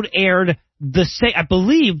episode aired I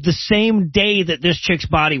believe the same day that this chick's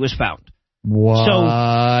body was found. What?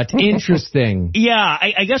 So, interesting. Yeah,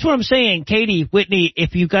 I guess what I'm saying, Katie, Whitney,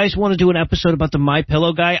 if you guys want to do an episode about the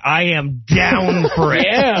MyPillow guy, I am down for it.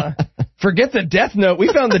 Yeah. Forget the Death Note.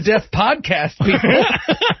 We found the Death Podcast, people.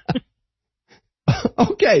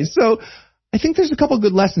 Okay, so I think there's a couple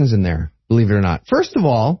good lessons in there, believe it or not. First of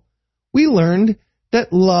all, we learned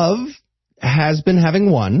that love has been having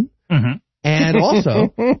won. Mm-hmm. And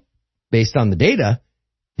also, based on the data,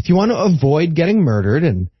 if you want to avoid getting murdered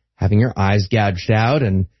and having your eyes gouged out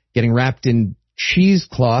and getting wrapped in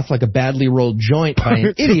cheesecloth like a badly rolled joint by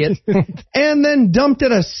an idiot, and then dumped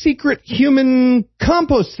at a secret human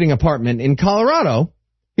composting apartment in Colorado,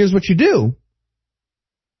 here's what you do.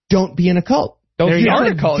 Don't be in a cult. Don't be in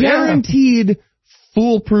a cult. Guaranteed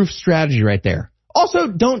foolproof strategy right there. Also,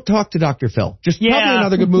 don't talk to Dr. Phil. Just probably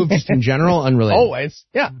another good move just in general, unrelated. Always.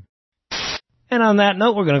 Yeah. And on that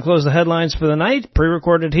note, we're going to close the headlines for the night.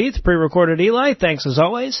 Pre-recorded Heath, pre-recorded Eli. Thanks as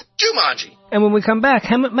always. Jumanji. And when we come back,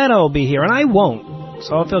 Hemant Mehta will be here, and I won't.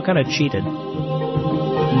 So I'll feel kind of cheated.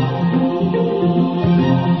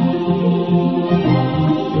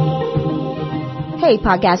 Hey,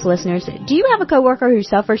 podcast listeners, do you have a coworker who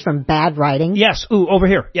suffers from bad writing? Yes. Ooh, over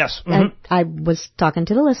here. Yes. Mm-hmm. I was talking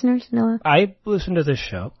to the listeners, Noah. I listen to this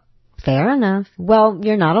show. Fair enough. Well,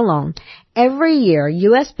 you're not alone. Every year,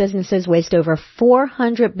 U.S. businesses waste over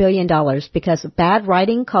 $400 billion because bad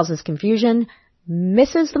writing causes confusion,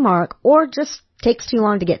 misses the mark, or just takes too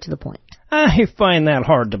long to get to the point. I find that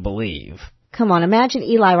hard to believe. Come on, imagine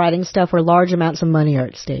Eli writing stuff where large amounts of money are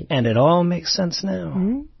at stake. And it all makes sense now.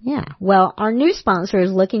 Mm-hmm. Yeah. Well, our new sponsor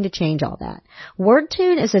is looking to change all that.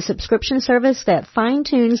 WordTune is a subscription service that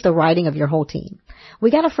fine-tunes the writing of your whole team.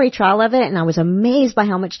 We got a free trial of it, and I was amazed by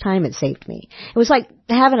how much time it saved me. It was like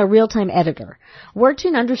having a real-time editor.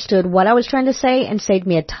 WordTune understood what I was trying to say and saved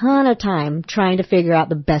me a ton of time trying to figure out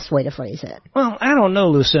the best way to phrase it. Well, I don't know,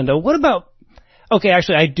 Lucinda. What about... Okay,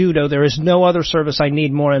 actually, I do know there is no other service I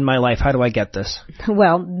need more in my life. How do I get this?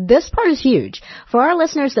 Well, this part is huge. For our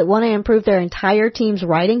listeners that want to improve their entire team's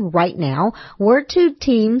writing right now, WordTune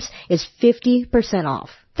Teams is 50% off.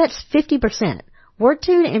 That's 50%.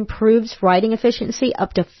 WordTune improves writing efficiency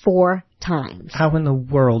up to 4 times. How in the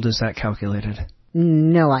world is that calculated?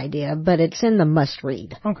 No idea, but it's in the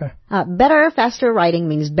must-read. Okay. Better, faster writing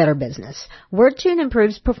means better business. WordTune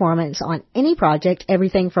improves performance on any project,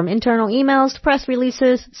 everything from internal emails to press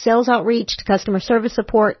releases, sales outreach to customer service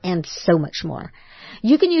support, and so much more.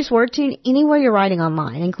 You can use WordTune anywhere you're writing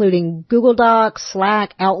online, including Google Docs,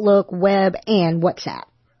 Slack, Outlook, Web, and WhatsApp.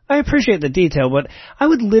 I appreciate the detail, but I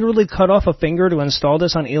would literally cut off a finger to install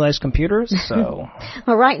this on Eli's computer, so...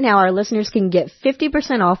 Well, right now, our listeners can get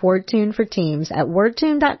 50% off WordTune for Teams at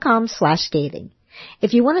wordtune.com/scathing.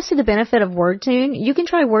 If you want to see the benefit of WordTune, you can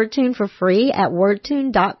try WordTune for free at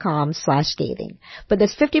wordtune.com/scathing. But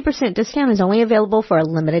this 50% discount is only available for a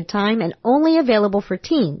limited time and only available for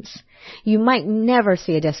Teams. You might never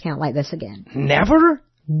see a discount like this again. Never?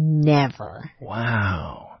 Never.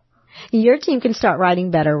 Wow. Your team can start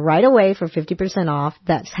writing better right away for 50% off.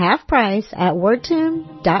 That's half price at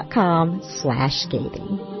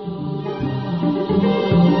wordtune.com/scathing.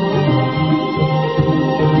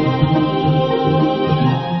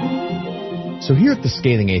 So here at The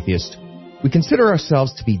Scathing Atheist, we consider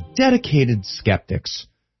ourselves to be dedicated skeptics.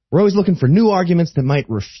 We're always looking for new arguments that might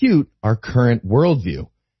refute our current worldview.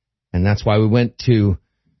 And that's why we went to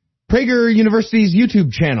Prager University's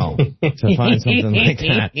YouTube channel to find something like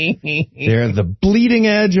that. They're the bleeding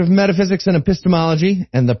edge of metaphysics and epistemology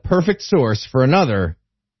and the perfect source for another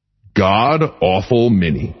God-awful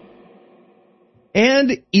mini.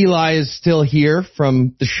 And Eli is still here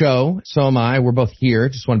from the show. So am I. We're both here.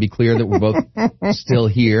 Just want to be clear that we're both still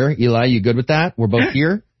here. Eli, you good with that? We're both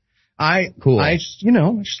here? Cool. I just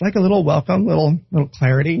like a little welcome, little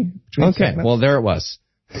clarity. Okay. Segments. Well, there it was.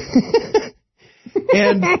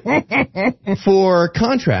 And for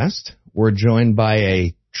contrast, we're joined by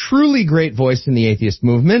a truly great voice in the atheist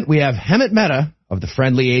movement. We have Hemant Mehta of the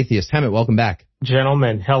Friendly Atheist. Hemant, welcome back.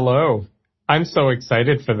 Gentlemen, hello. I'm so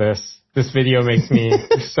excited for this. This video makes me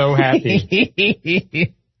so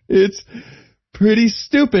happy. It's pretty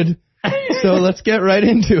stupid. So let's get right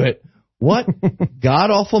into it. What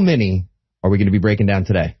god-awful mini are we going to be breaking down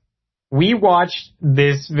today? We watched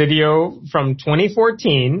this video from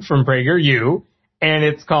 2014 from PragerU, and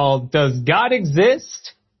it's called Does God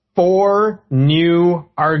Exist? 4 New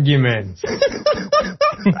Arguments.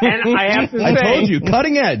 And I have to say, I told you,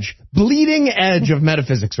 cutting edge, bleeding edge of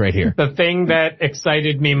metaphysics right here. The thing that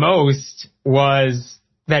excited me most was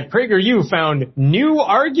that PragerU found new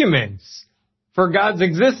arguments for God's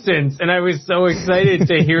existence, and I was so excited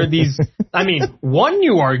to hear these. I mean, one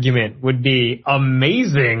new argument would be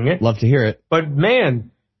amazing. Love to hear it. But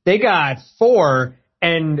man, they got 4,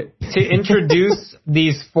 and to introduce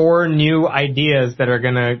these 4 new ideas that are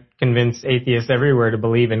going to convince atheists everywhere to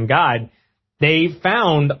believe in God, they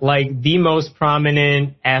found like the most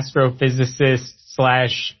prominent astrophysicist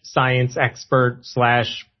 / science expert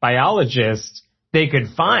 / biologist they could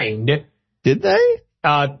find. Did they?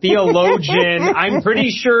 Theologian. I'm pretty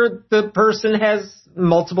sure the person has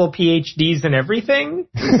multiple PhDs and everything.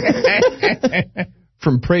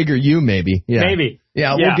 From PragerU, maybe. Yeah. Maybe.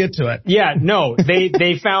 Yeah, we'll get to it. Yeah, no,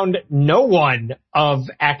 they found no one of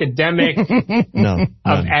academic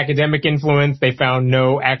academic influence. They found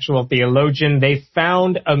no actual theologian. They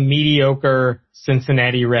found a mediocre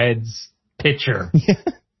Cincinnati Reds pitcher.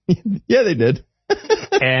 Yeah, they did.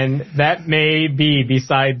 And that may be,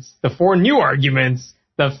 besides the 4 new arguments,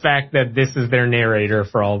 the fact that this is their narrator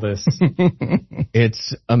for all this.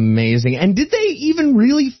 It's amazing. And did they even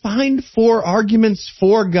really find 4 arguments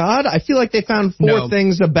for God? I feel like they found 4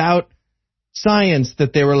 things about science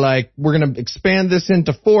that they were like, we're going to expand this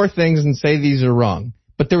into 4 things and say these are wrong.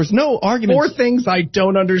 But there was no arguments. 4 things I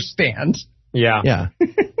don't understand. Yeah. Yeah.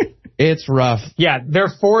 It's rough. Yeah, there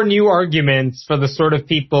are 4 new arguments for the sort of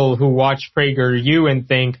people who watch PragerU and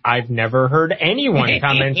think, I've never heard anyone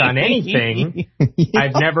comment on anything.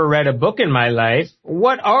 I've never read a book in my life.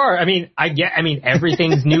 What are? I mean,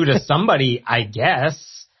 everything's new to somebody, I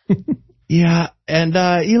guess. Yeah, and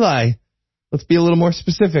Eli, let's be a little more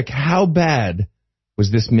specific. How bad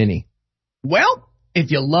was this mini? Well, if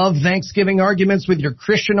you love Thanksgiving arguments with your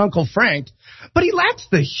Christian Uncle Frank, but he lacks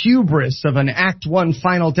the hubris of an Act 1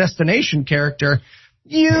 Final Destination character,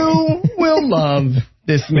 you will love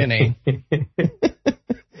this mini. I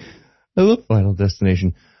love Final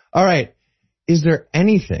Destination. All right. Is there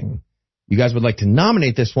anything you guys would like to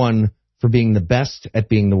nominate this one for being the best at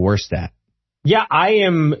being the worst at? Yeah, I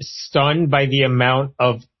am stunned by the amount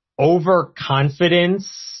of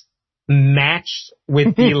overconfidence matched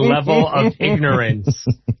with the level of ignorance.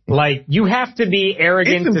 Like, you have to be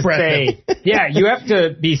arrogant to say, yeah, you have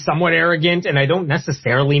to be somewhat arrogant, and I don't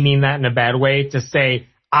necessarily mean that in a bad way, to say,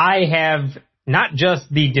 I have not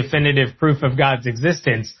just the definitive proof of God's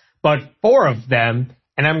existence, but 4 of them,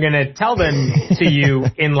 and I'm going to tell them to you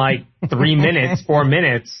in like 3 minutes, 4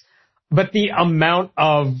 minutes. But the amount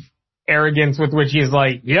of arrogance with which he's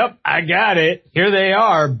like, yep, I got it. Here they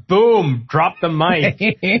are. Boom. Drop the mic.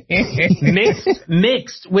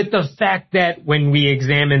 mixed with the fact that when we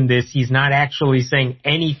examine this, he's not actually saying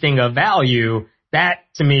anything of value. That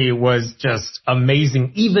to me was just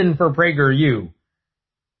amazing, even for PragerU.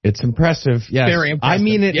 It's impressive. Yes. Very impressive. I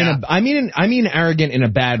mean it I mean arrogant in a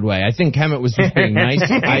bad way. I think Hemant was just being nice.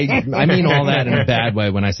 I mean all that in a bad way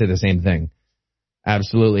when I say the same thing.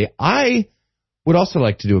 Absolutely. I would also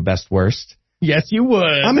like to do a best worst. Yes, you would.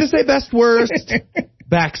 I'm going to say best worst.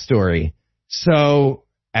 Backstory. So,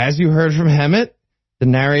 as you heard from Hemant, the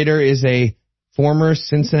narrator is a former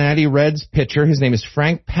Cincinnati Reds pitcher. His name is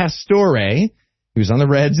Frank Pastore. He was on the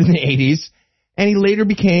Reds in the 80s, and he later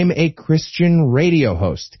became a Christian radio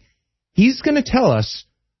host. He's going to tell us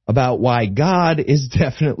about why God is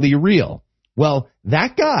definitely real. Well,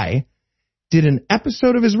 that guy did an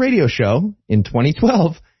episode of his radio show in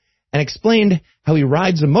 2012 and explained how he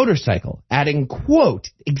rides a motorcycle, adding, quote,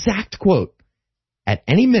 exact quote, at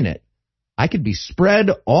any minute, I could be spread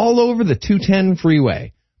all over the 210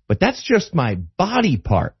 freeway, but that's just my body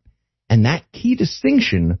part. And that key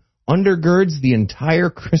distinction undergirds the entire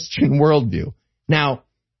Christian worldview. Now,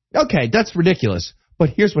 okay, that's ridiculous, but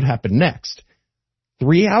here's what happened next.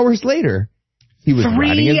 3 hours later, he was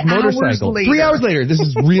riding his motorcycle. 3 hours later, this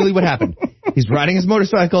is really what happened. He's riding his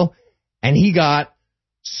motorcycle, and he got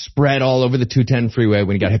spread all over the 210 freeway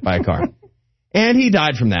when he got hit by a car. And he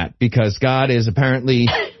died from that because God is apparently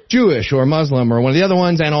Jewish or Muslim or one of the other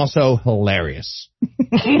ones, and also hilarious.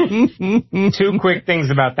 2 quick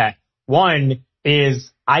things about that. One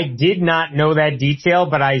is I did not know that detail,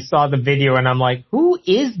 but I saw the video and I'm like, who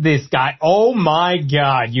is this guy? Oh my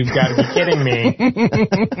God, you've got to be kidding me.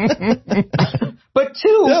 But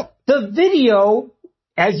two, the video,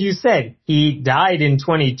 as you said, he died in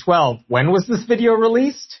 2012. When was this video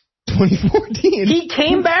released? 2014. He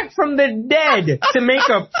came back from the dead to make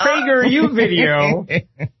a PragerU video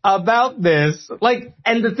about this. Like,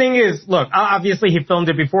 and the thing is, look, obviously he filmed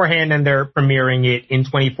it beforehand and they're premiering it in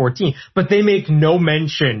 2014, but they make no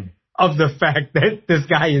mention of the fact that this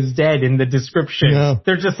guy is dead in the description. No.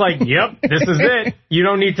 They're just like, yep, this is it. You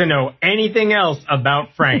don't need to know anything else about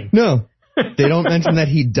Frank. No. They don't mention that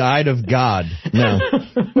he died of God. No.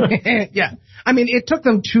 Yeah. I mean, it took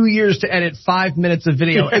them 2 years to edit 5 minutes of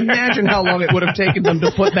video. Imagine how long it would have taken them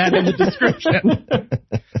to put that in the description.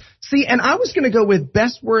 See, and I was going to go with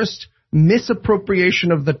best worst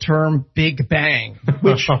misappropriation of the term Big Bang,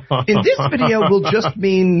 which in this video will just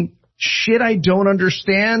mean shit I don't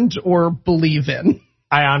understand or believe in.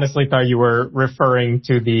 I honestly thought you were referring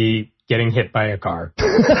to the getting hit by a car.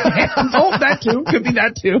 Oh, that too. Could be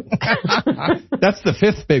that too. That's the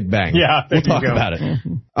fifth Big Bang. Yeah, we'll talk about it.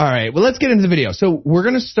 All right, well, let's get into the video. So we're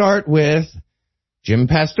going to start with Jim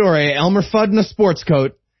Pastore, Elmer Fudd in a sports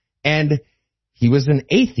coat, and he was an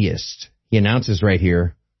atheist, he announces right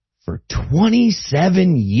here, for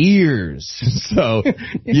 27 years. So,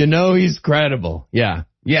 you know he's credible. Yeah.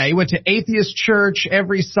 Yeah, he went to atheist church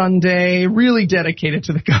every Sunday, really dedicated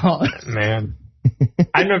to the cause. Man.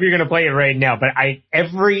 I don't know if you're going to play it right now, but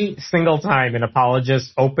every single time an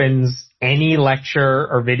apologist opens any lecture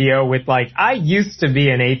or video with like, I used to be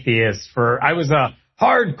an atheist I was a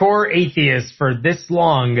hardcore atheist for this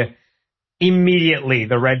long, immediately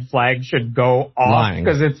the red flag should go off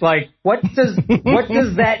because it's like, what does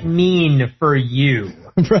that mean for you?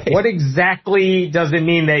 Right. What exactly does it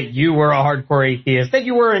mean that you were a hardcore atheist, that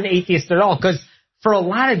you were an atheist at all? Because for a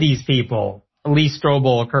lot of these people, Lee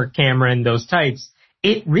Strobel, Kirk Cameron, those types,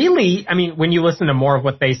 it really, I mean, when you listen to more of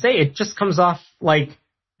what they say, it just comes off like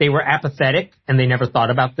they were apathetic and they never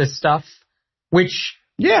thought about this stuff, which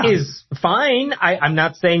is fine. I'm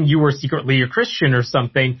not saying you were secretly a Christian or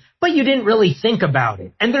something, but you didn't really think about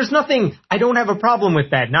it. And there's nothing, I don't have a problem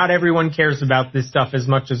with that. Not everyone cares about this stuff as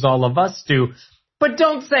much as all of us do. But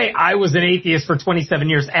don't say I was an atheist for 27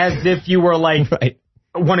 years as if you were like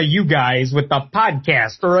one of you guys with a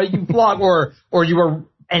podcast or a blog or you were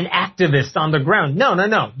an activist on the ground.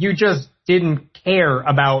 No. You just didn't care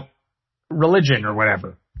about religion or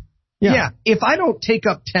whatever. Yeah. If I don't take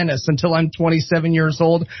up tennis until I'm 27 years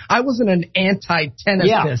old, I wasn't an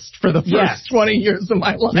anti-tennisist for the first 20 years of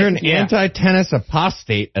my life. You're an anti-tennis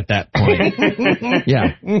apostate at that point.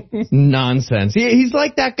 Nonsense. He's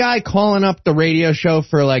like that guy calling up the radio show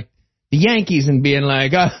for like the Yankees and being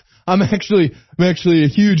like, I'm actually a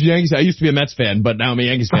huge Yankees. I used to be a Mets fan, but now I'm a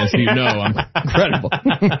Yankees fan, so you know I'm incredible.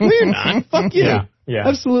 No, you're not. Fuck you. Yeah.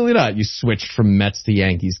 Absolutely not. You switched from Mets to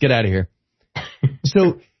Yankees. Get out of here.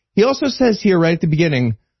 So he also says here right at the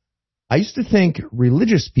beginning, I used to think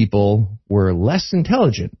religious people were less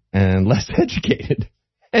intelligent and less educated.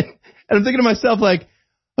 And I'm thinking to myself, like,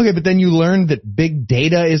 okay, but then you learned that big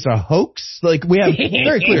data is a hoax? Like, we have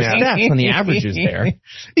very clear stats on the averages there.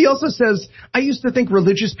 He also says, I used to think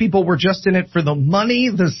religious people were just in it for the money,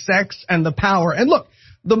 the sex, and the power. And look,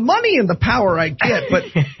 the money and the power I get, but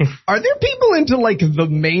are there people into, like, the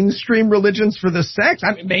mainstream religions for the sex?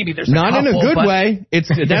 I mean, maybe there's not couple, in a good way.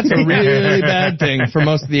 That's a really, really bad thing for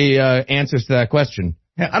most of the answers to that question.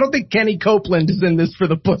 Yeah, I don't think Kenny Copeland is in this for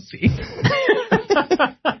the pussy.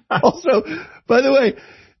 Also, by the way,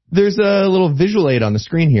 there's a little visual aid on the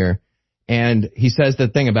screen here, and he says the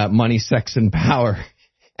thing about money, sex, and power.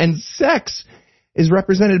 And sex is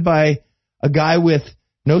represented by a guy with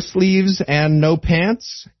no sleeves and no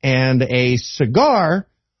pants and a cigar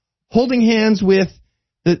holding hands with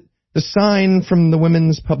the sign from the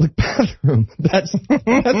women's public bathroom. That's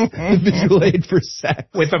the visual aid for sex.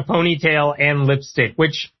 With a ponytail and lipstick,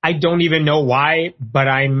 which I don't even know why, but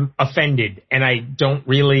I'm offended. And I don't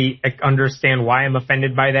really understand why I'm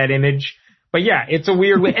offended by that image. But yeah, it's a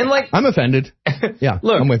weird way. And like, I'm offended. Yeah,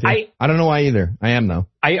 look, I'm with you. I don't know why either. I am though.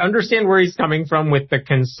 I understand where he's coming from with the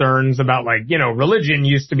concerns about like, you know, religion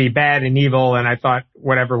used to be bad and evil. And I thought,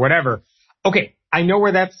 whatever. Okay, I know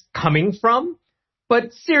where that's coming from.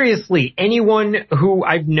 But seriously, anyone who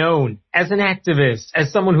I've known as an activist,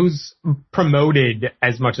 as someone who's promoted,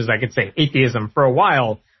 as much as I could say, atheism for a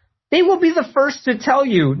while, they will be the first to tell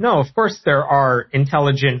you, no, of course there are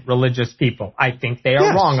intelligent religious people. I think they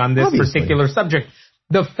are wrong on this particular subject.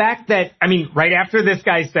 The fact that, I mean, right after this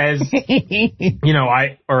guy says, you know,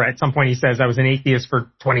 or at some point he says I was an atheist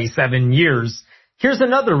for 27 years, here's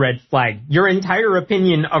another red flag. Your entire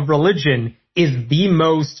opinion of religion is the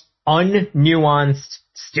most unnuanced,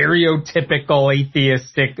 stereotypical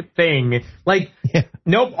atheistic thing. Like,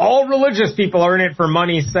 nope, all religious people are in it for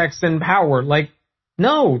money, sex, and power. Like,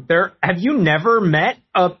 no, have you never met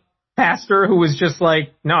a pastor who was just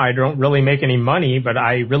like, no, I don't really make any money, but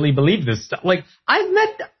I really believe this stuff? Like, I've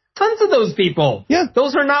met tons of those people. Yeah.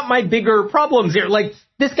 Those are not my bigger problems here. Like,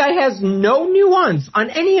 this guy has no nuance on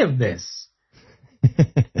any of this.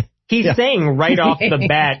 He's saying right off the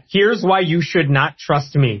bat, here's why you should not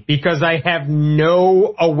trust me, because I have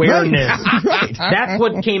no awareness. Right. That's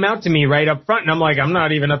what came out to me right up front. And I'm like, I'm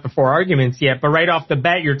not even at the 4 arguments yet. But right off the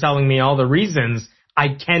bat, you're telling me all the reasons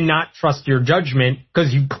I cannot trust your judgment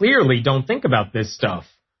because you clearly don't think about this stuff.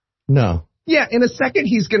 No. Yeah, in a second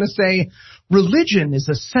he's going to say, religion is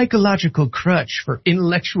a psychological crutch for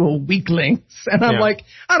intellectual weaklings. And I'm like,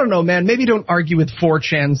 I don't know, man, maybe don't argue with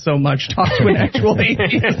 4chan so much. Talk to an actual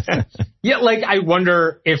atheist. Yeah, like, I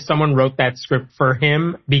wonder if someone wrote that script for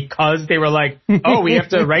him because they were like, oh, we have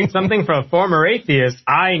to write something for a former atheist.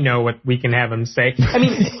 I know what we can have him say. I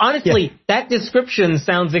mean, honestly, that description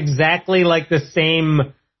sounds exactly like the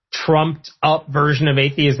same trumped up version of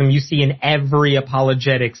atheism you see in every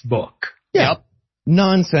apologetics book. Yeah. Yep.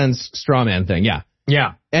 Nonsense straw man thing. Yeah.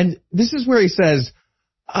 Yeah. And this is where he says,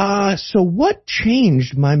 so what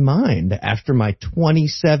changed my mind after my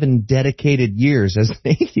 27 dedicated years as an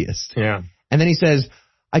atheist? Yeah. And then he says,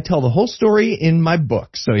 I tell the whole story in my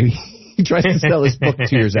book. So he tries to sell his book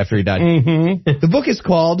 2 years after he died. Mm-hmm. The book is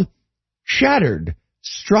called Shattered,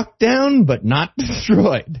 Struck Down but Not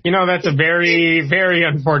Destroyed. You know, that's a very, very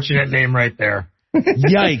unfortunate name right there.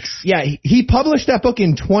 Yikes. Yeah, he published that book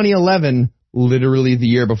in 2011, literally the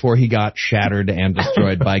year before he got shattered and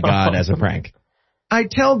destroyed by God as a prank. I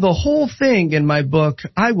tell the whole thing in my book,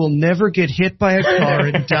 I Will Never Get Hit by a Car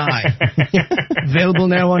and Die. Available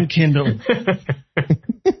now on Kindle.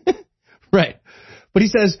 Right. But he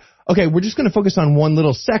says, okay, we're just going to focus on one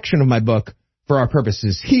little section of my book for our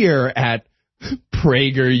purposes here at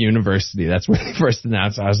Prager University. That's where they first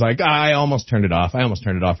announced it. I was like, I almost turned it off.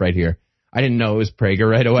 Right here. I didn't know it was Prager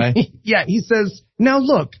right away. Yeah, he says, now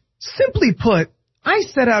look, simply put, I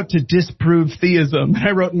set out to disprove theism. And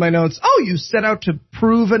I wrote in my notes, oh, you set out to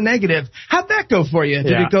prove a negative. How'd that go for you?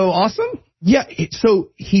 Did it go awesome? Yeah,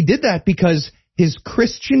 so he did that because his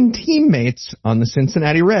Christian teammates on the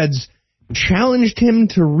Cincinnati Reds challenged him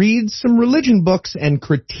to read some religion books and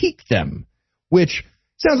critique them, which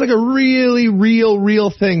sounds like a really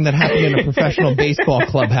real thing that happened in a professional baseball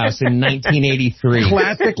clubhouse in 1983.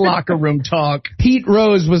 Classic locker room talk. Pete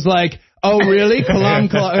Rose was like, oh, really?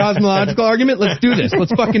 Cosmological argument? Let's do this.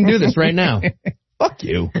 Let's fucking do this right now. Fuck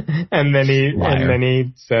you. And then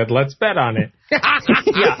he said, let's bet on it.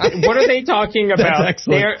 Yeah. What are they talking about? That's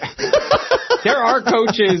excellent. There are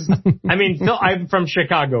coaches. I mean, I'm from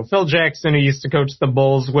Chicago. Phil Jackson, who used to coach the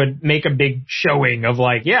Bulls, would make a big showing of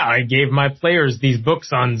like, yeah, I gave my players these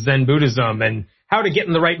books on Zen Buddhism and how to get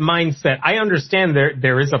in the right mindset. I understand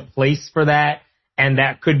there is a place for that, and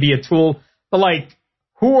that could be a tool. But like,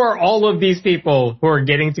 who are all of these people who are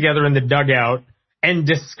getting together in the dugout and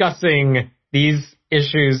discussing these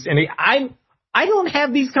issues? And I don't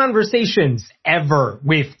have these conversations ever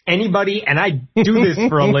with anybody, and I do this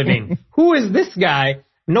for a living. Who is this guy?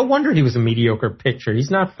 No wonder he was a mediocre pitcher.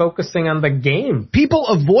 He's not focusing on the game. People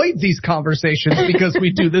avoid these conversations because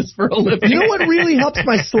we do this for a living. You know what really helps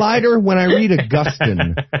my slider? When I read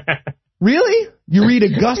Augustine. Really? You read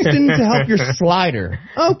Augustine to help your slider.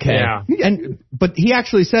 Okay. Yeah. But he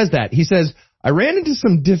actually says that. He says, I ran into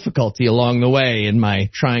some difficulty along the way in my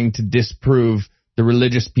trying to disprove the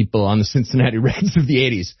religious people on the Cincinnati Reds of the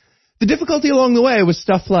 80s. The difficulty along the way was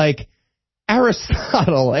stuff like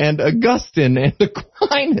Aristotle and Augustine and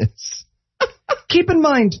Aquinas. Keep in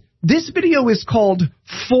mind, this video is called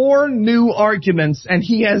 4 New Arguments, and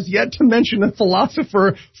he has yet to mention a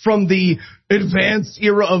philosopher from the advanced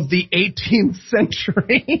era of the 18th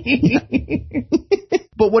century.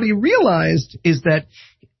 But what he realized is that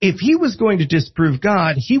if he was going to disprove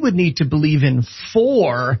God, he would need to believe in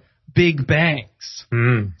 4 Big Bangs.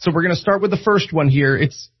 So we're going to start with the first one here.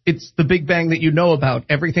 It's the Big Bang that you know about.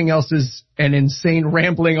 Everything else is an insane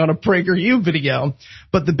rambling on a PragerU video.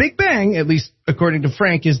 But the Big Bang, at least according to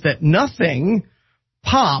Frank, is that nothing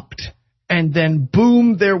popped and then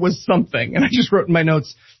boom, there was something. And I just wrote in my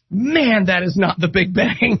notes, man, that is not the Big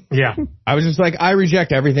Bang. Yeah. I was just like, I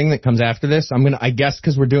reject everything that comes after this. I guess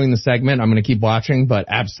because we're doing the segment, I'm going to keep watching, but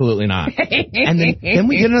absolutely not. And then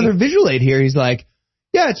we get another visual aid here. He's like,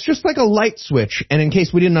 yeah, it's just like a light switch. And in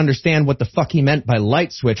case we didn't understand what the fuck he meant by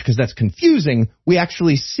light switch, because that's confusing, we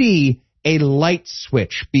actually see a light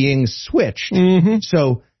switch being switched.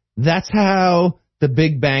 So that's how the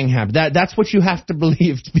Big Bang happened. That's what you have to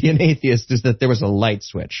believe to be an atheist, is that there was a light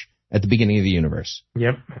switch at the beginning of the universe.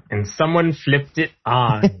 Yep. And someone flipped it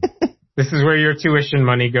on. This is where your tuition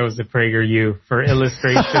money goes at PragerU for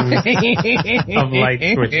illustrations of light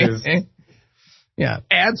switches. Yeah,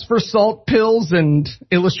 ads for salt pills and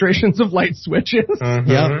illustrations of light switches.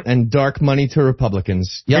 Yep, and dark money to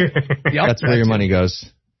Republicans. Yep, that's where your money goes.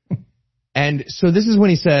 And so this is when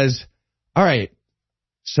he says, all right,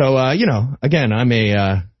 so, again, I'm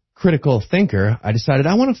a critical thinker. I decided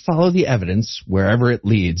I want to follow the evidence wherever it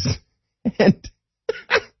leads. And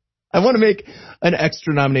I want to make an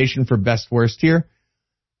extra nomination for Best Worst here.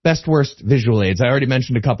 Best Worst visual aids. I already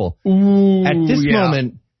mentioned a couple. At this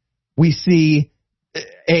moment, we see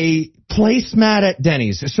a placemat at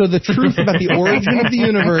Denny's. So the truth about the origin of the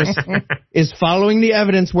universe is following the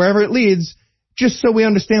evidence wherever it leads. Just so we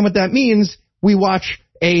understand what that means, we watch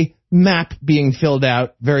a map being filled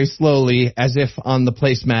out very slowly as if on the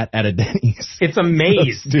placemat at a Denny's. It's a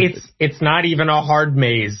maze. It's not even a hard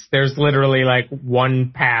maze. There's literally like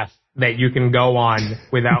one path that you can go on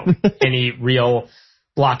without any real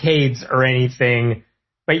blockades or anything.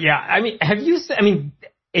 But yeah, I mean,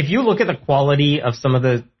 if you look at the quality of some of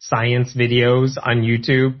the science videos on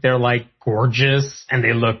YouTube, they're like gorgeous and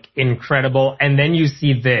they look incredible. And then you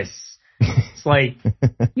see this. It's like,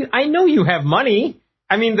 I know you have money.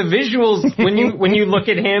 I mean, the visuals, when you look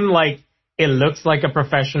at him, like, it looks like a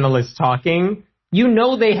professional is talking. You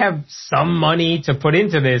know they have some money to put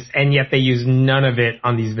into this, and yet they use none of it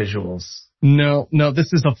on these visuals. No,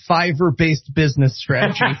 this is a Fiverr-based business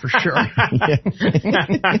strategy for sure.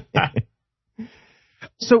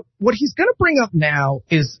 So what he's going to bring up now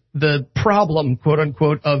is the problem, quote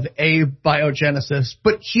unquote, of abiogenesis,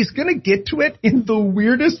 but he's going to get to it in the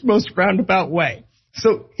weirdest, most roundabout way.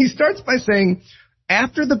 So he starts by saying,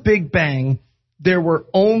 after the Big Bang, there were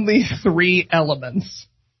only 3 elements,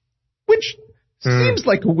 which seems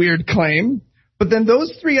like a weird claim, but then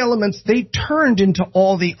those 3 elements, they turned into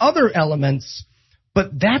all the other elements,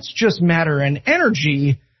 but that's just matter and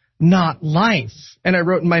energy, not life. And I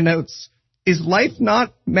wrote in my notes, is life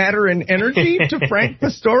not matter and energy to Frank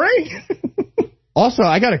Pastore? Also,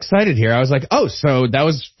 I got excited here. I was like, oh, so that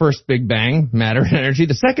was first Big Bang, matter and energy.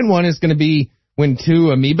 The second one is going to be when 2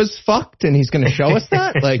 amoebas fucked, and he's going to show us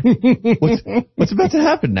that? Like, what's about to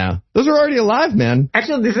happen now? Those are already alive, man.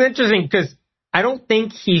 Actually, this is interesting because I don't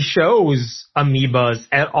think he shows amoebas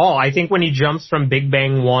at all. I think when he jumps from Big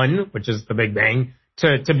Bang 1, which is the Big Bang,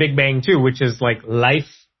 to Big Bang 2, which is like life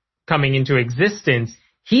coming into existence,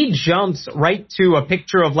 he jumps right to a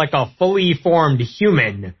picture of like a fully formed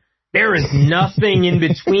human. There is nothing in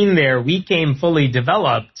between there. We came fully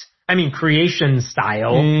developed. I mean, creation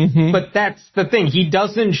style. But that's the thing. He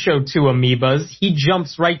doesn't show 2 amoebas. He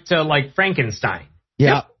jumps right to like Frankenstein.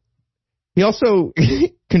 Yeah. Yep. He also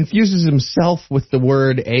confuses himself with the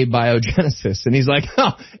word abiogenesis. And he's like,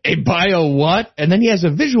 oh, abio what? And then he has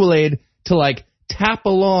a visual aid to like tap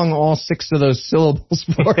along all 6 of those syllables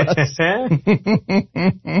for us.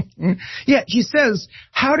 Yeah, he says,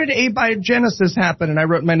 how did abiogenesis happen? And I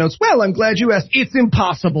wrote in my notes, well, I'm glad you asked. It's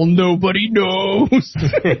impossible. Nobody knows.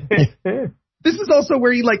 This is also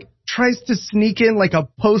where he like tries to sneak in like a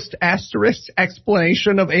post-asterisk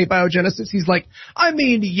explanation of abiogenesis. He's like, I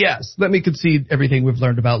mean, yes, let me concede everything we've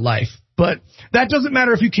learned about life. But that doesn't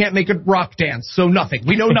matter if you can't make a rock dance. So nothing.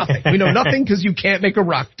 We know nothing. We know nothing because you can't make a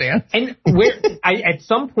rock dance. And at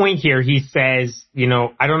some point here, he says,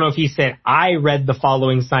 I don't know if he said, I read the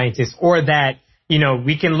following scientists, or that,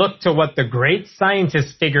 we can look to what the great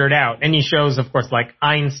scientists figured out. And he shows, of course, like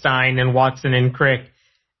Einstein and Watson and Crick,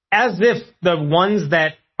 as if the ones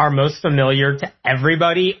that are most familiar to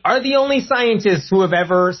everybody are the only scientists who have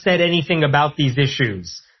ever said anything about these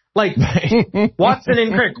issues. Like Watson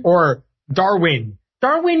and Crick or Darwin.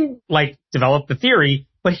 Darwin, like, developed the theory,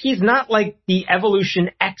 but he's not like the evolution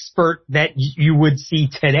expert that you would see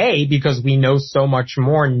today because we know so much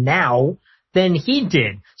more now than he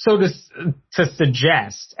did. So to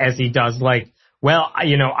suggest, as he does, like, well,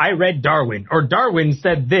 I read Darwin, or Darwin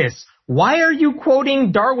said this. Why are you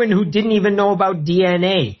quoting Darwin who didn't even know about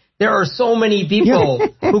DNA? There are so many people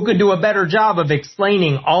who could do a better job of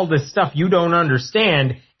explaining all this stuff you don't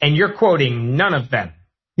understand, and you're quoting none of them.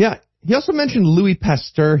 Yeah. He also mentioned Louis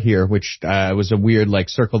Pasteur here, which was a weird, like,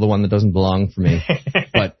 circle the one that doesn't belong for me.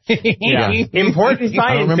 But, yeah. Important scientist.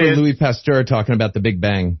 I remember Louis Pasteur talking about the Big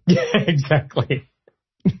Bang. Yeah, exactly.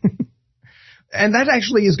 And that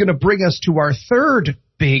actually is going to bring us to our third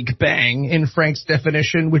Big Bang in Frank's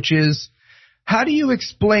definition, which is, how do you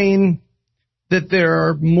explain that there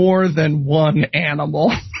are more than one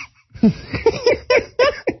animal? And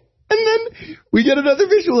then we get another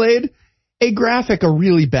visual aid, a graphic, a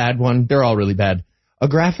really bad one. They're all really bad. A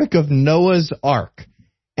graphic of Noah's Ark.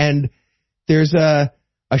 And there's a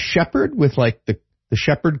shepherd with like the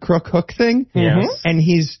shepherd crook hook thing. Yes. And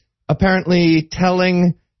he's apparently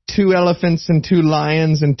telling 2 elephants and 2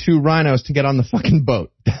 lions and 2 rhinos to get on the fucking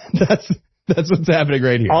boat. That's what's happening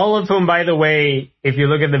right here. All of whom, by the way, if you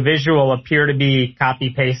look at the visual, appear to be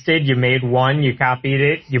copy-pasted. You made one, you copied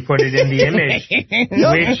it, you put it in the image,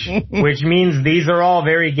 which means these are all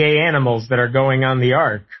very gay animals that are going on the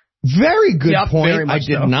ark. Very good point. Very much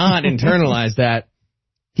I did not internalize that.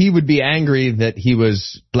 He would be angry that he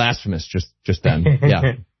was blasphemous just then.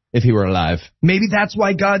 Yeah, if he were alive. Maybe that's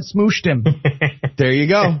why God smooshed him. There you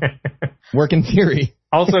go. Work in theory.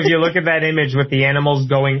 Also, if you look at that image with the animals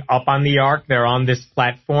going up on the ark, they're on this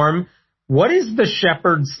platform. What is the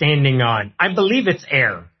shepherd standing on? I believe it's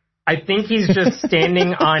air. I think he's just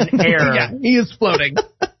standing on air. Yeah, he is floating.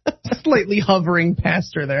 Slightly hovering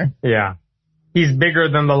past her there. Yeah. He's bigger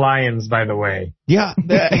than the lions, by the way. Yeah.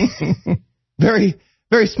 Very,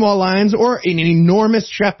 very small lions or an enormous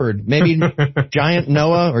shepherd. Maybe giant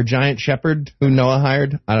Noah or giant shepherd who Noah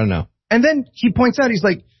hired. I don't know. And then he points out, he's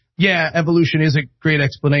like, yeah, evolution is a great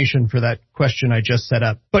explanation for that question I just set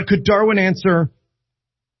up. But could Darwin answer,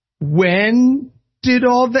 when did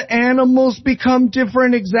all the animals become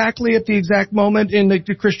different exactly at the exact moment in the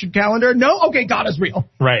Christian calendar? No? Okay, God is real.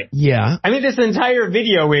 Right. Yeah. I mean, this entire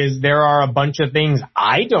video is there are a bunch of things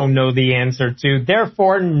I don't know the answer to,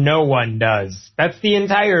 therefore no one does. That's the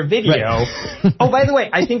entire video. Right. Oh, by the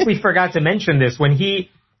way, I think we forgot to mention this when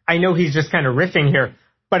I know he's just kind of riffing here,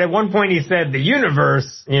 but at one point he said the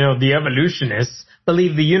universe, the evolutionists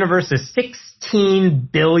believe the universe is 16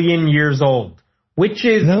 billion years old, which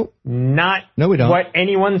is not what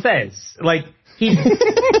anyone says. Like, he's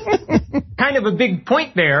kind of a big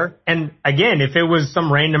point there. And again, if it was some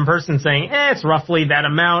random person saying, it's roughly that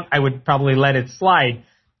amount, I would probably let it slide.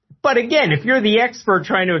 But again, if you're the expert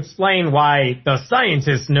trying to explain why the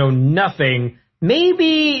scientists know nothing,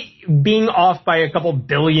 maybe being off by a couple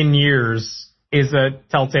billion years is a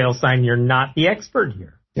telltale sign you're not the expert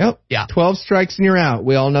here. Yep. Yeah. 12 strikes and you're out.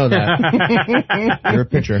 We all know that. You're a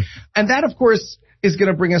pitcher. And that, of course, is going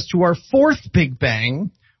to bring us to our fourth Big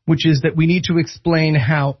Bang, which is that we need to explain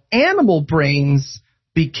how animal brains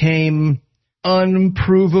became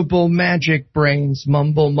unprovable magic brains.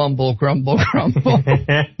 Mumble, mumble, grumble, grumble.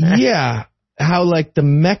 Yeah. How, like, the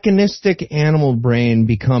mechanistic animal brain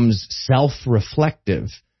becomes self-reflective.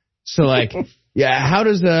 So, like... Yeah, how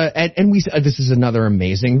does this is another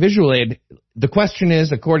amazing visual aid. The question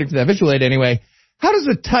is, according to that visual aid anyway, how does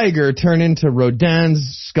a tiger turn into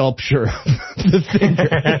Rodin's sculpture of the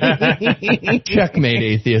finger? Checkmate,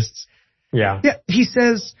 atheists. Yeah. Yeah, he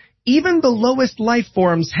says, even the lowest life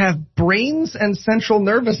forms have brains and central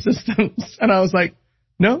nervous systems. And I was like,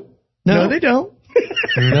 no, they don't.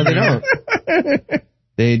 No, they don't.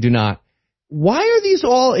 They do not. Why are these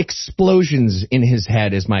all explosions in his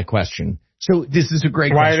head is my question. So this is a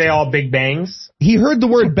great Why question. are they all big bangs? He heard the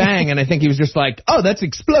word bang, and I think he was just like, oh, that's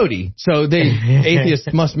explodey. So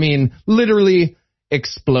atheists must mean literally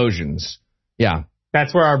explosions. Yeah.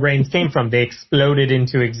 That's where our brains came from. They exploded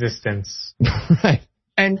into existence. Right.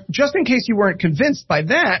 And just in case you weren't convinced by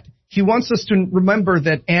that, he wants us to remember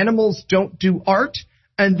that animals don't do art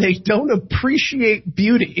and they don't appreciate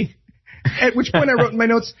beauty. At which point I wrote in my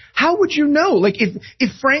notes, how would you know? Like,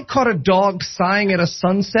 if Frank caught a dog sighing at a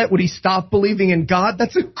sunset, would he stop believing in God?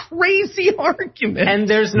 That's a crazy argument. And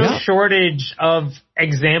there's no shortage of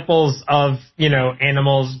examples of,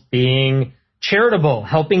 animals being charitable,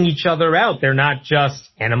 helping each other out. They're not just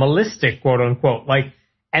animalistic, quote unquote.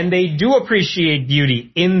 And they do appreciate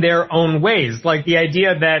beauty in their own ways. Like, the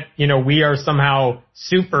idea that, we are somehow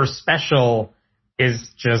super special is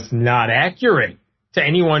just not accurate to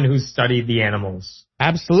anyone who's studied the animals.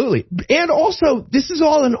 Absolutely. And also, this is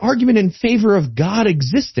all an argument in favor of God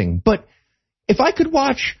existing. But if I could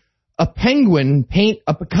watch a penguin paint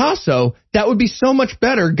a Picasso, that would be so much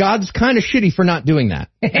better. God's kind of shitty for not doing that.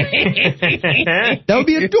 That would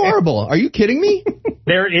be adorable. Are you kidding me?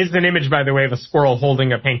 There is an image, by the way, of a squirrel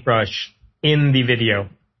holding a paintbrush in the video.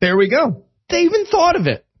 There we go. They even thought of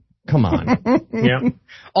it. Come on. Yeah.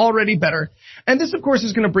 Already better. And this, of course,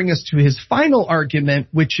 is going to bring us to his final argument,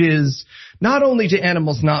 which is not only do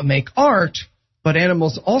animals not make art, but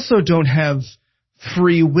animals also don't have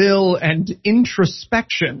free will and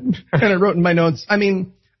introspection. And I wrote in my notes,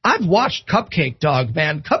 I've watched Cupcake Dog,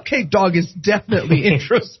 man. Cupcake Dog is definitely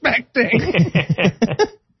introspecting.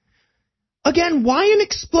 Again, why an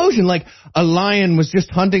explosion? Like, a lion was just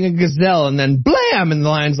hunting a gazelle and then blam, and the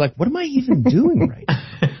lion's like, what am I even doing right now?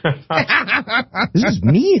 This is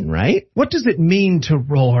mean, right? What does it mean to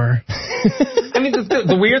roar? I mean,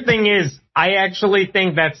 the weird thing is, I actually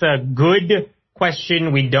think that's a good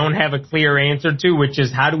question we don't have a clear answer to, which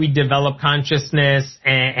is how do we develop consciousness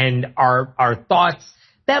and our thoughts?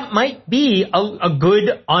 That might be a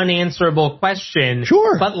good unanswerable question.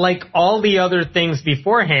 Sure. But like all the other things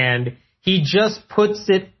beforehand, he just puts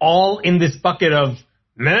it all in this bucket of,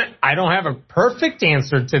 meh, I don't have a perfect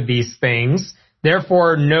answer to these things.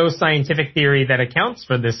 Therefore, no scientific theory that accounts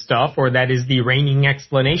for this stuff or that is the reigning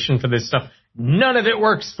explanation for this stuff. None of it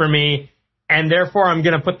works for me. And therefore, I'm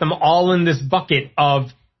going to put them all in this bucket of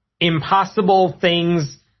impossible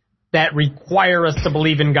things that require us to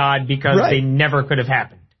believe in God because they never could have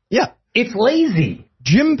happened. Yeah. It's lazy.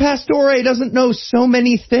 Jim Pastore doesn't know so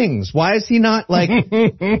many things. Why is he not like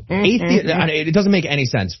atheist? It doesn't make any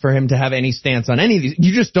sense for him to have any stance on any of these.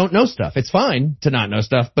 You just don't know stuff. It's fine to not know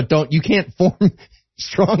stuff, but you can't form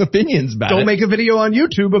strong opinions about it. Don't make a video on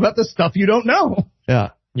YouTube about the stuff you don't know. Yeah.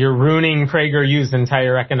 You're ruining PragerU's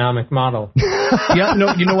entire economic model. Yeah,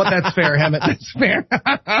 no, you know what? That's fair, Hammett. That's fair.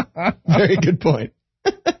 Very good point.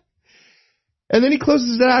 And then he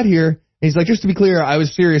closes it out here. He's like, just to be clear, I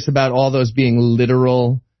was serious about all those being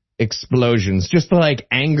literal explosions, just to like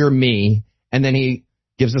anger me. And then he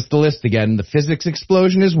gives us the list again. The physics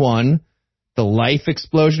explosion is 1. The life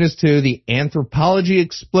explosion is 2. The anthropology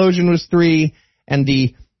explosion was 3. And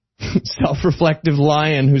the self-reflective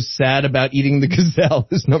lion who's sad about eating the gazelle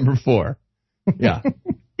is number 4. Yeah.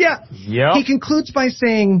 Yeah. Yep. He concludes by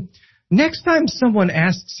saying, next time someone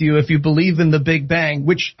asks you if you believe in the Big Bang,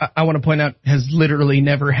 which I want to point out has literally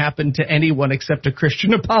never happened to anyone except a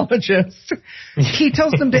Christian apologist, he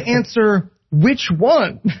tells them to answer which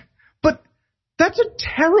one. But that's a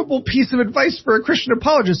terrible piece of advice for a Christian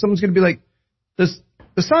apologist. Someone's going to be like,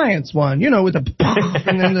 the science one, you know, with the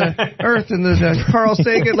and then the Earth and the Carl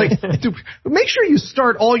Sagan. Like, make sure you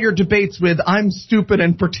start all your debates with "I'm stupid"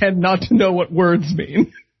 and pretend not to know what words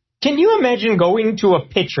mean. Can you imagine going to a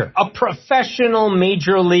pitcher, a professional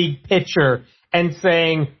major league pitcher, and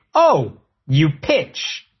saying, "Oh, you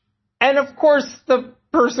pitch," and of course the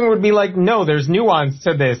person would be like, "No, there's nuance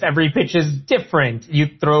to this. Every pitch is different. You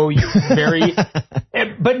throw very."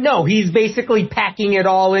 But no, he's basically packing it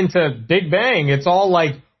all into Big Bang. It's all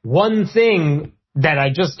like one thing that I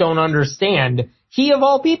just don't understand. He, of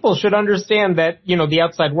all people, should understand that, you know, the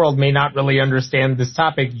outside world may not really understand this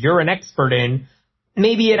topic you're an expert in.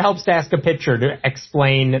 Maybe it helps to ask a pitcher to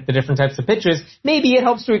explain the different types of pitches. Maybe it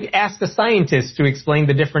helps to ask a scientist to explain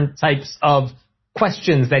the different types of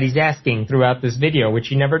questions that he's asking throughout this video, which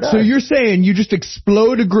he never does. So you're saying you just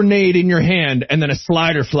explode a grenade in your hand and then a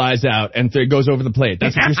slider flies out and it goes over the plate.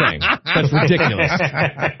 That's what you're saying. That's ridiculous.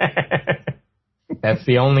 That's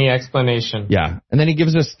the only explanation. Yeah. And then he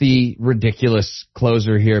gives us the ridiculous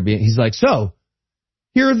closer here. He's like, so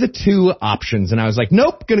here are the 2 options. And I was like,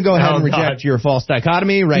 nope, going to go ahead and reject your false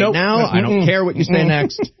dichotomy right now. I don't care what you say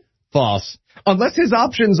next. False. Unless his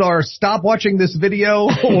options are stop watching this video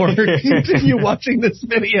or continue watching this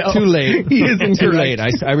video. Too late. He isn't too late.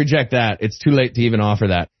 I reject that. It's too late to even offer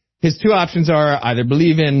that. His 2 options are either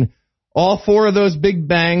believe in all 4 of those big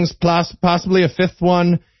bangs, plus possibly a 5th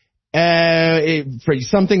one, for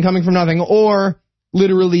something coming from nothing, or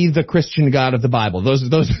literally the Christian God of the Bible. Those are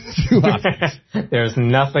the 2 options. There's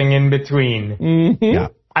nothing in between. Mm-hmm. Yeah.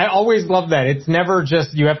 I always love that. It's never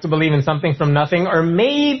just you have to believe in something from nothing, or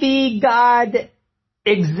maybe God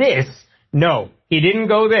exists. No, he didn't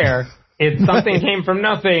go there. It's something came from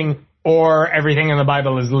nothing, or everything in the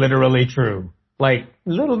Bible is literally true. Like, a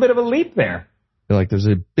little bit of a leap there. Like, there's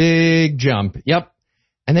a big jump. Yep.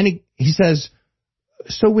 And then he says,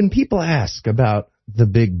 so when people ask about the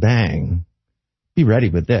Big Bang, be ready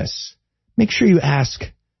with this. Make sure you ask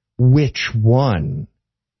which one.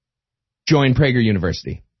 Join Prager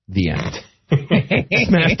University. The end.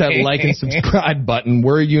 Smash that like and subscribe button.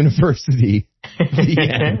 We're a university.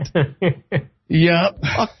 The end. Yep.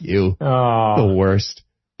 Fuck you. The worst.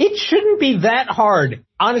 It shouldn't be that hard.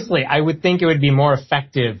 Honestly, I would think it would be more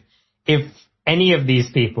effective if any of these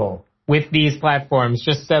people with these platforms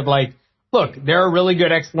just said, like, look, there are really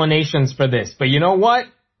good explanations for this, but you know what?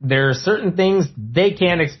 There are certain things they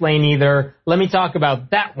can't explain either. Let me talk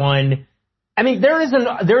about that one. I mean, there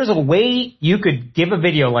is a way you could give a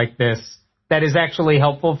video like this that is actually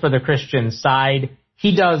helpful for the Christian side.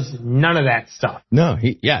 He does none of that stuff. No,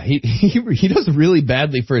 he does really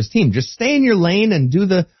badly for his team. Just stay in your lane and do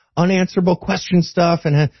the unanswerable question stuff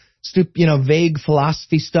and vague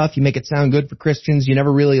philosophy stuff. You make it sound good for Christians. You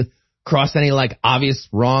never really cross any like obvious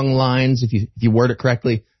wrong lines if you word it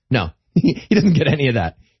correctly. No, he doesn't get any of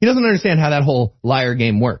that. He doesn't understand how that whole liar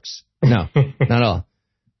game works. No, not at all.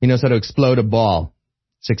 He knows how to explode a ball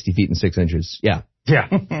 60 feet and 6 inches. Yeah. Yeah.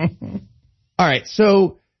 All right,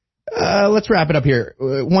 so let's wrap it up here.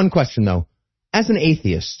 One question, though. As an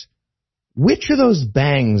atheist, which of those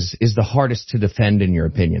bangs is the hardest to defend, in your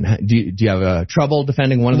opinion? Do you have trouble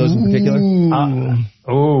defending one of those in particular?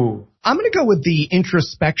 I'm going to go with the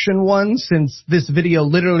introspection one, since this video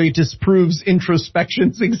literally disproves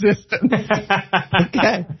introspection's existence.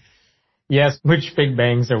 Okay. Yes, which big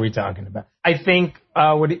bangs are we talking about? I think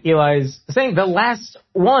what Eli's saying, the last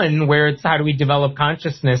one where it's how do we develop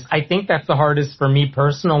consciousness, I think that's the hardest for me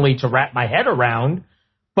personally to wrap my head around.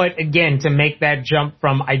 But again, to make that jump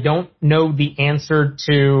from I don't know the answer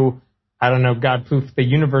to, I don't know, God poofed the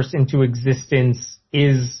universe into existence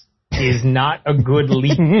is not a good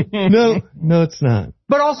leap. No, it's not.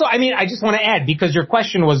 But also, I mean, I just want to add, because your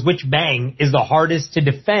question was which bang is the hardest to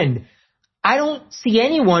defend. I don't see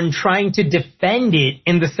anyone trying to defend it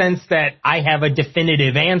in the sense that I have a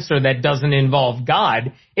definitive answer that doesn't involve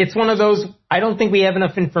God. It's one of those, I don't think we have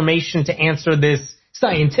enough information to answer this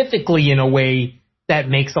scientifically in a way that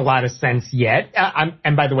makes a lot of sense yet.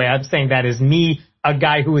 And by the way, I'm saying that as me, a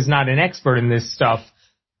guy who is not an expert in this stuff.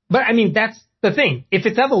 But I mean, that's the thing. If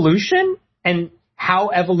it's evolution and how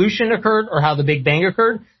evolution occurred or how the Big Bang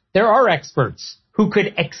occurred, there are experts who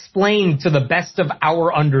could explain to the best of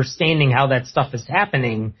our understanding how that stuff is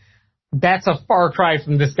happening. That's a far cry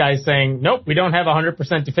from this guy saying, nope, we don't have a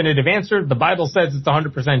 100% definitive answer. The Bible says it's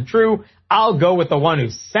 100% true. I'll go with the one who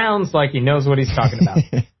sounds like he knows what he's talking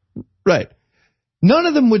about. Right. None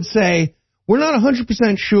of them would say, we're not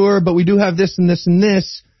 100% sure, but we do have this and this and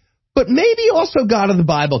this. But maybe also God of the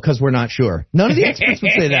Bible because we're not sure. None of the experts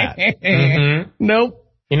would say that. Mm-hmm. Nope.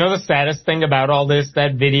 You know the saddest thing about all this?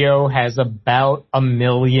 That video has about 1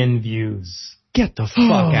 million views. Get the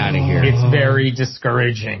fuck out of here. It's very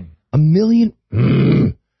discouraging. 1 million?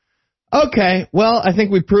 Okay, well, I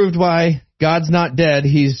think we proved why God's not dead.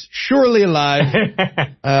 He's surely alive.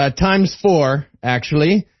 Times 4,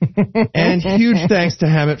 actually. And huge thanks to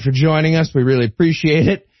Hammett for joining us. We really appreciate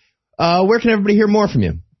it. Where can everybody hear more from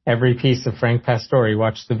you? Every piece of Frank Pastore.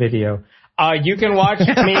 Watch the video. You can watch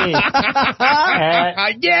me.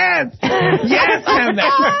 Yes! Yes,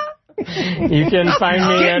 Hammett! You can find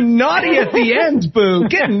me Get naughty at the end, Boo!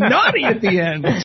 Get naughty at the end!